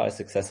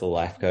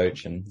life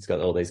coach, and he's got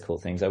all these cool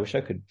things. I wish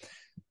I could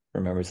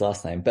remember his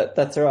last name, but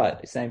that's all right.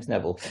 His name's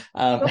Neville.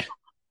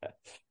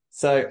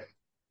 So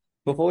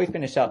before we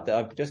finish up,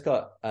 I've just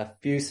got a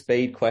few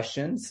speed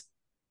questions.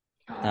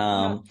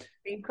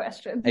 Speed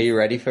questions. Are you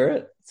ready for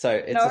it? So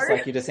it's just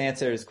like, you just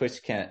answer as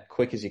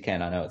quick as you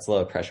can. I know it's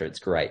lower pressure. It's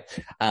great.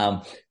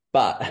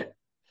 But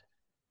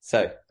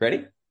so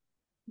ready?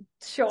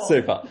 Sure.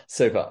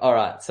 Super. All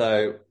right.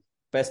 So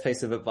best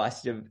piece of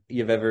advice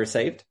you've ever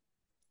received?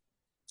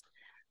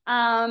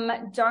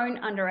 Don't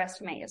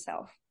underestimate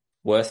yourself.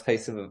 Worst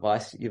piece of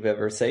advice you've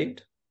ever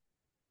received?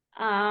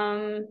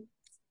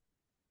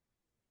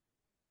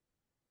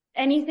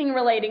 Anything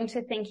relating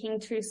to thinking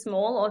too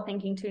small or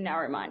thinking too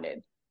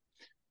narrow-minded.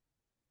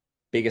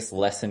 Biggest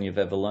lesson you've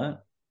ever learned?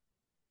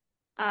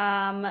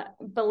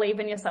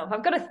 Believe in yourself.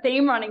 I've got a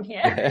theme running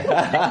here.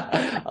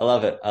 I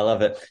love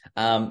it.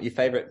 Your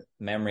favorite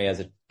memory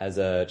as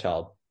a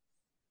child?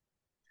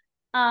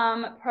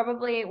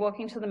 Probably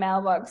walking to the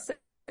mailbox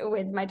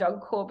with my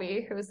dog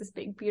Corby, who was this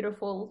big,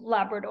 beautiful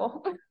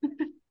Labrador.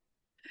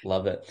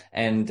 Love it.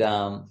 And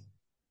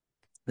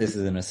this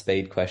isn't a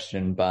speed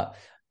question, but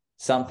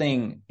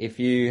something, if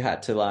you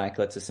had to, like,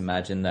 let's just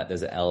imagine that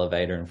there's an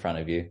elevator in front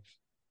of you,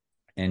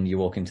 and you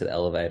walk into the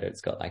elevator, it's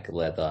got like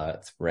leather,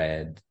 it's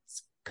red,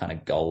 it's kind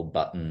of gold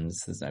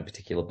buttons, there's no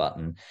particular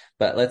button.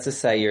 But let's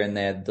just say you're in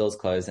there, the door's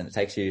closed, and it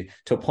takes you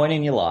to a point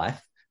in your life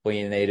where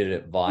you needed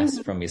advice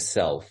from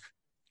yourself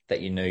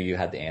that you knew you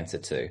had the answer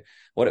to.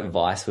 What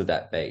advice would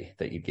that be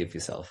that you'd give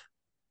yourself?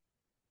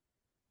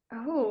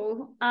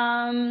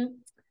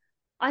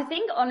 I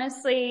think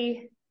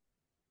honestly,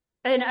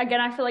 and again,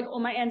 I feel like all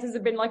my answers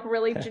have been like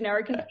really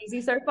generic and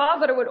easy so far,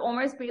 but it would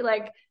almost be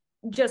like,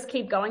 just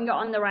keep going, go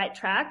on the right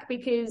track,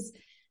 because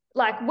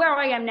like where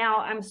I am now,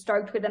 I'm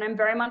stoked with it. I'm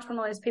very much one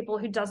of those people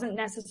who doesn't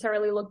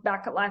necessarily look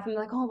back at life and be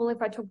like, oh, well,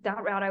 if I took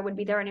that route, I would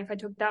be there. And if I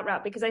took that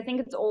route, because I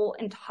think it's all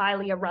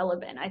entirely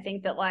irrelevant. I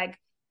think that, like,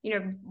 you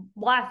know,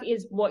 life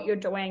is what you're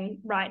doing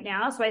right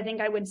now. So I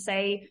think I would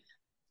say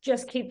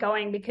just keep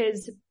going,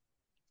 because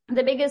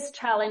the biggest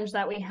challenge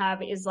that we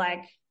have is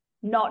like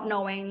not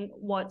knowing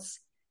what's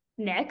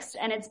next.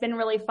 And it's been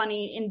really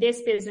funny in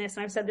this business.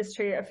 And I've said this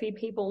to a few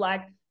people,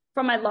 like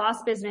from my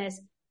last business,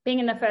 being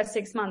in the first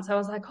 6 months, I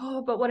was like,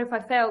 oh, but what if I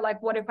fail?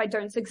 Like, what if I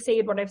don't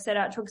succeed? What I've set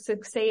out to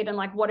succeed? And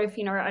like, what if,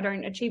 I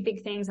don't achieve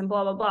big things and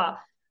blah, blah, blah.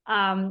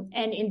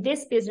 And in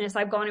this business,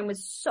 I've gone in with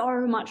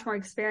so much more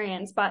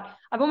experience, but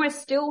I've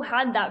almost still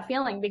had that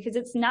feeling because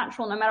it's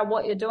natural. No matter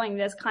what you're doing,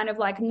 there's kind of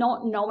like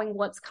not knowing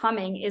what's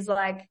coming is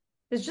like,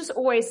 there's just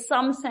always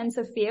some sense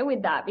of fear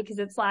with that because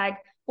it's like,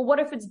 well, what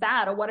if it's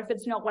bad or what if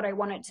it's not what I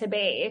want it to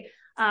be?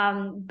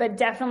 But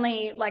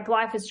definitely like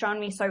life has shown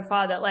me so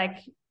far that like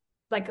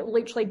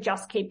literally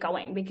just keep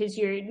going because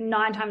you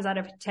 9 times out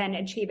of 10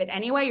 achieve it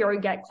anyway, or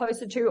you get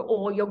closer to,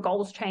 or your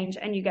goals change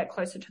and you get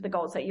closer to the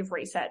goals that you've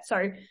reset.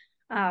 So,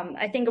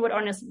 I think it would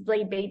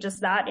honestly be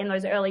just that in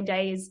those early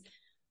days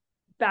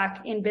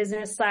back in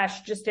business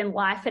 / just in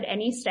life at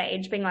any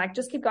stage, being like,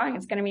 just keep going.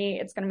 It's going to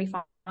be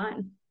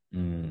fine.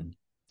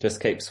 Just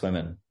keep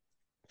swimming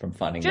from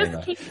Finding Nemo.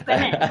 Just keep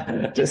swimming.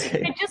 just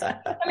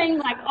swimming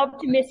like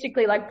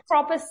optimistically, like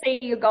proper see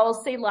your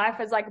goals, see life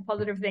as like a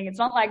positive thing. It's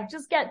not like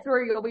just get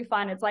through, you'll be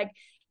fine. It's like,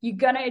 you're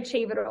going to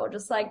achieve it all.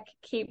 Just like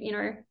keep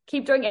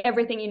doing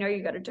everything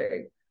you got to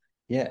do.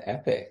 Yeah.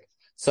 Epic.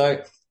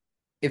 So,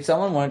 if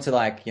someone wanted to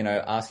like,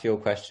 ask you a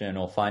question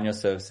or find your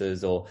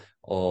services or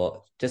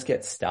just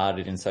get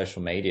started in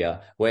social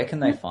media, where can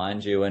they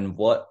find you and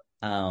what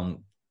do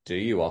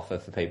you offer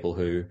for people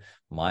who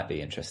might be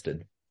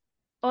interested?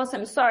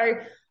 Awesome. So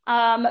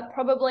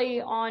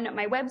probably on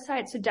my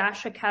website, so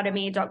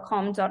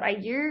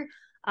dashacademy.com.au.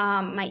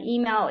 My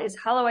email is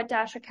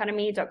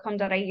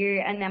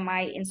hello@dashacademy.com.au, and then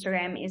my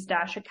Instagram is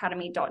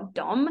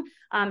dashacademy.dom.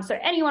 So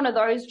any one of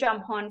those,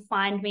 jump on,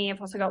 find me.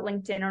 I've also got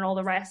LinkedIn and all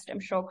the rest.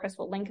 I'm sure Chris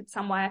will link it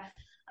somewhere.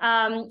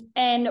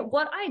 And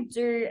what I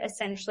do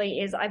essentially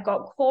is I've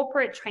got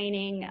corporate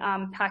training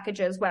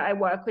packages where I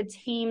work with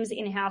teams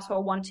in-house who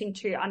are wanting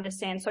to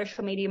understand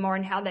social media more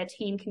and how their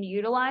team can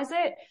utilize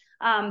it.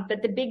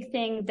 But the big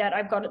thing that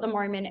I've got at the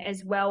moment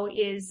as well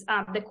is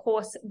the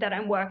course that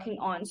I'm working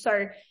on.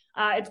 So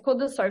it's called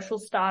the Social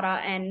Starter,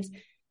 and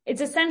it's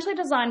essentially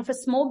designed for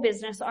small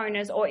business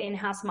owners or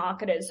in-house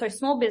marketers. So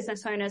small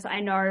business owners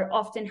I know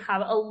often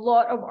have a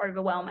lot of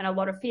overwhelm and a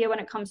lot of fear when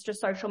it comes to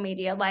social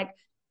media. Like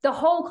the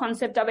whole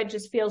concept of it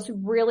just feels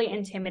really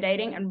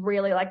intimidating and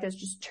really like there's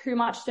just too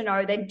much to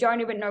know. They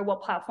don't even know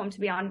what platform to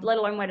be on, let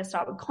alone where to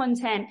start with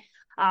content.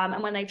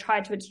 And when they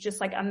try to, it's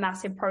just like a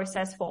massive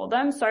process for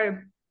them. So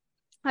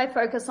I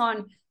focus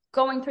on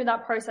going through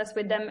that process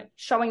with them,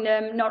 showing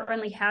them not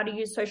only how to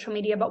use social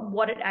media, but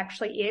what it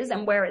actually is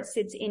and where it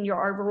sits in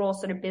your overall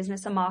sort of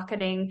business and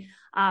marketing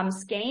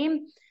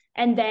scheme,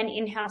 and then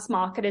in-house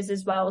marketers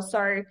as well.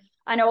 So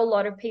I know a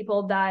lot of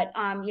people that,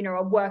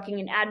 are working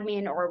in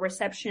admin or a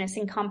receptionist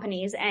in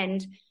companies,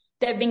 and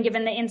they've been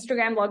given the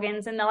Instagram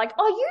logins and they're like,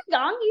 oh, you're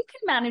young, you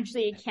can manage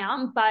the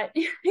account. But,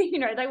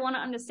 they want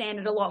to understand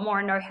it a lot more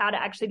and know how to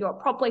actually do it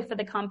properly for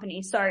the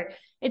company. So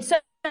it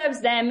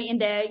serves them in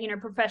their,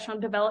 professional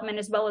development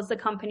as well as the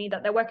company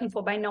that they're working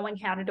for by knowing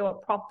how to do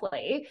it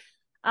properly.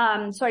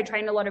 So I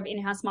train a lot of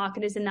in-house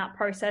marketers in that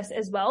process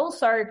as well.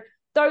 So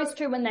those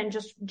two, and then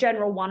just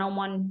general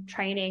one-on-one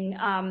training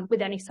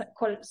with any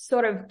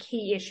sort of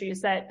key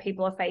issues that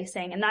people are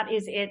facing. And that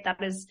is it.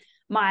 That is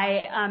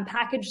my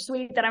package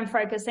suite that I'm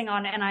focusing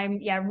on. And I'm,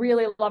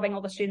 really loving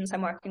all the students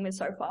I'm working with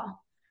so far.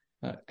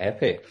 Oh,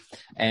 epic.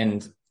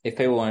 And if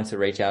people wanted to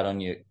reach out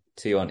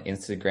to you on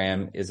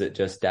Instagram, is it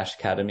just Dash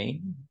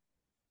Academy?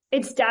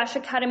 It's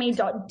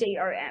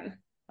dashacademy.dom.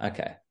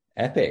 Okay.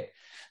 Epic.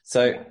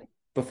 So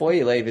before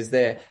you leave,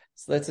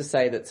 let's just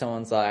say that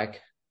someone's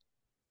like,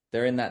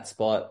 they're in that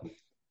spot,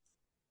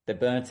 they're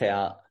burnt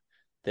out,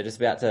 they're just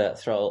about to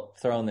throw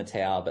in the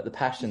towel, but the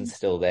passion's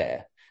still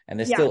there and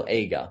they're still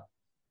eager.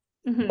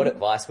 Mm-hmm. What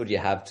advice would you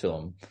have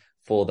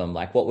for them?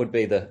 Like what would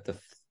be the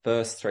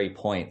first 3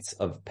 points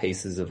of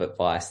pieces of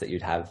advice that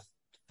you'd have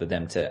for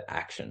them to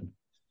action?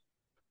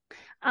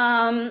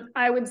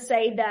 I would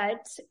say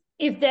that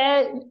if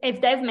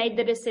they've made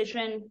the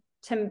decision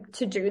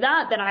to do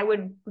that, then I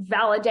would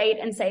validate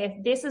and say,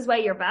 if this is where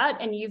you're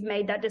at and you've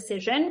made that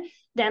decision,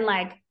 then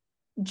like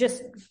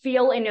just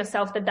feel in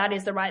yourself that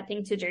is the right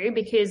thing to do.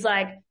 Because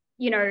when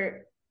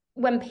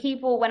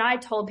I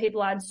told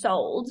people I'd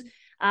sold,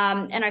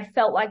 and I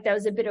felt like there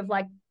was a bit of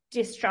like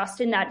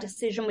distrust in that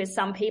decision with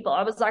some people,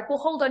 I was like, well,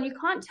 hold on, you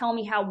can't tell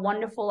me how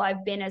wonderful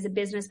I've been as a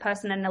business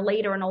person and a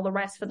leader and all the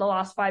rest for the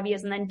last 5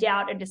 years and then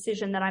doubt a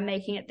decision that I'm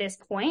making at this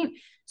point.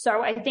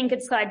 So I think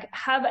it's like,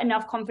 have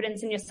enough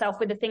confidence in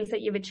yourself with the things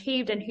that you've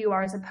achieved and who you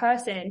are as a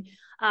person,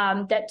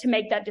 that to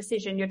make that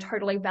decision, you're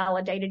totally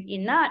validated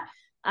in that.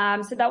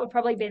 So that would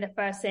probably be the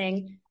first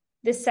thing.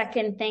 The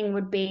second thing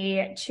would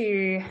be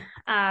to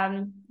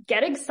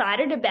get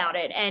excited about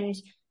it and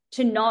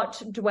to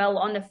not dwell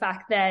on the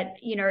fact that,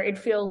 it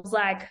feels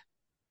like,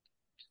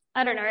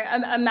 I don't know,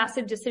 a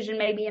massive decision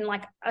maybe in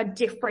like a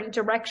different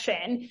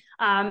direction,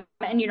 and,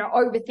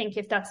 overthink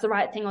if that's the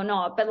right thing or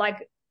not. But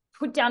like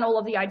put down all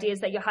of the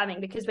ideas that you're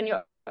having, because when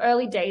you're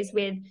early days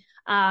with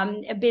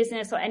a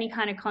business or any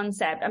kind of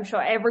concept, I'm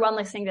sure everyone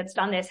listening that's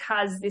done this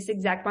has this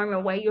exact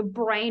moment where your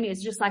brain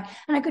is just like,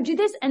 and I could do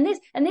this and this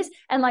and this,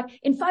 and like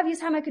in 5 years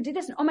time I could do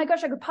this, and oh my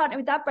gosh, I could partner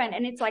with that brand.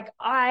 And it's like,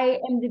 I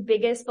am the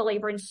biggest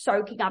believer in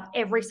soaking up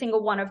every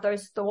single one of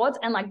those thoughts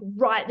and like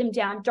write them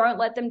down. Don't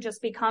let them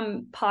just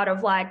become part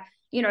of like,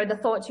 you know, the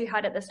thoughts you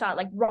had at the start.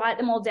 Like write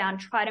them all down,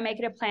 try to make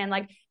it a plan.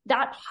 Like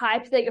that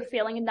hype that you're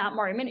feeling in that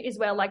moment is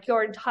where like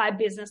your entire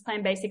business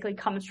plan basically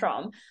comes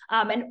from.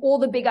 And all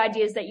the big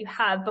ideas that you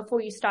have before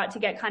you start to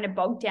get kind of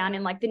bogged down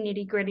in like the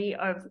nitty gritty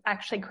of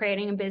actually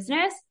creating a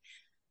business.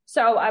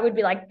 So I would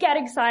be like, get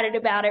excited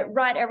about it,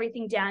 write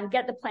everything down,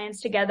 get the plans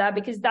together,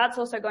 because that's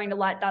also going to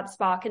light that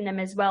spark in them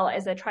as well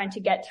as they're trying to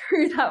get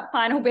through that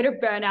final bit of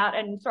burnout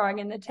and throwing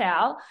in the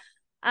towel.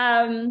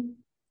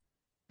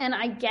 And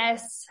I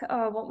guess,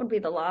 what would be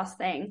the last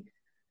thing?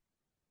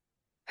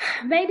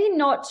 Maybe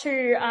not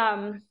to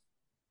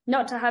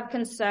have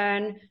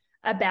concern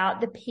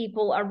about the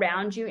people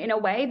around you in a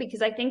way,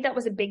 because I think that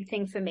was a big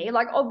thing for me.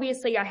 Like,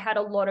 obviously I had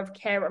a lot of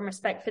care and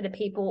respect for the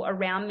people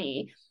around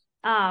me.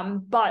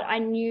 But I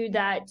knew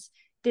that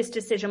this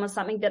decision was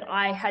something that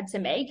I had to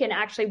make. And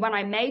actually, when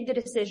I made the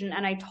decision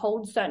and I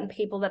told certain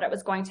people that it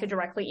was going to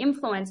directly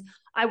influence,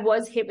 I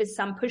was hit with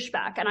some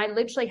pushback. And I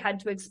literally had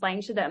to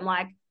explain to them,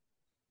 like,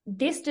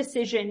 this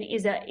decision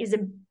is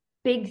a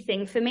big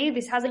thing for me.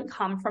 This hasn't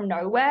come from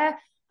nowhere.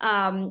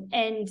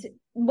 And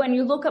when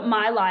you look at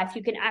my life,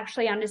 you can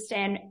actually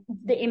understand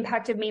the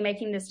impact of me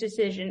making this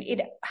decision.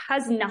 It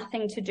has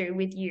nothing to do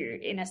with you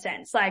in a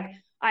sense. Like,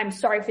 I'm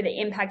sorry for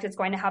the impact it's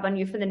going to have on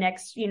you for the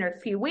next, you know,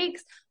 few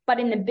weeks. But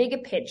in the bigger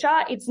picture,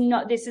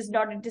 this is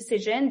not a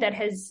decision that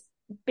has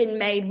been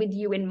made with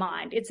you in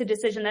mind. It's a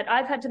decision that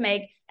I've had to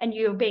make, and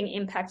you're being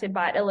impacted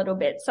by it a little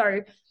bit.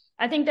 So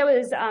I think there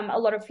was a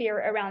lot of fear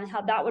around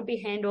how that would be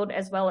handled,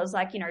 as well as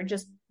like, you know,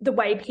 just the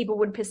way people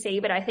would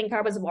perceive it. I think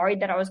I was worried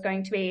that I was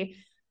going to be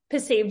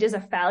perceived as a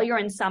failure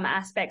in some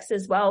aspects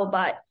as well.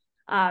 But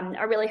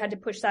I really had to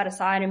push that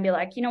aside and be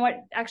like, you know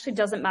what, actually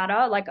doesn't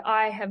matter. Like,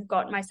 I have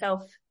got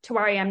myself to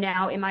where I am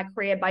now in my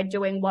career by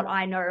doing what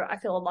I know I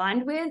feel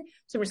aligned with.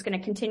 So I'm just going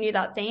to continue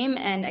that theme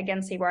and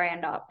again, see where I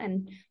end up,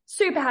 and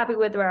super happy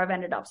with where I've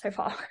ended up so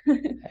far.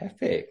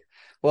 Epic.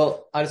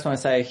 Well, I just want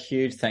to say a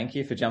huge thank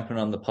you for jumping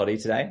on the potty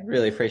today.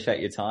 Really appreciate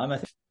your time.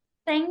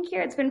 Thank you.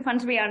 It's been fun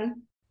to be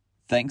on.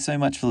 Thanks so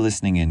much for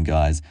listening in,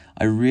 guys.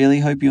 I really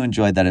hope you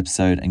enjoyed that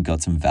episode and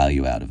got some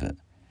value out of it.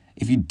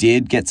 If you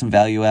did get some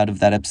value out of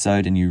that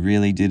episode and you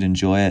really did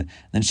enjoy it,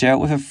 then share it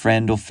with a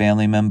friend or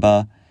family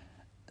member.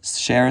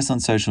 Share us on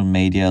social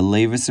media,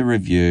 leave us a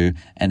review,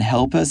 and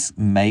help us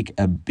make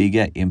a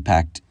bigger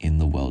impact in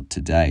the world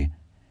today.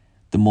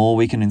 The more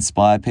we can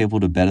inspire people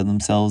to better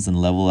themselves and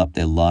level up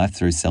their life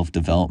through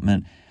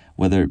self-development,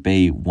 whether it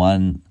be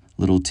one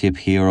little tip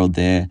here or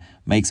there,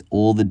 makes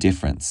all the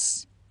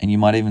difference. And you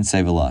might even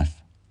save a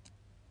life.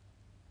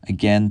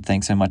 Again,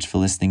 thanks so much for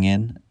listening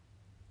in,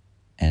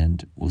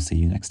 and we'll see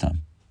you next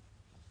time.